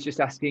attendees just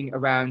asking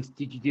around: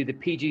 did you do the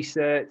PG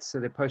certs, so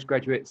the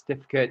postgraduate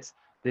certificates,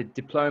 the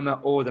diploma,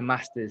 or the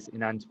masters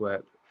in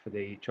Antwerp for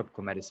the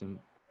tropical medicine?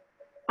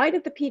 I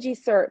did the PG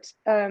cert,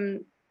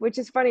 which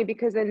is funny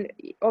because then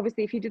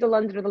obviously if you do the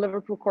London or the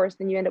Liverpool course,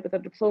 then you end up with a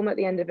diploma at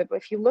the end of it. But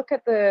if you look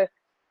at the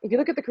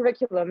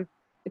curriculum,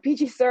 the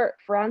PG cert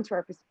for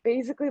Antwerp is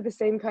basically the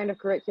same kind of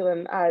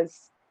curriculum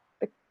as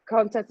the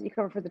content that you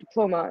cover for the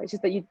diploma. It's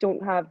just that you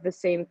don't have the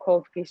same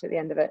qualification at the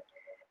end of it.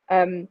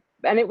 And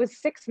it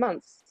was 6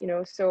 months,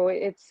 so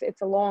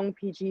it's a long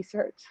PG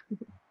cert.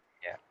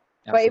 Yeah,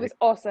 absolutely. But it was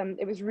awesome.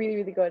 It was really,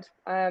 really good.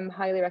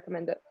 Highly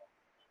recommend it.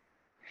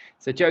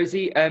 So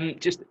Josie,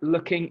 just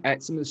looking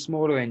at some of the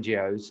smaller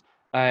NGOs,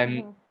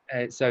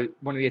 so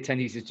one of the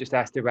attendees has just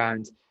asked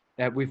around,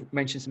 we've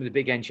mentioned some of the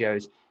big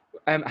NGOs.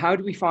 How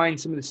do we find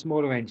some of the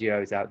smaller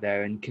NGOs out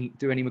there, and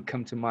do anyone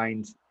come to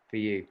mind for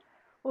you?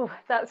 Oh,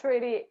 that's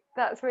really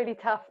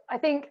tough. I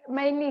think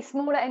mainly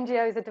smaller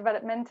NGOs are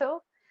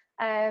developmental,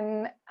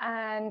 and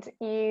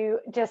you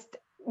just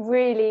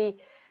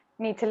really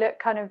need to look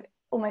kind of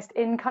almost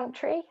in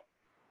country,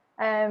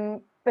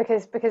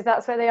 because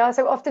that's where they are.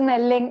 So often they're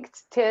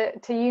linked to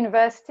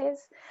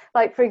universities.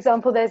 Like, for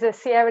example, there's a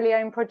Sierra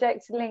Leone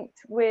project linked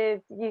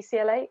with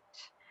UCLH.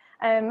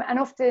 And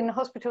often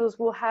hospitals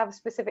will have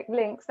specific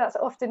links. That's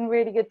often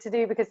really good to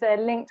do because they're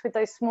linked with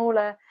those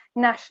smaller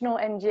national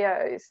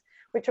NGOs,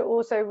 which are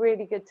also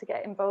really good to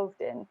get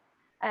involved in.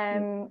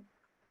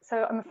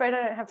 So I'm afraid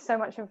I don't have so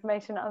much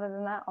information other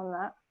than that on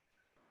that.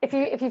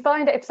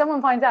 If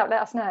someone finds out,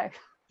 let us know.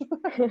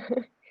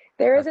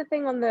 There is a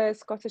thing on the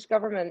Scottish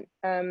government.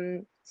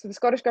 So the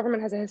Scottish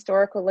government has a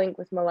historical link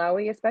with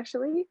Malawi,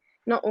 especially,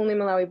 not only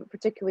Malawi, but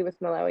particularly with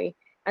Malawi.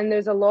 And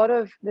there's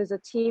a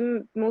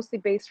team mostly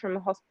based from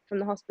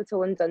the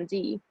hospital in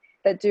Dundee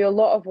that do a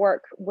lot of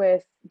work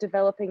with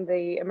developing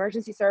the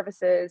emergency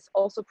services,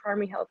 also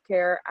primary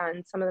healthcare,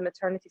 and some of the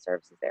maternity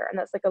services there. And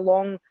that's like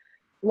a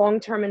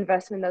long-term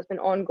investment that's been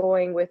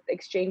ongoing, with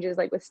exchanges,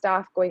 like with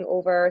staff going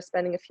over,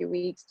 spending a few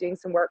weeks, doing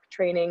some work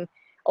training,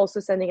 also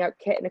sending out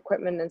kit and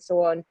equipment and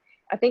so on.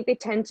 I think they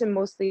tend to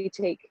mostly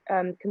take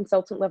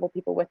consultant level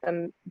people with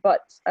them,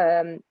 but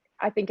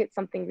I think it's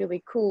something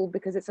really cool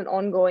because it's an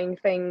ongoing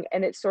thing,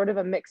 and it's sort of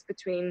a mix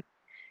between,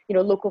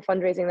 local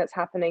fundraising that's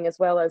happening as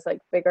well as like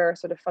bigger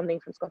sort of funding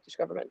from Scottish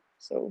government.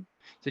 So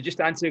just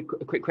to answer a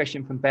quick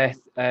question from Beth,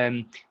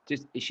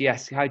 she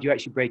asks, how do you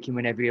actually break in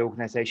when every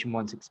organisation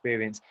wants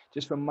experience?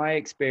 Just from my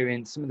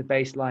experience, some of the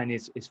baseline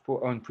is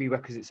on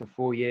prerequisites of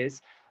 4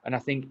 years, and I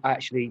think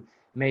actually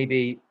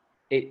maybe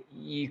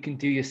you can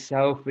do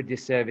yourself a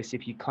disservice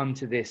if you come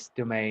to this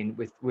domain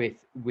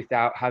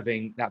without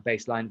having that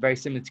baseline. Very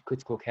similar to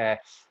critical care.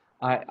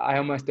 I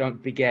almost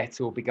don't beget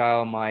or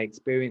beguile my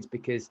experience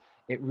because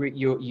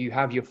you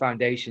have your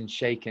foundation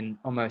shaken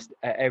almost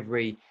at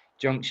every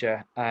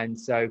juncture, and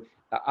so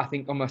I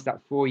think almost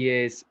that 4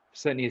 years,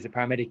 certainly as a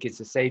paramedic,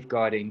 is a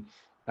safeguarding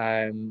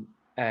for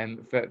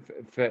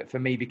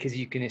me, because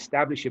you can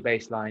establish a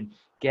baseline,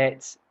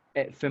 get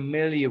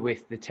familiar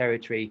with the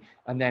territory,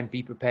 and then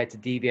be prepared to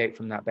deviate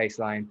from that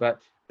baseline. But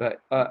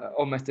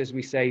almost as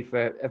we say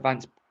for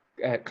advanced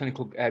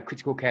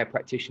critical care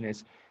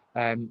practitioners,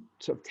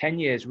 sort of 10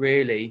 years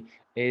really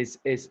is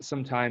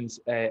sometimes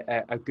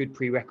a good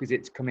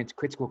prerequisite to come into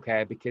critical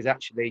care, because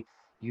actually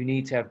you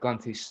need to have gone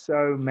through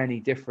so many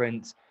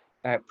different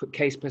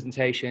case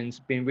presentations,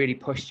 being really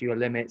pushed to your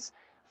limits,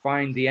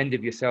 find the end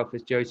of yourself,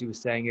 as Josie was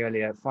saying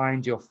earlier,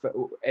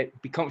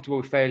 be comfortable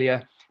with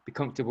failure, be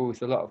comfortable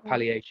with a lot of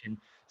palliation.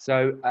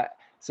 So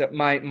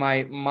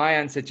my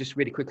answer, just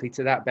really quickly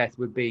to that, Beth,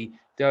 would be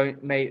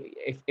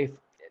if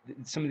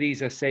some of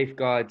these are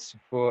safeguards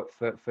for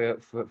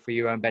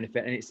your own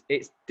benefit, and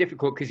it's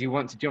difficult because you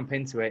want to jump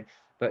into it,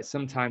 but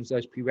sometimes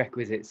those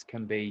prerequisites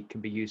can be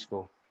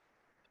useful.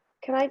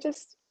 Can I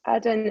just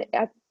add in,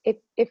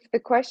 if the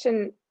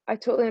question, I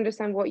totally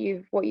understand what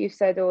you've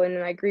said, Owen,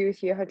 and I agree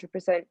with you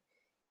 100%.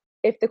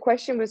 If the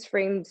question was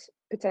framed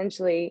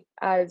potentially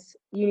as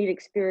you need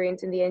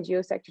experience in the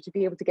NGO sector to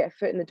be able to get a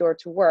foot in the door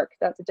to work,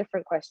 that's a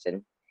different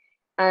question.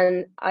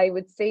 And I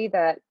would say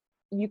that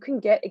you can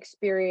get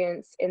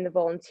experience in the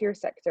volunteer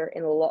sector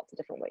in lots of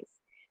different ways.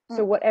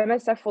 So what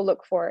MSF will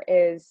look for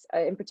is,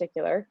 in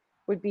particular,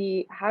 would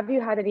be, have you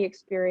had any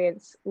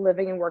experience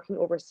living and working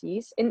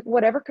overseas in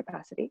whatever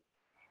capacity?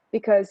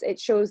 Because it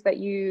shows that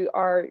you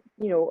are,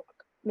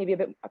 maybe a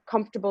bit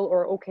comfortable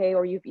or okay,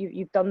 or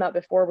you've done that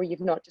before, where you've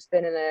not just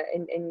been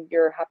in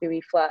your happy wee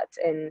flat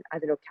in, I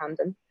don't know,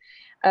 Camden.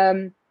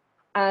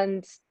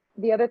 And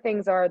the other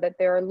things are that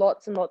there are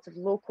lots and lots of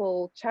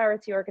local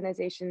charity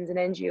organizations and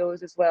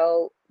NGOs as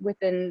well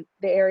within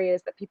the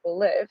areas that people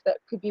live that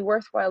could be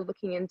worthwhile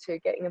looking into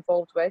getting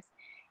involved with,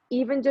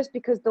 even just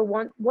because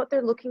what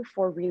they're looking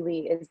for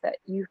really is that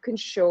you can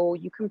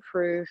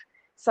prove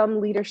some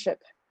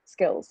leadership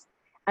skills,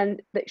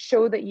 and that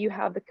show that you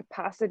have the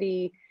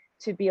capacity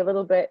to be a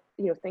little bit,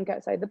 think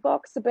outside the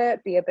box a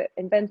bit, be a bit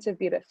inventive,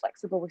 be a bit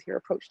flexible with your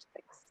approach to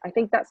things. I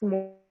think that's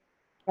more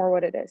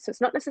what it is. So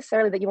it's not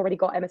necessarily that you've already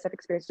got MSF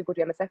experience to go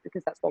to MSF,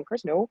 because that's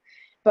bonkers, no.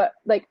 But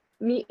like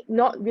me,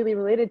 not really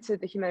related to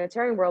the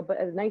humanitarian world, but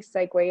a nice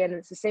segue, and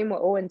it's the same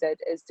what Owen did,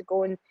 is to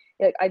go and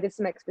I did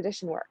some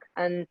expedition work,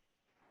 and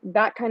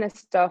that kind of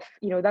stuff,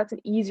 that's an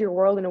easier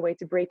world in a way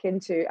to break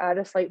into at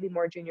a slightly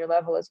more junior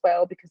level as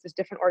well, because there's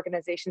different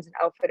organizations and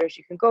outfitters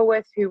you can go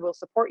with who will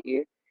support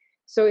you.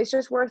 So it's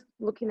just worth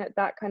looking at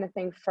that kind of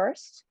thing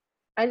first.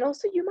 And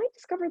also you might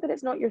discover that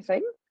it's not your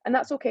thing, and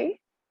that's okay.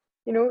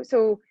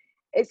 So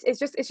it's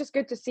just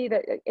good to see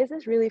that, is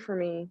this really for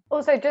me?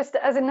 Also, just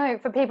as a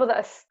note for people that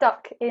are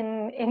stuck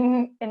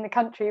in the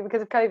country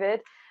because of COVID,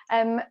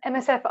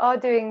 MSF are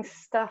doing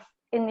stuff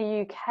in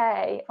the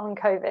UK on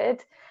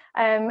COVID.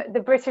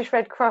 The British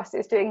Red Cross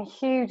is doing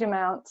huge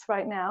amounts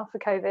right now for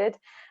COVID,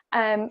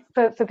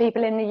 for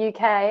people in the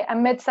UK,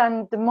 and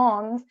Médecins du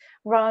Monde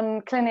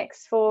run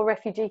clinics for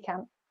refugees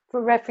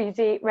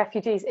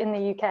in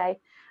the UK.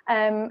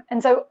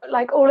 And so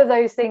like all of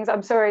those things,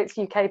 I'm sorry it's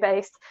UK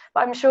based,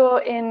 but I'm sure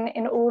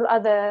in all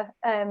other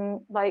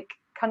like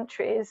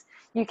countries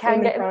you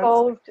can get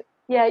involved.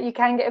 Yeah, you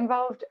can get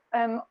involved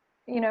on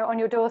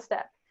your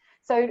doorstep.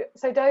 So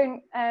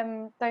don't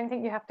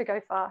think you have to go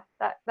far.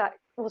 That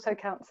also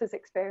counts as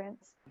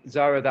experience.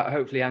 Zara, that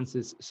hopefully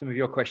answers some of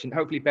your question.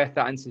 Hopefully, Beth,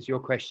 that answers your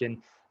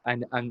question.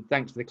 And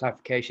thanks for the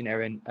clarification,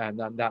 Erin.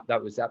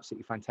 That was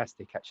absolutely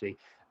fantastic, actually.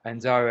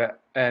 And Zara,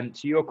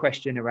 to your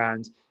question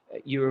around,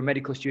 you're a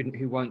medical student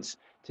who wants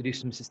to do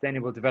some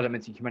sustainable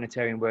development and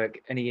humanitarian work,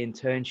 any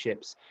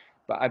internships?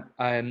 But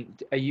are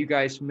you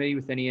guys familiar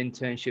with any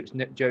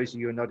internships? Josie,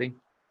 you're nodding.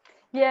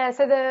 Yeah,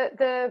 so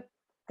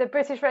the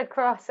British Red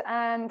Cross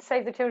and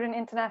Save the Children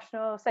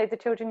International, Save the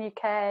Children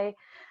UK,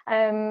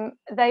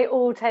 they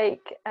all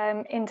take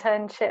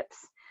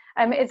internships.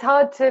 It's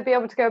hard to be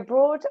able to go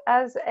abroad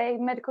as a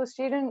medical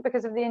student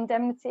because of the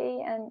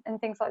indemnity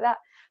and things like that.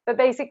 But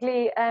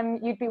basically,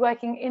 you'd be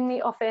working in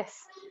the office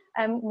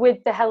with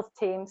the health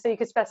team. So you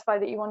could specify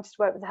that you wanted to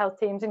work with the health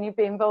teams, and you'd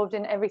be involved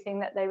in everything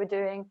that they were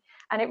doing.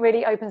 And it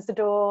really opens the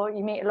door.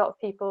 You meet a lot of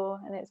people,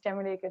 and it's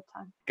generally a good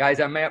time.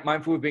 Guys, I'm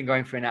mindful we've been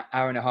going for an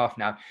hour and a half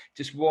now.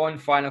 Just one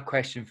final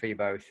question for you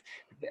both,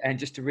 and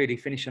just to really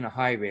finish on a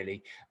high,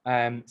 really.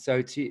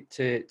 So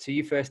to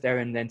you first,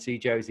 Erin, then to you,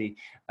 Josie.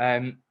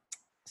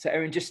 So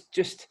Erin,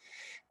 just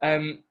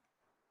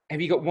have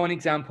you got one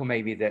example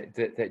maybe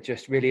that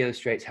just really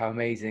illustrates how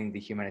amazing the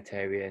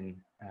humanitarian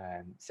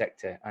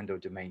sector and/or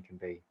domain can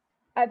be?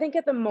 I think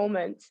at the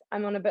moment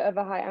I'm on a bit of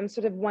a high. I'm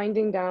sort of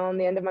winding down.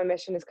 The end of my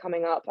mission is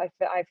coming up.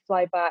 I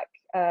fly back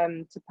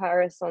to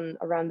Paris on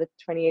around the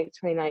 28th,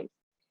 29th.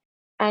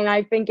 And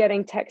I've been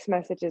getting text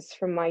messages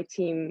from my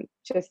team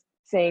just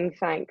saying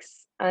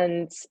thanks.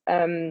 And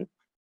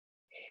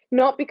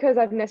not because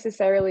I've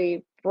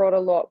necessarily brought a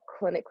lot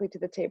clinically to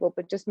the table,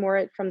 but just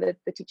more from the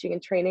teaching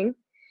and training.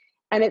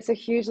 And it's a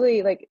hugely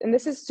and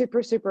this is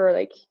super,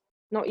 super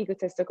not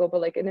egotistical,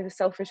 but in a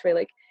selfish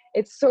way,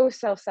 it's so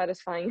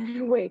self-satisfying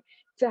in a way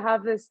to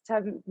have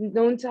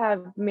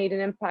made an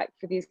impact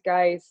for these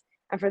guys,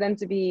 and for them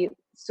to be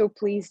so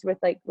pleased with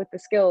the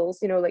skills,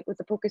 with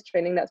the focus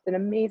training. That's been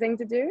amazing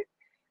to do.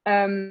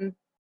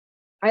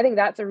 I think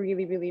that's a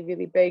really, really,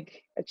 really big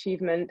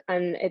achievement,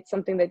 and it's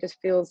something that just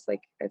feels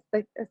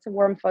it's a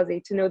warm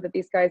fuzzy to know that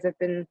these guys have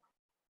been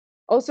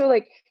also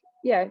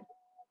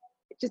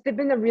they've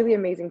been a really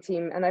amazing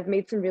team, and I've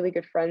made some really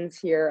good friends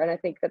here. And I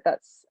think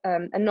that's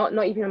and not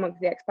even amongst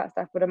the expat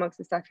staff, but amongst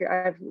the staff here,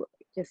 I've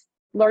just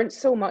learned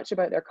so much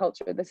about their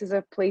culture. This is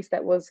a place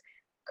that was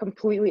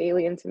completely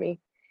alien to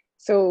me.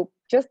 So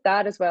just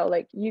that as well,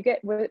 you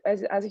get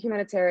as a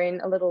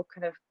humanitarian, a little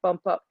kind of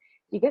bump up.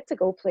 You get to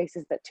go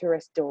places that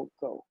tourists don't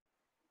go.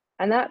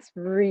 And that's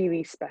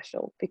really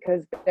special,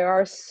 because there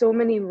are so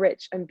many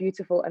rich and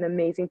beautiful and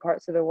amazing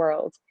parts of the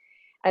world.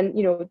 And,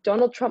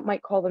 Donald Trump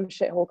might call them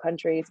shithole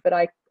countries, but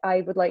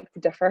I would like to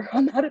differ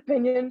on that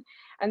opinion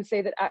and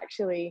say that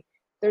actually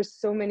there's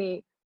so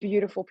many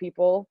beautiful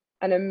people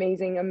and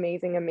amazing,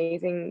 amazing,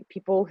 amazing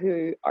people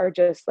who are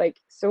just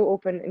so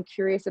open and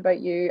curious about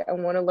you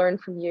and want to learn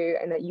from you,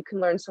 and that you can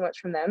learn so much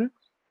from them.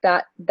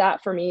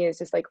 That for me is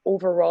just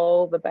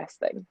overall the best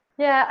thing.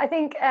 Yeah, I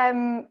think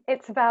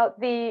it's about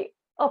the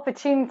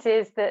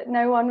opportunities that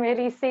no one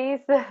really sees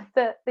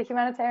that the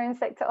humanitarian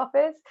sector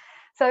offers.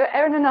 So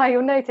Erin and I,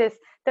 you'll notice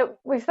that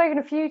we've spoken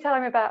a few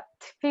times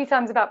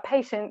about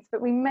patients, but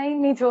we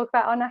mainly talk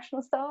about our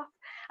national staff.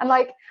 And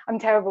I'm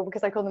terrible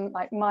because I call them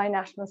my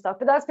national staff,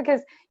 but that's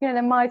because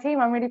they're my team.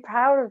 I'm really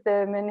proud of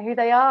them and who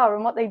they are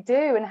and what they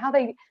do and how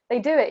they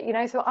do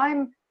it. So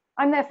I'm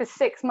there for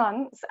 6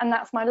 months, and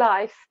that's my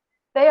life.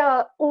 They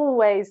are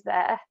always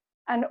there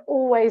and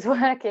always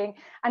working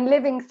and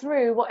living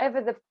through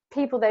whatever the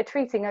people they're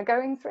treating are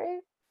going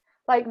through.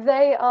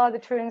 They are the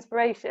true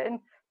inspiration.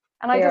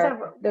 And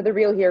they're the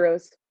real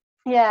heroes.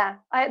 Yeah,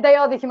 they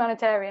are the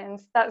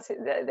humanitarians.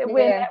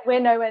 We're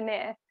nowhere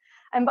near.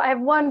 But I have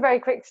one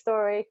very quick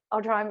story.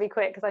 I'll try and be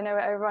quick because I know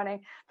we're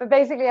overrunning. But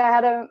basically, I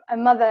had a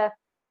mother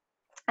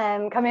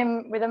come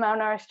in with a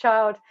malnourished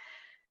child,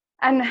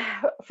 and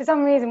for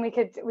some reason we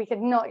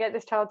could not get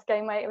this child to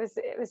gain weight.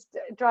 It was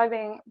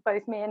driving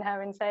both me and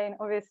her insane,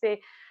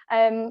 obviously.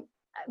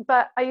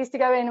 But I used to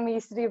go in and we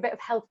used to do a bit of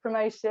health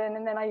promotion,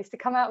 and then I used to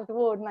come out of the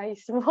ward and I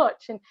used to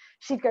watch, and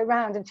she'd go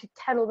round and she'd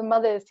tell all the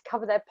mothers to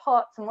cover their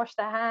pots and wash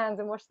their hands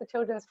and wash the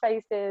children's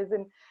faces,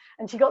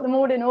 and she got them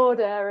all in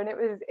order, and it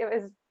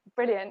was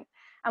brilliant.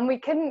 And we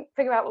couldn't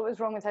figure out what was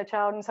wrong with her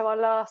child, and so our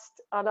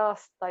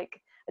last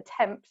like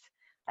attempt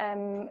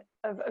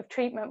of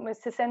treatment was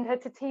to send her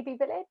to TB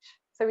Village.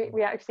 So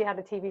we actually had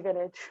a TB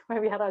Village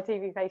where we had our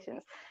TB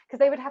patients, because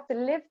they would have to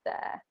live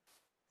there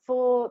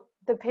for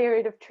the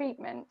period of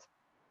treatment.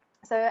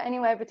 So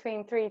anywhere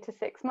between 3 to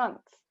 6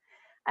 months,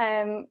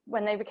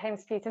 when they became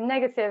sputum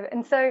negative.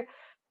 And so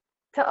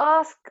to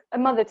ask a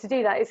mother to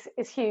do that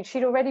is huge.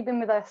 She'd already been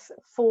with us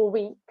 4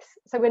 weeks.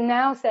 So we're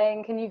now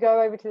saying, can you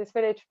go over to this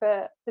village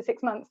for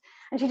 6 months?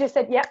 And she just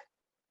said, yep,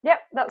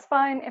 that's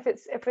fine. If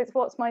it's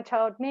what my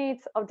child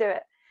needs, I'll do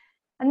it.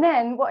 And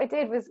then what I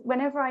did was,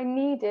 whenever I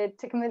needed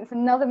to convince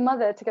another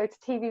mother to go to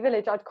TB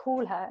Village, I'd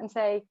call her and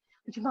say,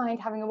 would you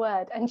mind having a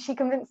word? And she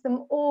convinced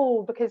them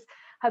all, because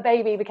her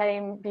baby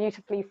became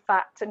beautifully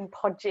fat and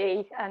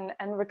podgy and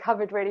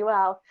recovered really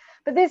well.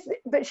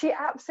 But she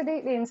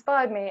absolutely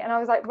inspired me. And I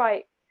was like,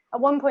 right,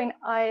 at one point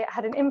I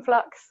had an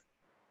influx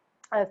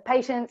of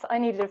patients. I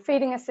needed a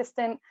feeding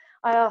assistant.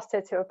 I asked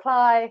her to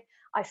apply.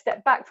 I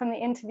stepped back from the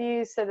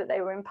interviews so that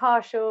they were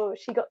impartial.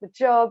 She got the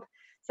job.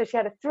 So she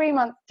had a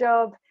 3-month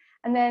job.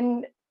 And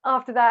then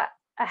after that,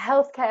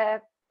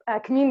 a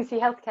community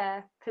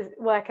healthcare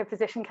worker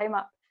position came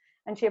up.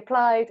 And she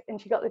applied and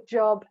she got the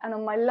job. And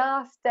on my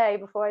last day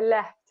before I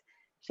left,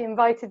 she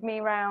invited me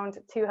round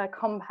to her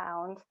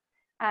compound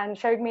and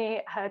showed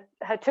me her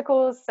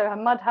tuckles, so her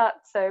mud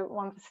hut, so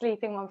one for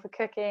sleeping, one for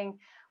cooking,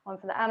 one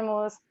for the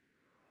animals.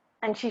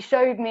 And she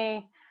showed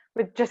me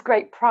with just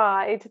great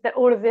pride that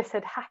all of this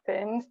had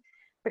happened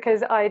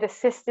because I'd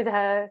assisted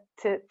her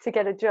to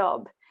get a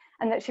job,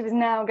 and that she was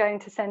now going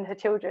to send her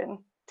children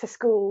to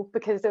school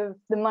because of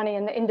the money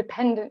and the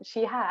independence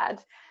she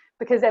had,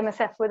 because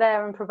MSF were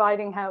there and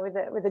providing her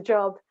with a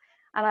job.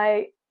 And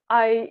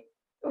I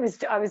was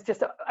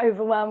just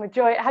overwhelmed with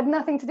joy. It had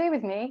nothing to do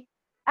with me,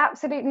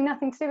 absolutely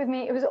nothing to do with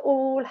me. It was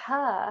all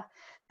her.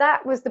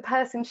 That was the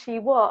person she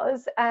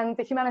was, and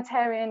the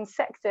humanitarian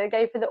sector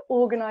gave her the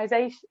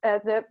organisation,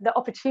 the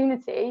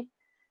opportunity,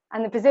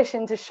 and the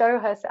position to show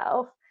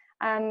herself,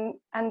 and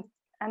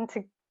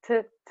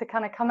to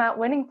kind of come out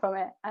winning from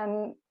it.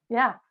 And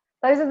yeah,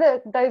 those are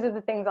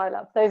the things I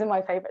love. Those are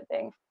my favourite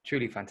things.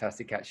 Truly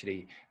fantastic,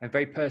 actually, and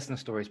very personal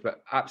stories,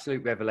 but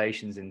absolute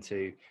revelations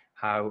into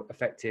how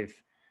effective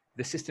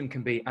the system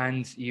can be,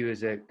 and you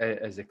as a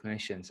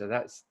clinician. So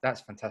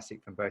that's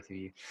fantastic from both of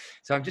you.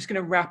 So I'm just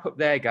going to wrap up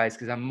there, guys,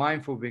 because I'm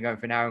mindful we've been going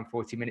for an hour and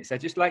 40 minutes.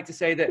 I'd just like to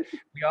say that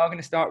we are going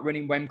to start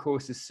running WEM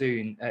courses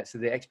soon, so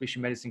the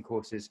expedition medicine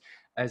courses,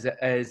 as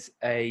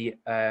a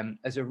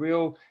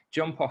real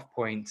jump off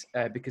point,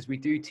 because we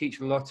do teach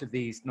a lot of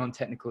these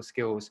non-technical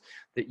skills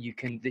that you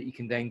can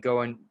then go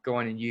on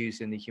and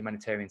use in the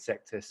humanitarian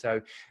sector.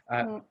 So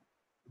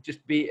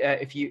just be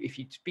if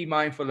you be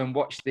mindful and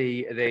watch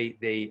the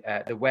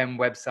WEM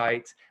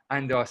website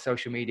and our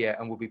social media,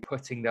 and we'll be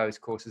putting those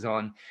courses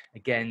on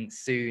again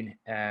soon.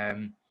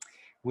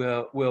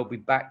 We'll be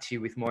back to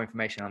you with more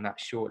information on that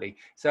shortly.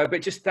 So,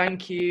 but just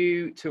thank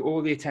you to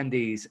all the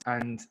attendees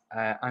and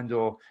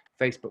or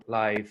Facebook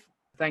Live.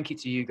 Thank you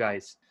to you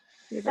guys.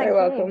 You're very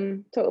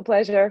welcome. Total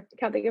pleasure.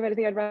 Can't think of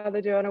anything I'd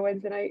rather do on a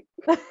Wednesday night.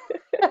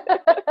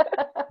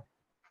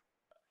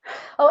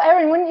 Oh,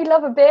 Erin, wouldn't you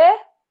love a beer?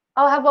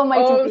 I'll have one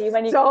waiting for you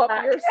when you get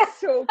back. You're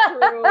so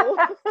cruel.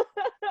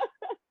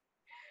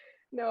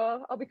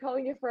 No, I'll be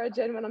calling you for a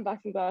gin when I'm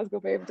back in Glasgow,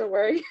 babe. Don't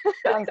worry.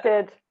 Sounds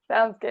good.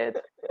 Sounds good.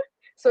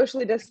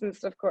 Socially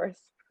distanced, of course.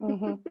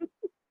 Mm-hmm.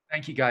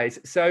 Thank you, guys.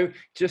 So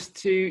just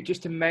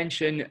to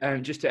mention,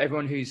 just to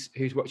everyone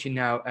who's watching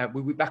now,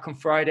 we'll be back on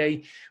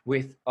Friday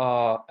with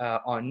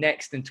our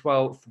next and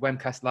 12th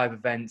WEMcast live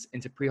event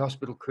into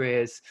pre-hospital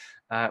careers,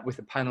 with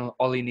the panel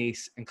Ollie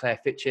Neese and Claire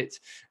Fitchett,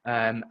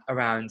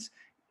 around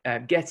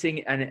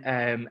getting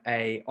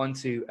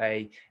onto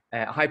a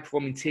high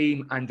performing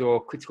team and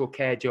or critical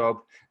care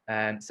job.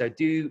 So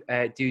do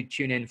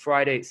tune in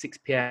Friday at 6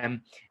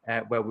 p.m.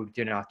 Where we'll be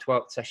doing our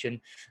 12th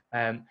session.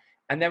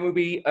 And then we'll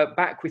be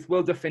back with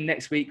Will Duffin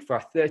next week for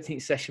our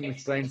 13th session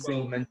with Blaine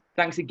Singelman.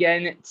 Thanks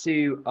again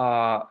to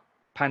our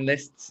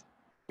panelists.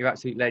 You're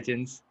absolute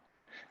legends.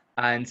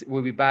 And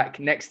we'll be back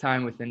next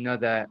time with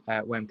another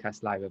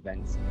WEMcast live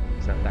event.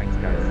 So thanks,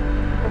 guys.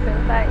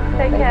 Awesome. Thanks.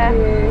 Take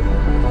care.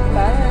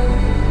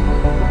 Bye.